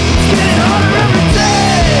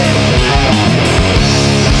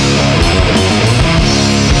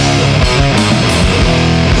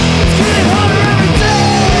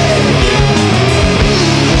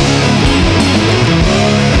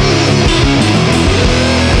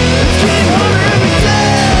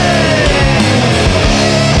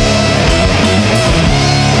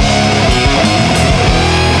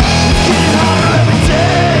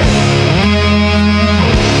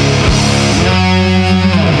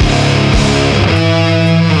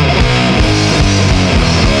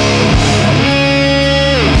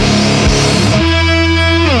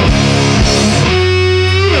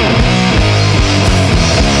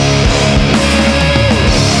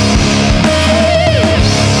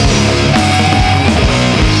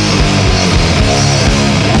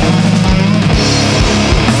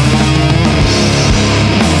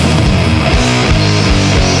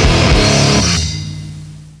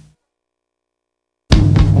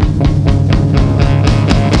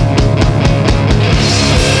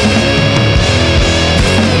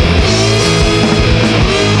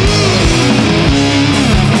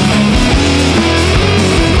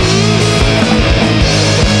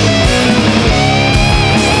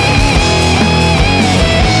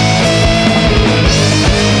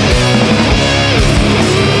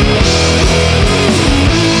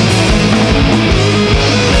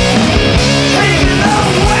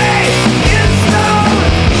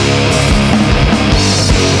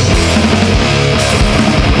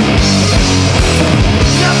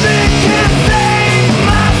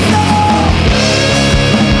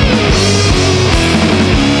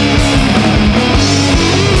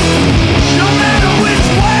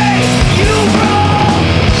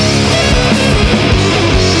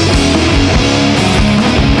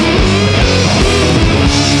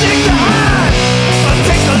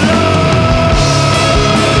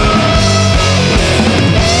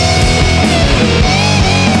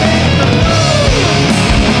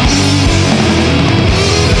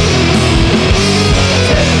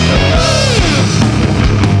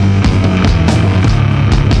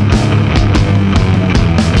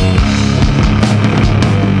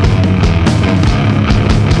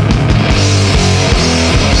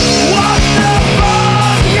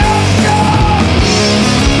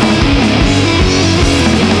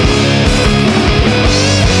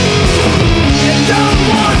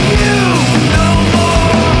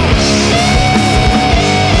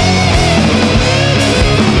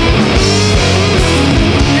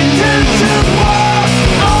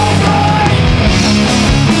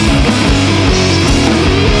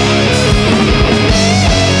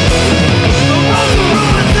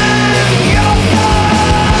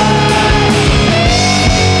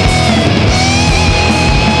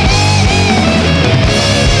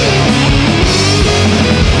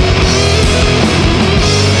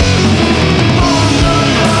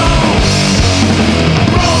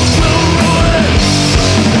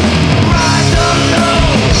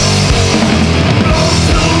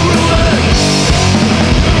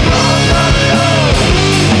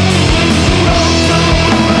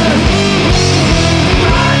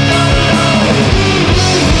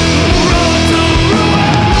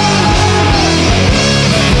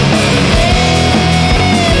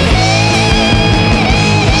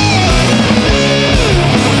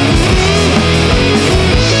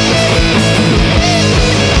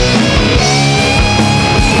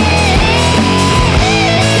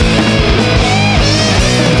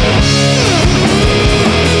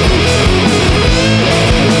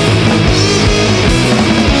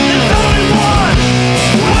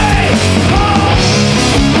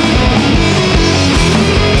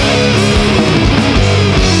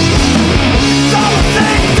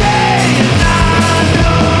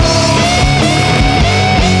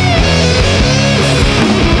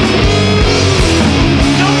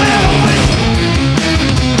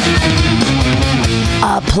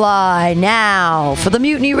 now for the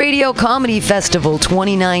Mutiny Radio Comedy Festival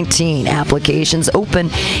 2019. Applications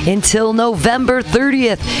open until November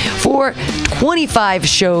 30th for 25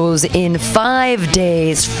 shows in 5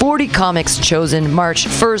 days. 40 comics chosen March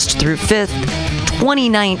 1st through 5th,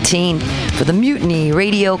 2019 for the Mutiny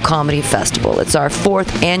Radio Comedy Festival. It's our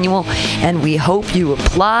 4th annual, and we hope you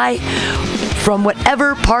apply from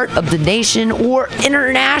whatever part of the nation or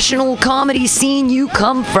international comedy scene you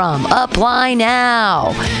come from. Apply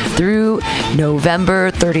now through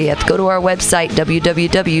November 30th. Go to our website,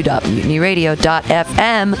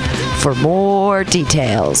 www.mutinyradio.fm, for more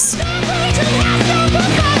details.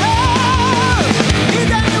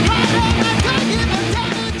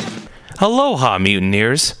 Aloha,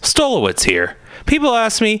 mutineers. Stolowitz here. People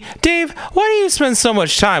ask me, Dave, why do you spend so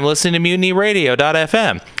much time listening to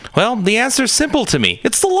MutinyRadio.fm? Well, the answer's simple to me.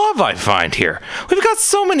 It's the love I find here. We've got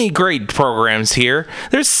so many great programs here.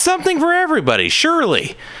 There's something for everybody,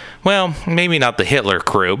 surely. Well, maybe not the Hitler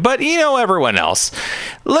crew, but you know everyone else.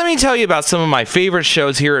 Let me tell you about some of my favorite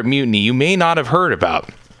shows here at Mutiny you may not have heard about.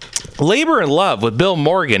 Labor and Love with Bill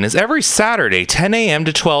Morgan is every Saturday, 10 a.m.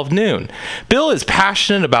 to 12 noon. Bill is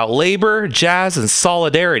passionate about labor, jazz, and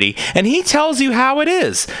solidarity, and he tells you how it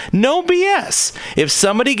is. No BS. If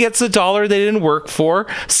somebody gets $1 they didn't work for,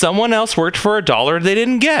 someone else worked for $1 they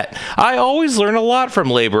didn't get. I always learn a lot from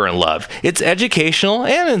Labor and Love. It's educational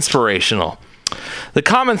and inspirational. The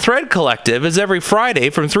Common Thread Collective is every Friday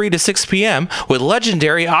from 3 to 6 p.m. with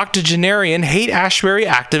legendary octogenarian Haight-Ashbury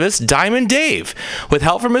activist Diamond Dave. With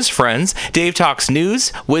help from his friends, Dave talks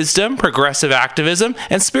news, wisdom, progressive activism,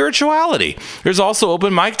 and spirituality. There's also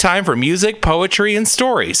open mic time for music, poetry, and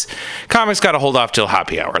stories. Comics gotta hold off till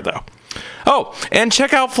happy hour, though. Oh, and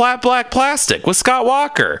check out Flat Black Plastic with Scott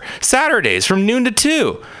Walker, Saturdays from noon to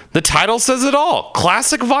 2. The title says it all.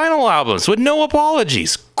 Classic vinyl albums with no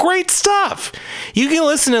apologies. Great stuff. You can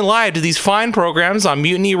listen in live to these fine programs on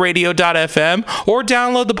mutinyradio.fm or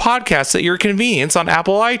download the podcast at your convenience on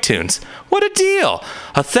Apple iTunes. What a deal.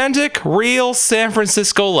 Authentic, real San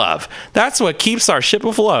Francisco love. That's what keeps our ship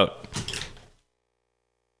afloat.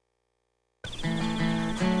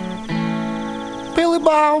 Billy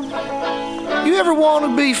Bob, you ever want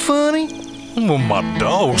to be funny? Well, my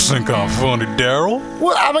dogs think I'm funny, Daryl.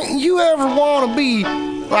 Well, I mean, you ever want to be,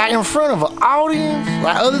 like, in front of an audience?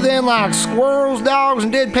 Like, other than, like, squirrels, dogs,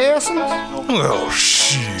 and dead peasants? Oh,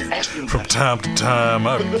 shit. From time to time,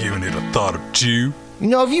 I've given it a thought or two. You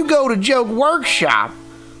know, if you go to Joke Workshop,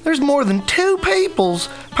 there's more than 2 peoples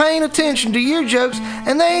paying attention to your jokes,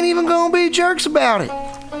 and they ain't even gonna be jerks about it.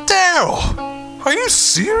 Daryl, are you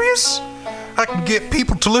serious? I can get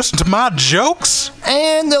people to listen to my jokes?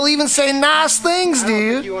 And they'll even say nice things,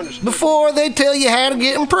 dude, before they tell you how to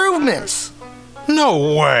get improvements.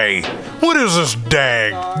 No way. What is this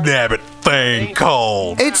dag-nabbit thing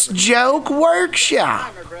called? It's Joke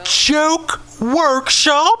Workshop. Joke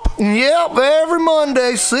Workshop? Yep, every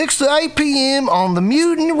Monday, 6 to 8 p.m. on the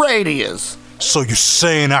Mutiny Radios. So you're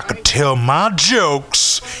saying I could tell my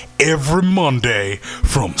jokes every Monday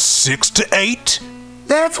from 6 to 8?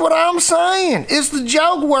 That's what I'm saying. It's the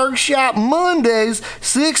Joke Workshop Mondays,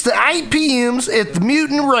 6 to 8 p.m.s at the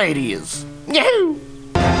Mutiny Radios. Yahoo!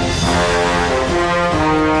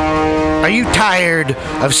 Are you tired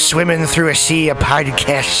of swimming through a sea of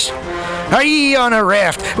podcasts? Are ye on a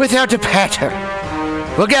raft without a paddle?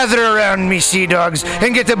 Well, gather around me, sea dogs,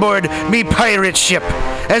 and get aboard me pirate ship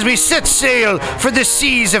as we set sail for the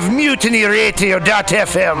seas of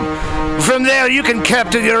MutinyRadio.fm. From there, you can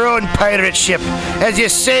captain your own pirate ship as you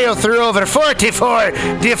sail through over 44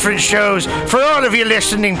 different shows for all of your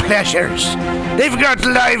listening pleasures. They've got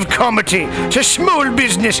live comedy to small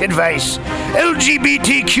business advice,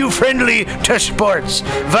 LGBTQ-friendly to sports,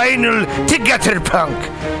 vinyl to gutter punk.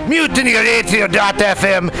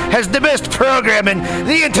 MutinyRadio.fm has the best programming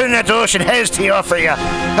the internet ocean has to offer you.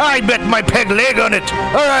 I bet my peg leg on it,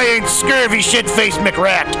 or I ain't scurvy shit-faced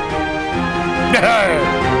McRat.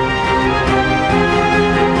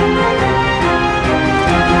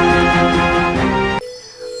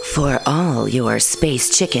 For all your space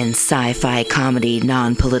chicken sci-fi comedy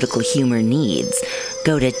non-political humor needs,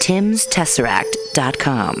 go to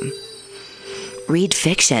timstesseract.com. Read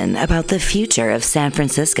fiction about the future of San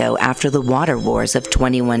Francisco after the water wars of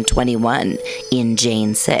 2121 in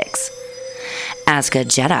Jane 6. Ask a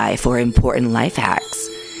Jedi for important life hacks.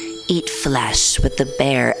 Eat flesh with the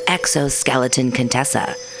bare exoskeleton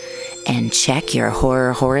Contessa. And check your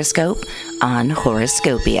horror horoscope on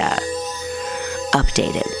Horoscopia.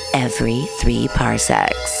 Updated every 3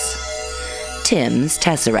 parsecs.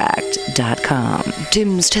 TimsTesseract.com.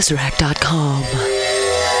 TimsTesseract.com.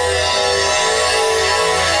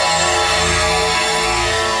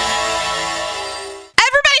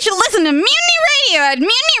 should listen to Mutiny Radio at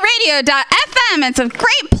MutinyRadio.fm. It's a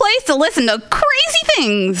great place to listen to crazy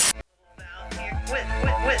things.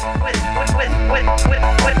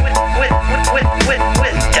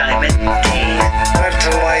 Diamond Dave. Let the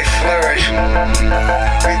life flourish. We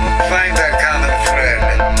find that common thread.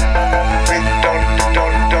 We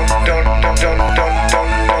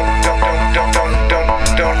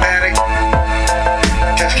don't panic.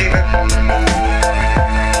 Just keep it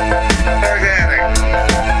organic.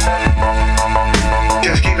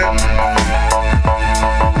 Just keep it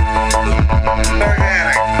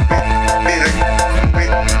organic. Be the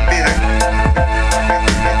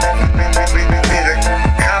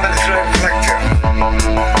common thread collective.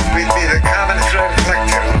 We'd be the common thread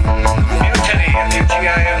collective. Mutiny,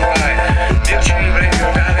 M-U-T-I-N-Y.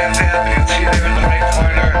 MutinyRadio.fm. You'll see there in the right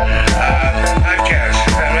corner. Podcast.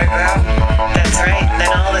 Is that right, Val? That's right.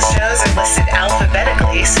 Then all the shows are listed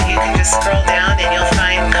alphabetically, so you can just scroll down and you'll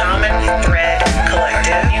find Common Thread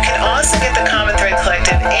Collective. You can also get the Common Thread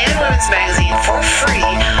Collective and Women's Magazine for free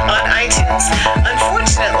on iTunes.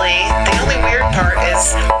 Unfortunately, the only weird part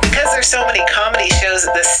is because there's so many comedy shows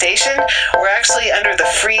at this station, we're actually under the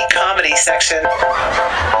free comedy section.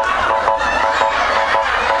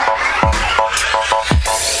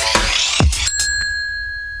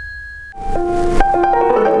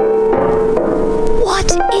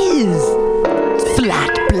 What is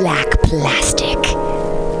flat black plastic?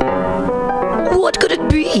 What could it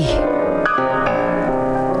be?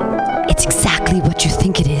 It's exactly what you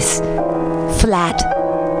think it is. Flat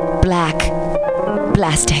black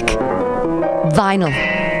plastic. Vinyl.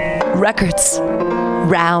 Records.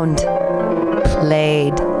 Round.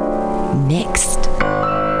 Played. Mixed.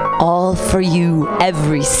 All for you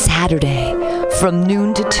every Saturday from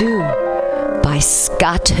noon to 2 by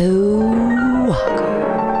Scotto Walker.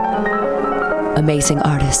 Amazing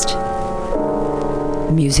artist.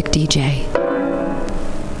 Music DJ.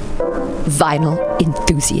 Vinyl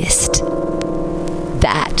enthusiast.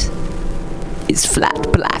 That is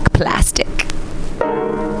flat black plastic.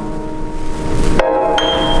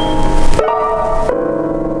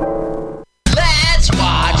 Let's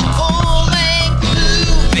watch a full-length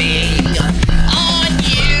movie on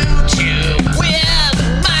YouTube with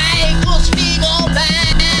Michael Spiegelman.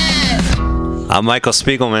 I'm Michael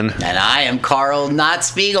Spiegelman. And I am Carl Not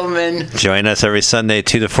Spiegelman. Join us every Sunday,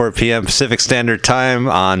 2 to 4 p.m. Pacific Standard Time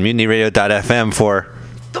on MutinyRadio.fm for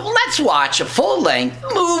Let's watch a full-length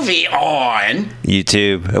movie on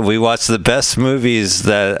YouTube. We watch the best movies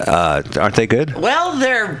that aren't they good? Well,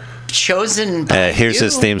 they're chosen by Here's you.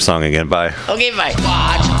 his theme song again. Bye. Okay, bye.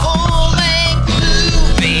 Watch